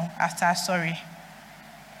bay no after sorry.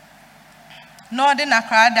 Northern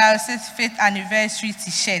Accra Diocese 5th Anniversary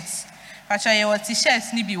T-shirts. Pastor your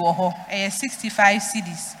T-shirts ni bi woho. 65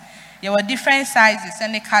 CDs. There were different sizes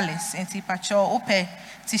and the colors. And Pastor ope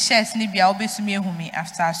T-shirts ni bia obesumi ehumi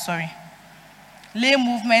after sorry. Lay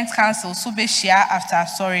Movement Council Subeshia after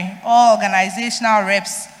sorry. All organizational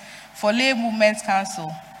reps for Lay Movement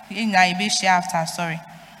Council in Naibeshia after sorry.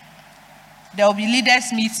 There will be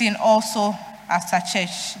leaders meeting also after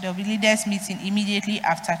church. There will be leaders meeting immediately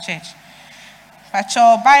after church.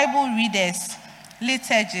 Patrol Bible readers,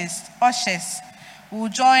 liturgists, ushers will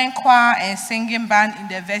join choir and singing band in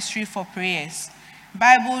the vestry for prayers.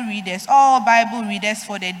 Bible readers, all Bible readers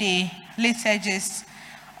for the day, liturgists,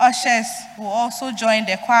 ushers will also join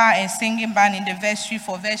the choir and singing band in the vestry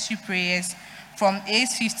for vestry prayers from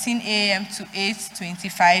 8:15 a.m. to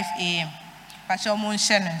 8:25 a.m. Patrol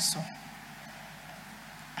Munshenenso.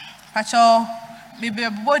 Patrol, maybe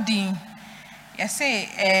body. Yes, say,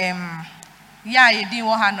 you didn't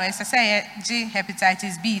want to say G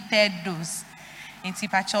hepatitis B 3rd dose. In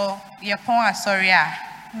Tipacho, your pon Soria,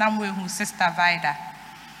 Namwe who Sister Vida,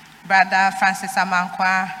 Brother Francis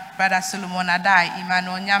Amankwa, Brother Solomon Adai,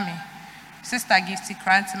 Emmanuel Nyami, Sister Gifty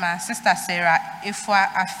Krantman, Sister Sarah Efwa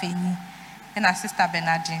Afeni, and our Sister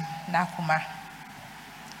Bernardine Nakuma.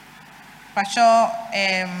 Pacho,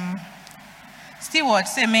 Steward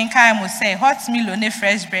say mankind will say hot meal on a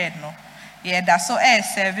fresh bread, no. Yeah, that's so air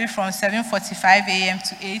serving from 7:45 a.m.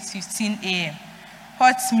 to 8:15 a.m.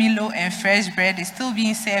 Hot Milo and fresh bread is still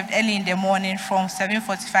being served early in the morning from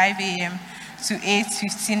 7:45 a.m. to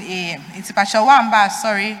 8:15 a.m. It's partial one bar,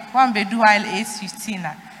 sorry, one bedu while 8:15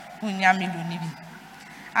 na unya Milo nibi.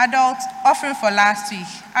 Adult offering for last week.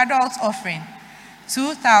 Adult offering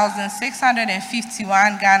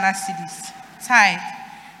 2,651 Ghana cedis. Tithe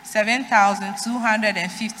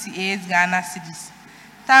 7,258 Ghana cedis.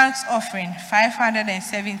 Thanks offering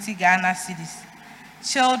 570 Ghana cedis.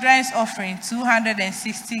 Children's offering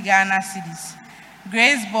 260 Ghana cedis.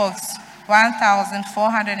 Grace box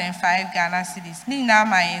 1,405 Ghana cedis. Nina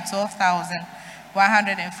Maye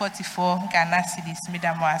 12,144 Ghana cedis.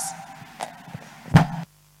 Midamoas.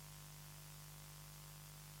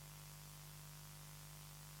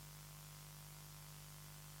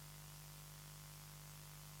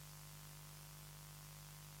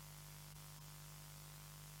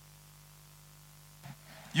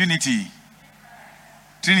 Unity,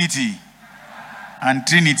 Trinity, and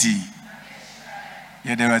Trinity.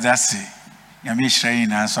 Yeah, there was that say. Yami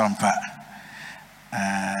Shrine and Sampa.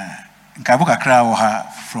 Nkabuka Krawa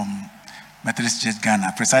from Methodist Church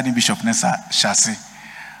Ghana, presiding Bishop Nessa Shasi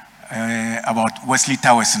about Wesley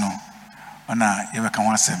Towers, no. Ona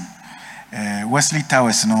Yewakawasem. Wesley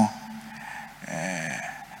Towers, no.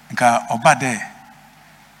 Nka Obade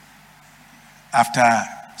after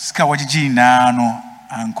Skawajiji na no.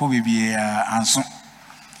 Anko bibi anso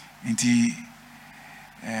nti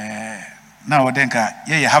na wodenka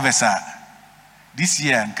ye harvest this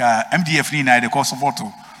year nka MDF ni na the course support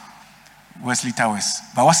Wesley Towers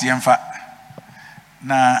but what's yemfa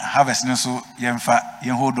na harvest no so yemfa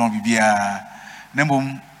yen hold on bibia na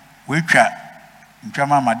mbom we twa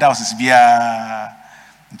ntwama ma dawses bia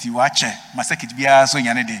nti wache ma circuit bia so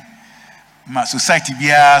nyane de ma society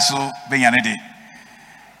bia so be nyane de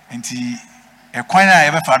nti ekwan a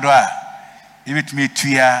yebefa do a yebetumi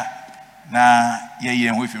etua na ye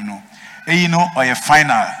ho fim no eyi no oye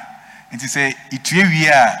final nti say itue wi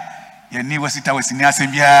a ye ni wasita wasini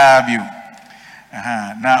asem bia bio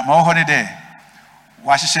na ma ho ne de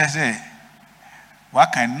wa hye say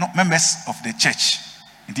what kind members of the church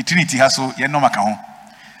in the Trinity has so ye no maka ho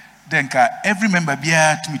then ka every member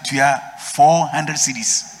bia to metua 400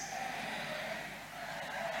 cedis.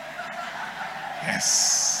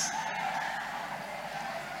 Yes.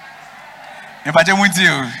 Every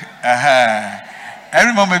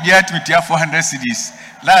member bia to metua 400 cedis.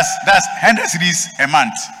 That's 100 cedis a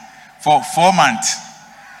month for 4 months.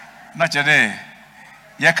 Not jade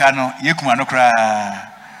ye kano ye kuma no kra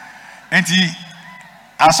enti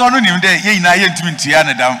aso no nim de ye ina ye ntumi ntua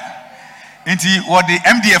ne dam enti what the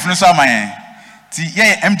MDF no so aman ti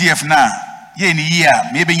ye MDF na ye ni yi a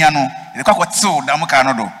me benya no ye kwa kwatso dam ka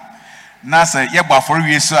no do na se ye gba for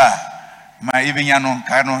wie so a ma ye benya no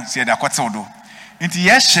ka no se da kwatso do enti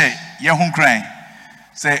ye hye ye ho nkran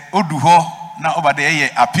se odu ho na obade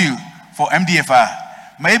ye appeal for MDF a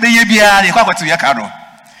ma ye benya bia ye kwa kwatso ye ka do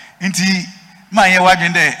enti ma ye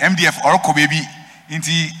wadwen de MDF oroko baby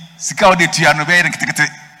enti sika ode tua no be yen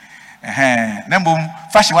kitikiti nembom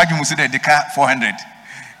fashi wadwen mu se de ka 400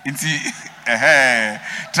 nti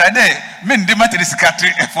try de men de matter sika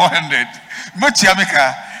 400 mo tua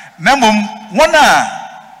meka nembom wona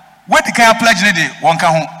wedi kan pledge ne de wonka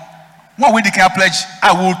ho won wedi kan pledge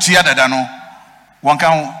a wo tua dada no wonka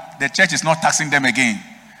ho the church is not taxing them again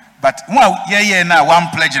but won ye na one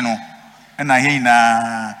pledge no na he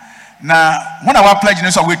na wona wa pledge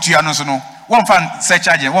no so we tua no so no one fan search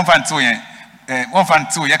charge one fan to ye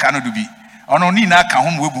ka no do bi ono ni na ka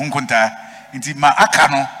ho we bu nkonta nti ma aka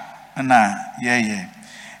no na ye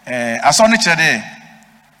aso no kire de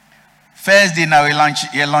first day now we launch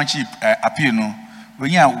appeal no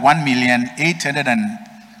we have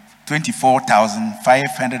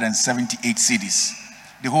 1,824,578 cedis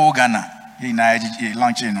the whole Ghana ye na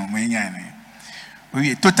launch no we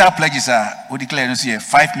we total pledges are we declare no see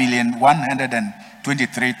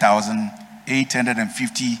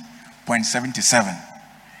 5,123,850.77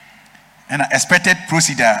 and expected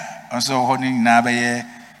procedure also holding na be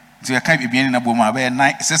so you can't be na boma be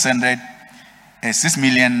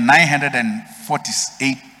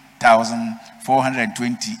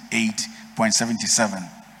 6,948,428.77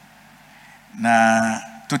 na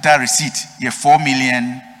total receipt ye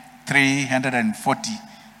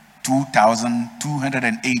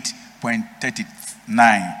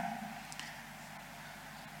 4,342,208.39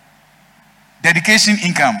 dedication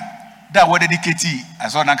income that we dedicate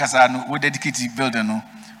as on Ankasa no we dedicate building no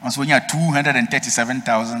also we have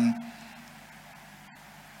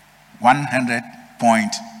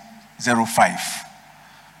 237,100.05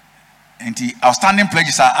 and the outstanding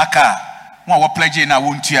pledges are aka one pledge na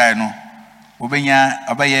won tua no obenya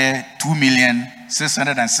abaye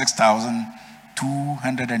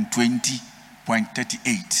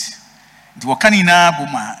 2,606,220.38 the wakanina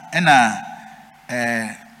boma ena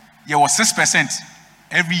there was 6%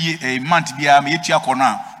 every year, a month bia me tua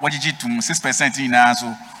kona wajiji to 6% ina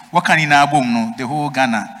so wakanina bom no the whole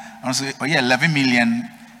Ghana also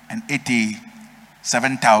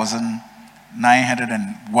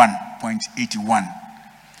 11,087,901.81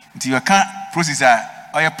 nti you can processor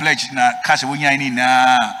oil pledge na cash wo nyan ni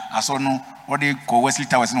na aso no what they call Wesley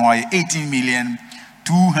Towers no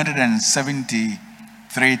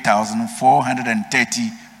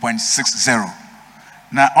 18,273,430.60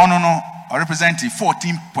 na ono no represent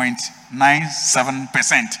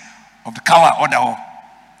 14.97% of the cover order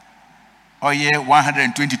or year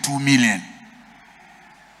 122 million.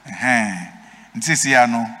 This year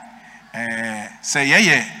no say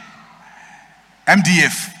yeah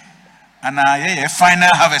MDF and yeah final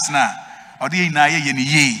harvest na or the na yeah ni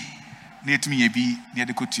ye near to me be near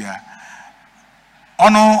the kutia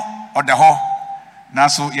ono or the ho na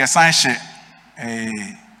so yes I share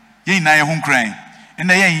ye na ye hun crying and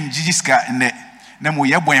the in jijiska and the nemo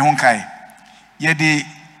ye boy hun kai ye the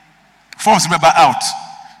forms member out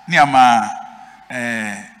near ma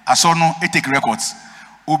asono take records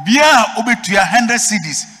obia obetua 100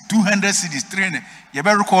 cedis 200 cedis 300 ye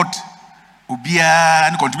be record obia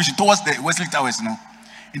and contribution towards the Wesley Towers no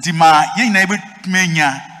inti ma ye na ebe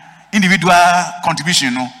menya individual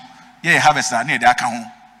contribution no ye harvester na de aka ho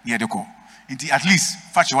ye de ko inti at least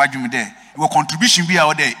fachi wadwum there your contribution be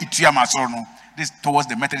out there itua masoro no this towards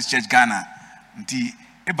the Methodist Church Ghana inti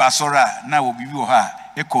eba sora na obibi wo ha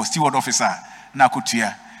eko steward officer na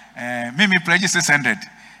kotua Me pledge 600.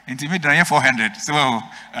 Into me drawing 400. So,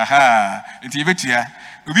 into you bet here.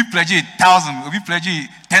 We pledge 1,000. We pledge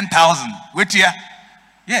 10,000. Wait here.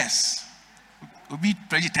 Yes. We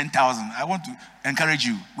pledge 10,000. I want to encourage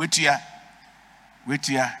you. Wait here. Wait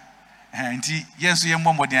here. And yes, you are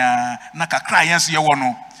more than Naka cry. Yes, you want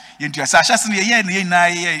to. Into a Sasha,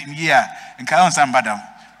 yeah, and Kaon Sam Badam.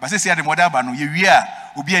 But say the Modabano, you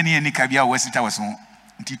will be any Kabia West Towers.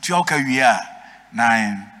 Into Tioka, we are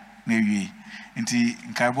 9, maybe. Into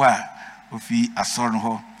Nkabwa, Ofi, a son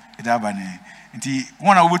ho, Edabane. Into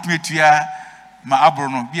one of what me to ya, my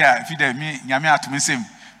abrono, be a feeder me, Yamia to me same.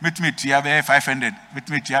 Meet me to ya 500, meet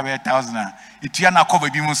me to ya 1,000. It yana cover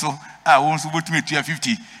Bimuso, I won't put me to ya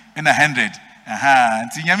 50 and 100. Aha,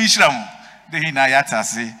 and Yamishram, the Hinayata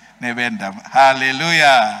say, never end up.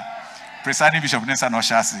 Hallelujah. Presiding Bishop Nelson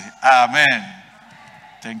Oshasi. Amen.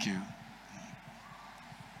 Thank you.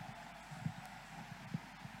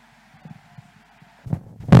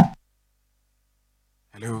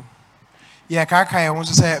 Hello. Yeah, I want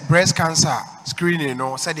to say breast cancer screening,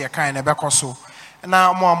 no, said the kind of back so.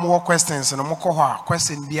 Now more questions and more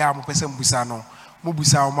question be a person busano,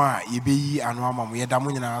 Mubusa ma, ye and Mama, we had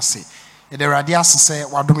Damuina say. The radias say,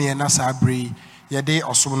 what do me and Sabri, ye day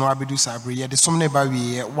or so no abidu Sabri, ye the sumne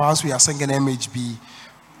baby, whilst we are singing MHB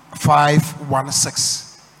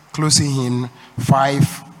 516, closing in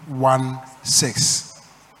 516.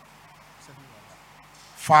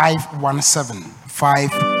 517.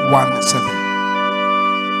 So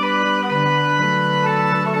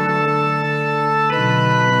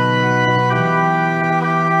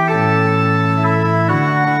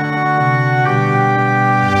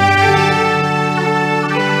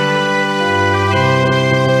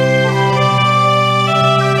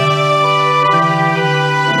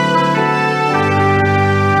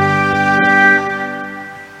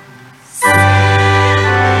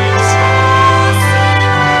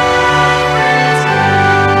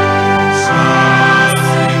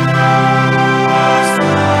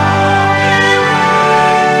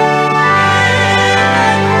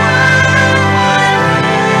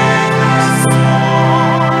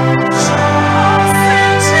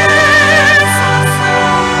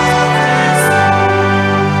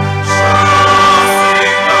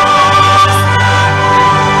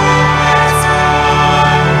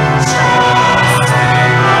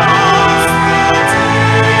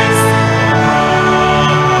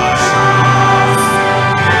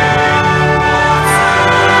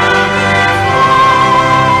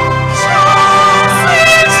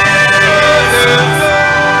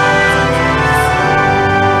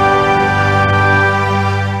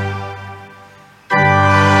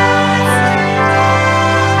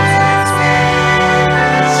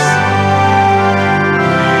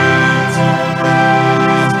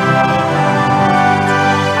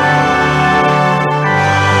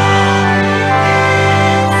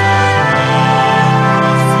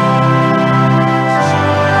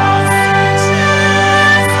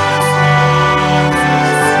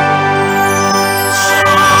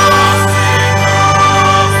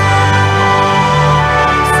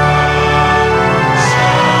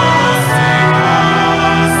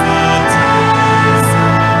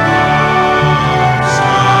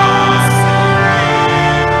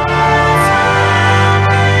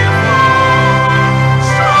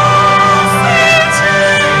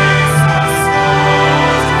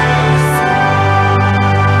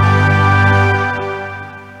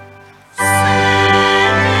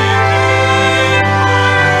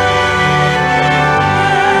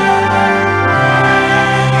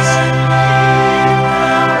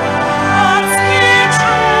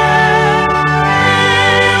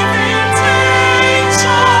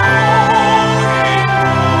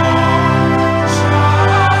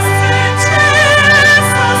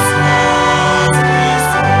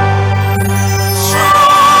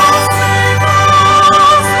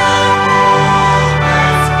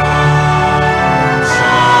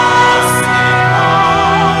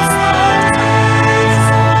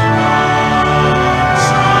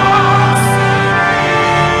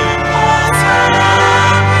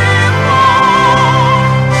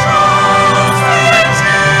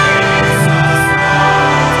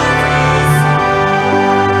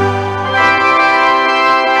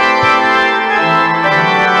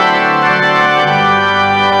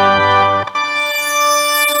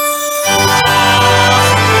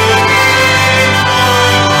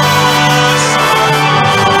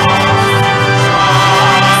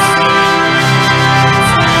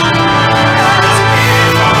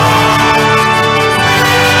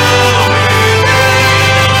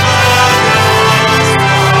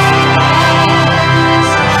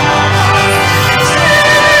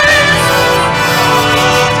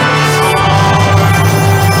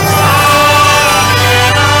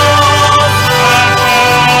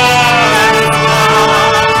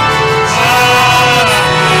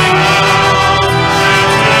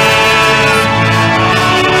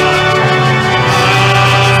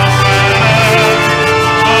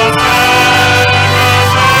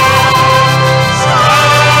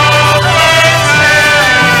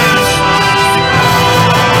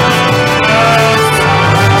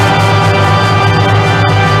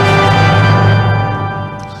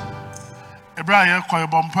Brian Koy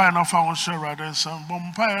Bompire no found Sheridan, some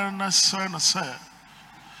Bompire na sir.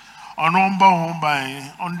 On home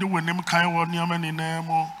by on the winning Kaiwa Niaman in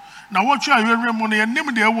Nemo. Now what you are money and name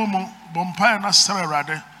the woman Bompire na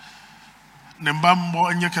Sarade. Nembambo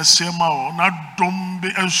and Yakasema, not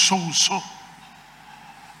Dombe and so.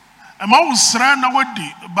 A mouse ran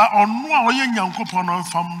away, but on no young coupon on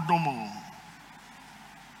Fam Domo.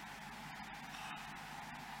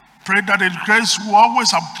 Pray that His grace will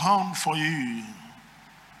always abound for you.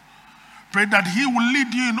 Pray that He will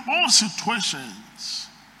lead you in all situations.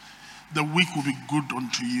 The week will be good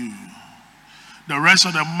unto you. The rest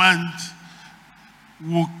of the month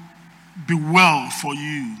will be well for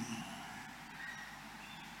you.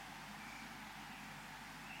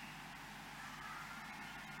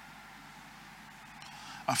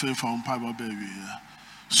 I feel from Bible baby.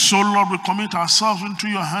 So Lord, we commit ourselves into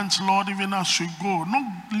your hands, Lord, even as we go,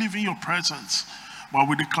 not leaving your presence, but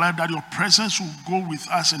we declare that your presence will go with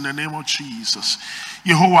us in the name of Jesus.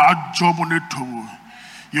 Yehovah, our job on it too.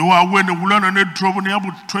 Yehovah, when the woman on it drove on the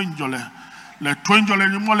able twinjole, le twinjole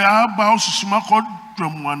ni mole aba ususumako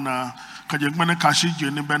drumwana kajegmene kashi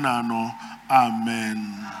jeni benano.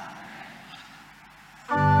 Amen.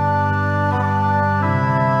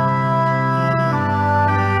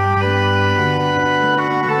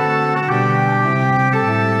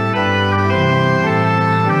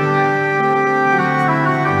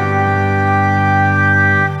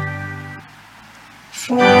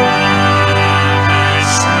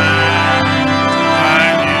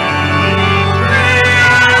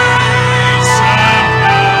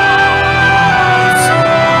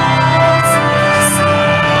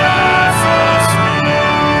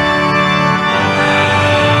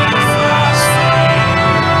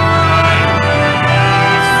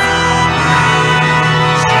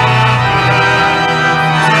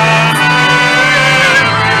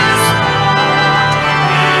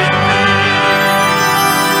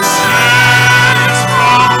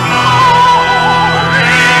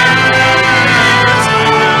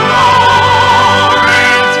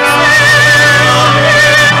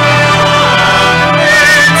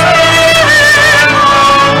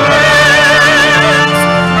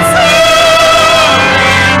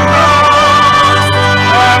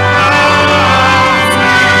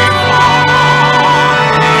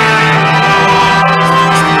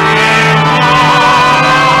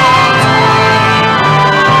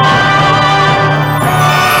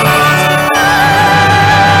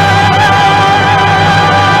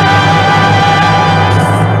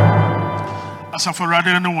 For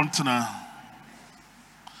rather than one to now,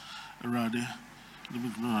 rather,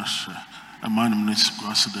 a man in this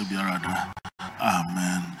grass of the Biarada.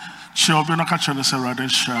 Amen. She'll be not catching us a rather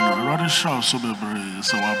shall so be brave.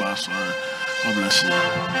 So, God bless you.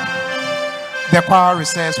 The choir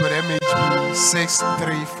recess with MHB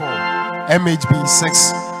 634. MHB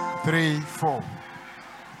 634.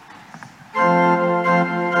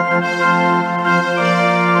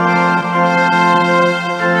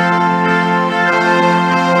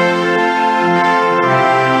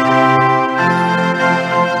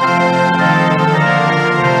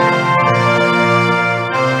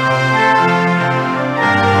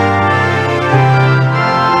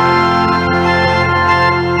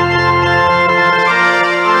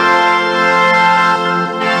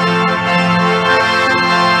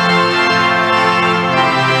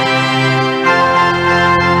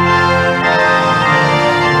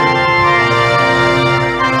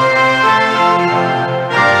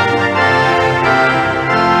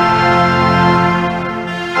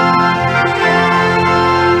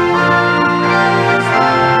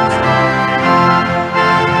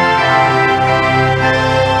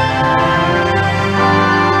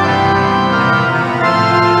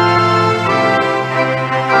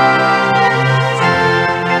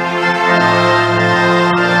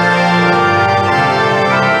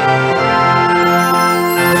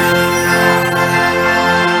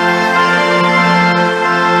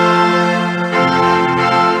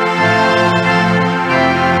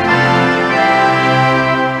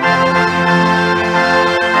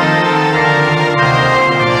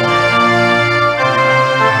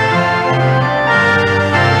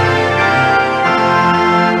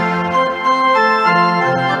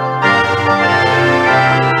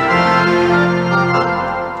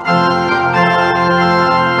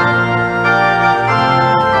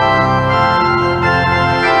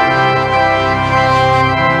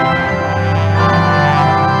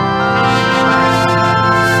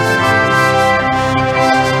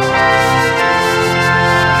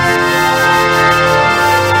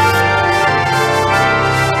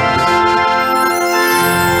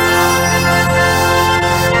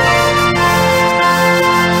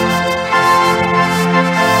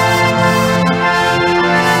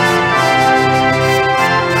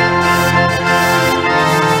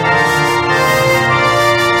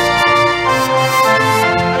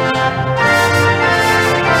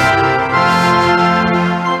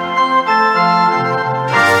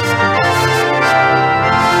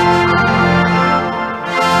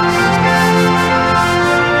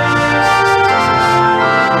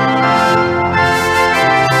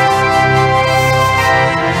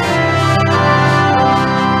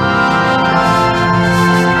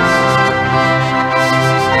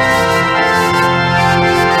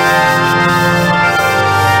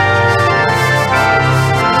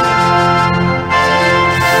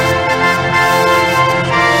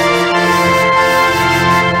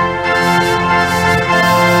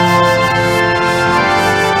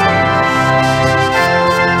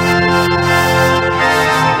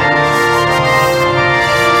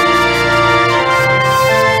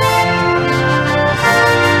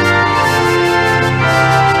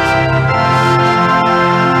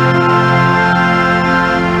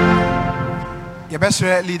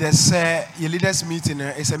 yɛbɛsrɛ leaders sɛ your leaders meeting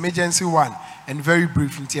is emergency one and very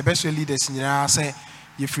brief. Nti yɛbɛsrɛ leaders nyinaa sɛ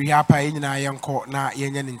yɛfiri ha pa yɛn nyinaa yɛnkɔ na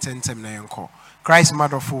yɛnyɛ ne ntɛntɛm na yɛnkɔ. Christ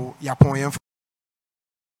madɔfo yɛapɔn yɛn